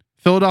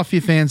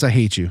 Philadelphia fans, I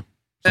hate you.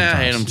 Yeah,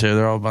 I hate them too.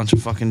 They're all a bunch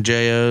of fucking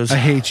JOs. I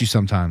hate you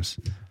sometimes.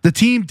 The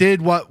team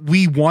did what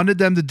we wanted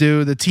them to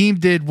do. The team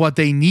did what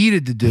they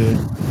needed to do.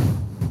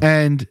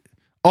 And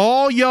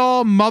all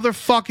y'all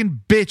motherfucking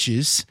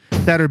bitches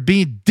that are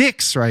being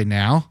dicks right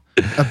now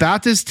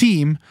about this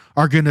team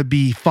are going to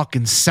be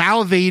fucking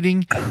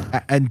salivating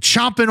and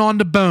chomping on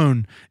the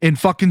bone in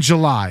fucking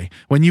July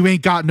when you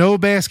ain't got no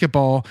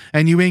basketball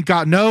and you ain't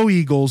got no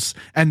Eagles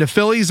and the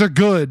Phillies are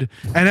good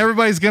and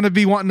everybody's going to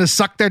be wanting to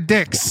suck their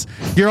dicks.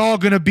 You're all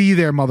going to be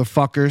there,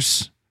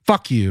 motherfuckers.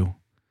 Fuck you.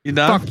 You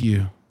done? Fuck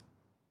you.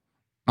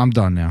 I'm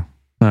done now.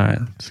 All right.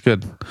 It's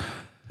good.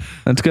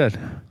 That's good.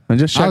 I'm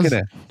just checking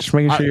it. Just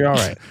making sure you're all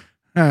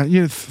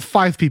right.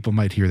 5 people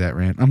might hear that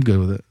rant. I'm good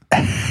with it.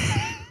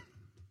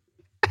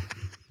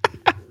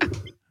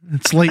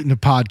 It's late in the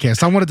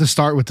podcast. I wanted to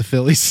start with the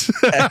Phillies.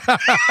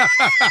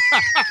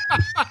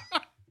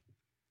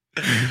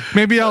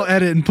 Maybe I'll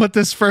edit and put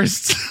this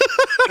first.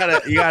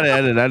 You gotta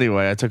edit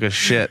anyway. I took a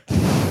shit.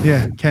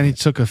 Yeah, Kenny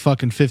took a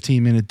fucking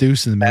 15-minute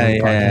deuce in the middle of the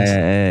podcast.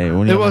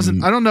 Hey. It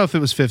wasn't. I don't know if it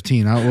was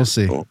 15. We'll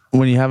see.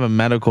 When you have a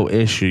medical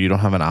issue, you don't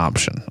have an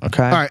option.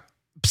 Okay. All right.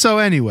 So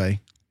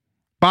anyway,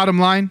 bottom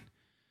line,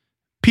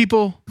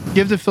 people,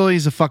 give the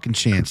Phillies a fucking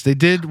chance. They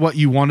did what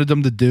you wanted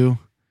them to do,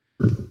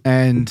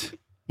 and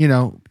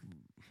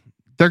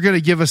they're going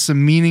to give us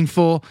some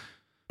meaningful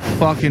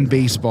fucking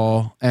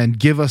baseball and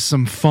give us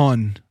some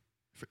fun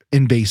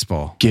in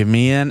baseball. Give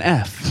me an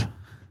F.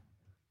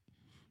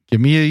 Give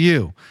me a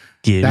U.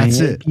 That's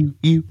it.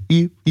 You.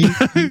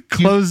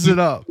 Close it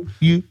up.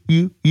 You.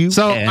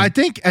 So I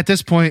think at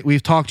this point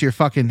we've talked your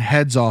fucking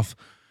heads off.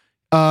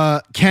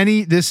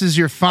 Kenny, this is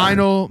your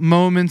final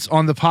moments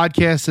on the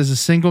podcast as a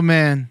single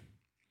man.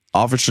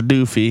 Officer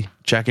Doofy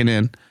checking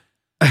in.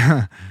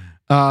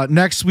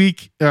 Next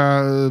week,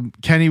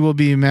 Kenny will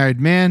be a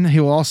married man. He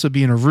will also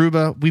be in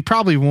Aruba. We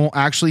probably won't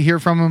actually hear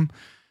from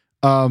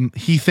him.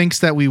 He thinks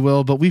that we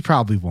will, but we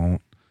probably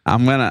won't.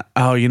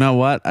 You know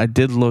what? I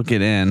did look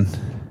it in.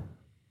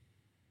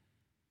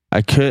 I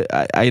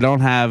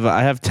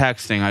have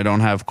texting. I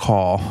don't have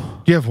call.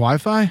 Do you have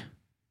Wi-Fi?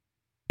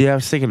 Yeah, I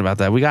was thinking about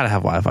that. We got to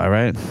have Wi-Fi,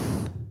 right?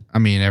 I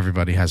mean,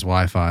 everybody has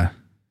Wi-Fi.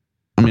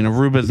 I mean,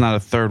 Aruba is not a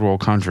third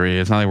world country.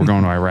 It's not like we're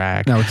going to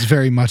Iraq. No, it's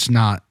very much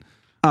not.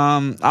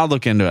 I'll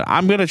look into it.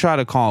 I'm going to try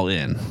to call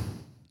in.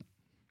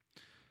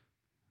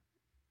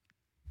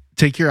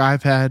 take your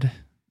iPad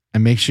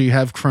and make sure you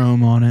have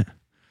Chrome on it.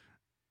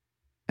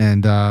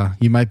 And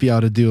you might be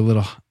able to do a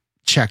little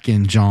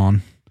check-in,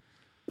 John.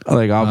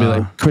 Like, I'll be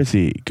like,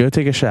 Chrissy, go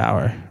take a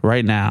shower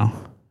right now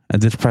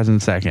at this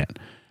present second.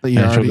 But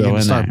you're And she'll already go going to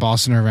in start there.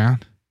 bossing her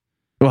around?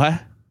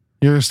 What?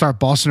 You're going to start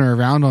bossing her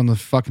around on the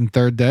fucking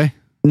third day?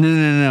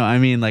 No. I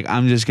mean, like,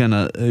 I'm just going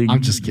to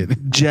I'm just kidding.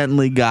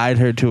 gently guide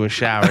her to a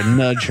shower,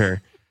 nudge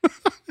her.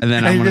 And then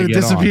And I'm you're going to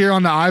disappear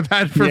on the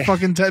iPad for Yeah.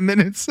 fucking 10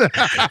 minutes?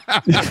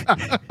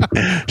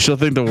 She'll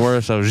think the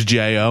worst I was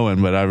Jay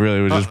Owen, but I really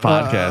was just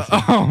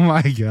podcasting. Oh,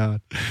 my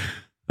God.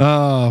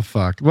 Oh,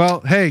 fuck. Well,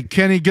 hey,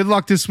 Kenny, good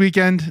luck this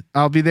weekend.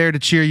 I'll be there to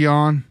cheer you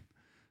on.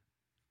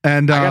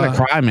 And I got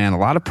to cry, man. A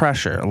lot of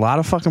pressure. A lot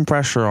of fucking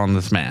pressure on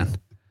this man.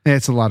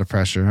 it's a lot of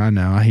pressure. I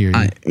know. I hear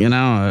you.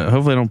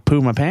 Hopefully I don't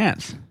poo my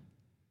pants.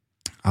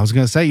 I was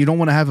going to say, you don't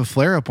want to have a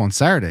flare-up on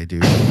Saturday,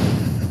 dude.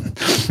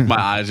 My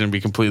eyes are gonna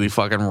be completely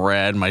fucking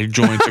red. My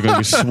joints are gonna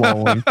be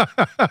swollen. You're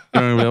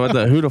gonna be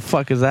like, who the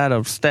fuck is that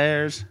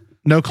upstairs?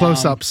 No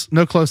close-ups.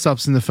 No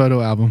close-ups in the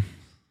photo album.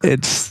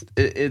 It's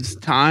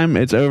time.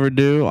 It's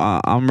overdue.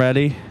 I'm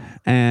ready,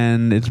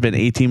 and it's been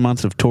 18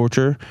 months of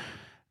torture,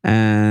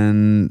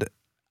 and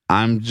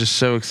I'm just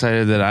so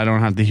excited that I don't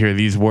have to hear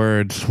these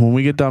words. When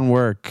we get done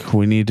work,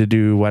 we need to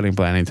do wedding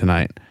planning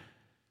tonight.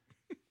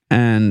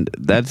 And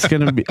that's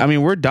going to be, I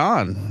mean, we're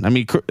done. I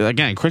mean,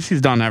 again,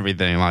 Chrissy's done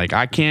everything. Like,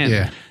 I can't,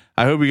 Yeah.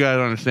 I hope you guys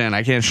understand.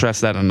 I can't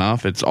stress that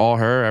enough. It's all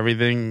her.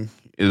 Everything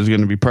is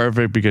going to be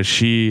perfect because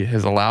she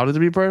has allowed it to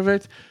be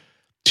perfect.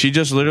 She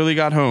just literally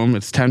got home.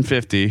 It's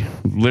 10:50.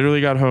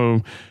 Literally got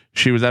home.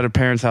 She was at her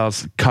parents'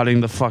 house cutting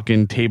the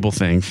fucking table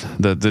things,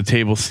 the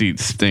table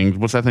seats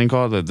thing. What's that thing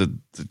called? The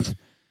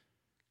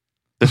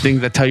things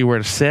that tell you where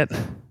to sit.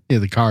 Yeah,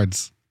 the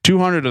cards.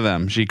 200 of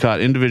them she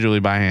cut individually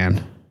by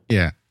hand.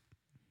 Yeah.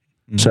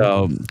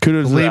 So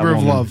kudos to that Labor of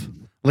woman. love.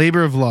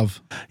 Labor of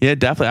love. Yeah,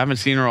 definitely. I haven't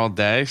seen her all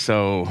day,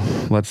 so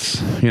let's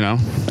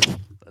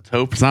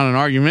hope it's not an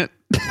argument.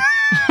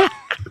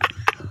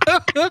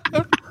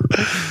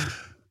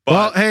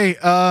 Well, hey,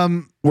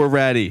 We're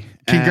ready.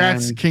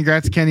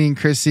 congrats, Kenny and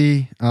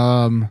Chrissy.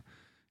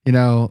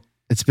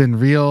 It's been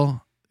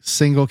real,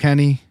 single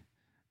Kenny.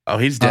 Oh,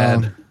 he's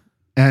dead.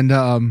 And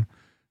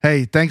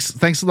hey,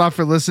 thanks a lot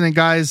for listening,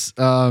 guys.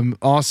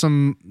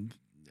 Awesome.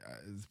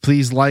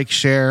 Please like,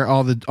 share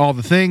all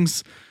the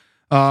things.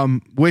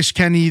 Wish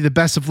Kenny the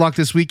best of luck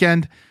this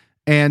weekend.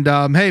 And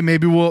hey,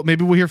 maybe we'll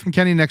hear from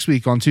Kenny next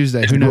week on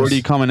Tuesday. Who knows?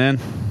 Gordy coming in.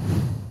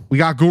 We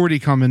got Gordy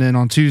coming in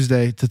on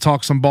Tuesday to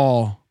talk some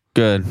ball.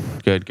 Good.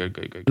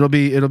 It'll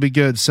be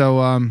good.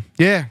 So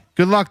yeah,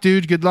 good luck,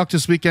 dude. Good luck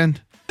this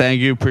weekend.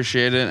 Thank you,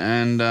 appreciate it,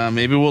 and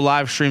maybe we'll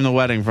live stream the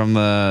wedding from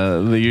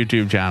the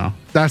YouTube channel.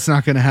 That's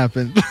not going to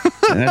happen.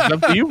 That's up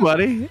to you,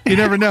 buddy. You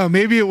never know.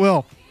 Maybe it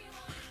will.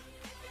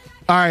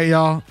 All right,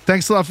 y'all.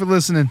 Thanks a lot for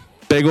listening.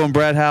 Bagel and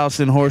Bread House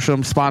in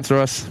Horsham, sponsor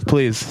us,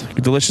 please.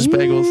 Delicious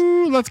bagels.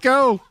 Ooh, let's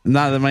go.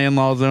 Not that my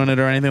in-laws own it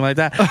or anything like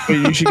that, but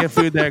you should get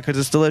food there because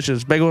it's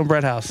delicious. Bagel and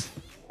Bread House.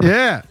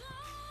 Yeah.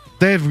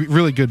 They have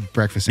really good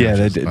breakfast Yeah,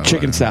 they sandwiches, did. by the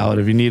Chicken way. salad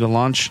if you need a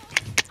lunch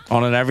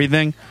on it,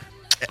 everything.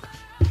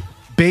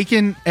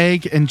 Bacon,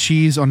 egg, and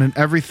cheese on an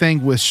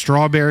everything with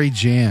strawberry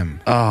jam.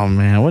 Oh,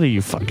 man, what are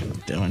you fucking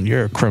doing?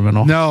 You're a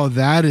criminal. No,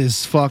 that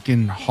is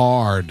fucking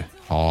hard.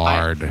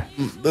 Hard.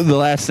 The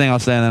last thing I'll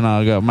say, and then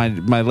I'll go.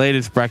 My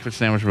latest breakfast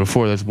sandwich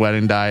before this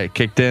wedding diet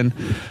kicked in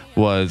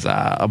was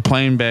a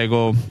plain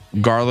bagel,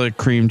 garlic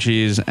cream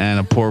cheese,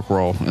 and a pork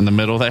roll in the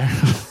middle there.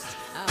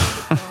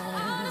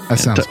 That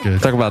sounds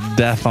good. Talk about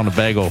death on a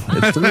bagel.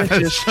 It's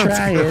delicious.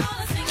 Try it.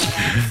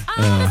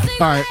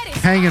 All right,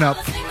 hang it up.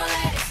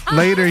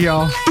 Later,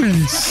 y'all.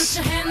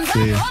 Peace.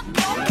 See ya.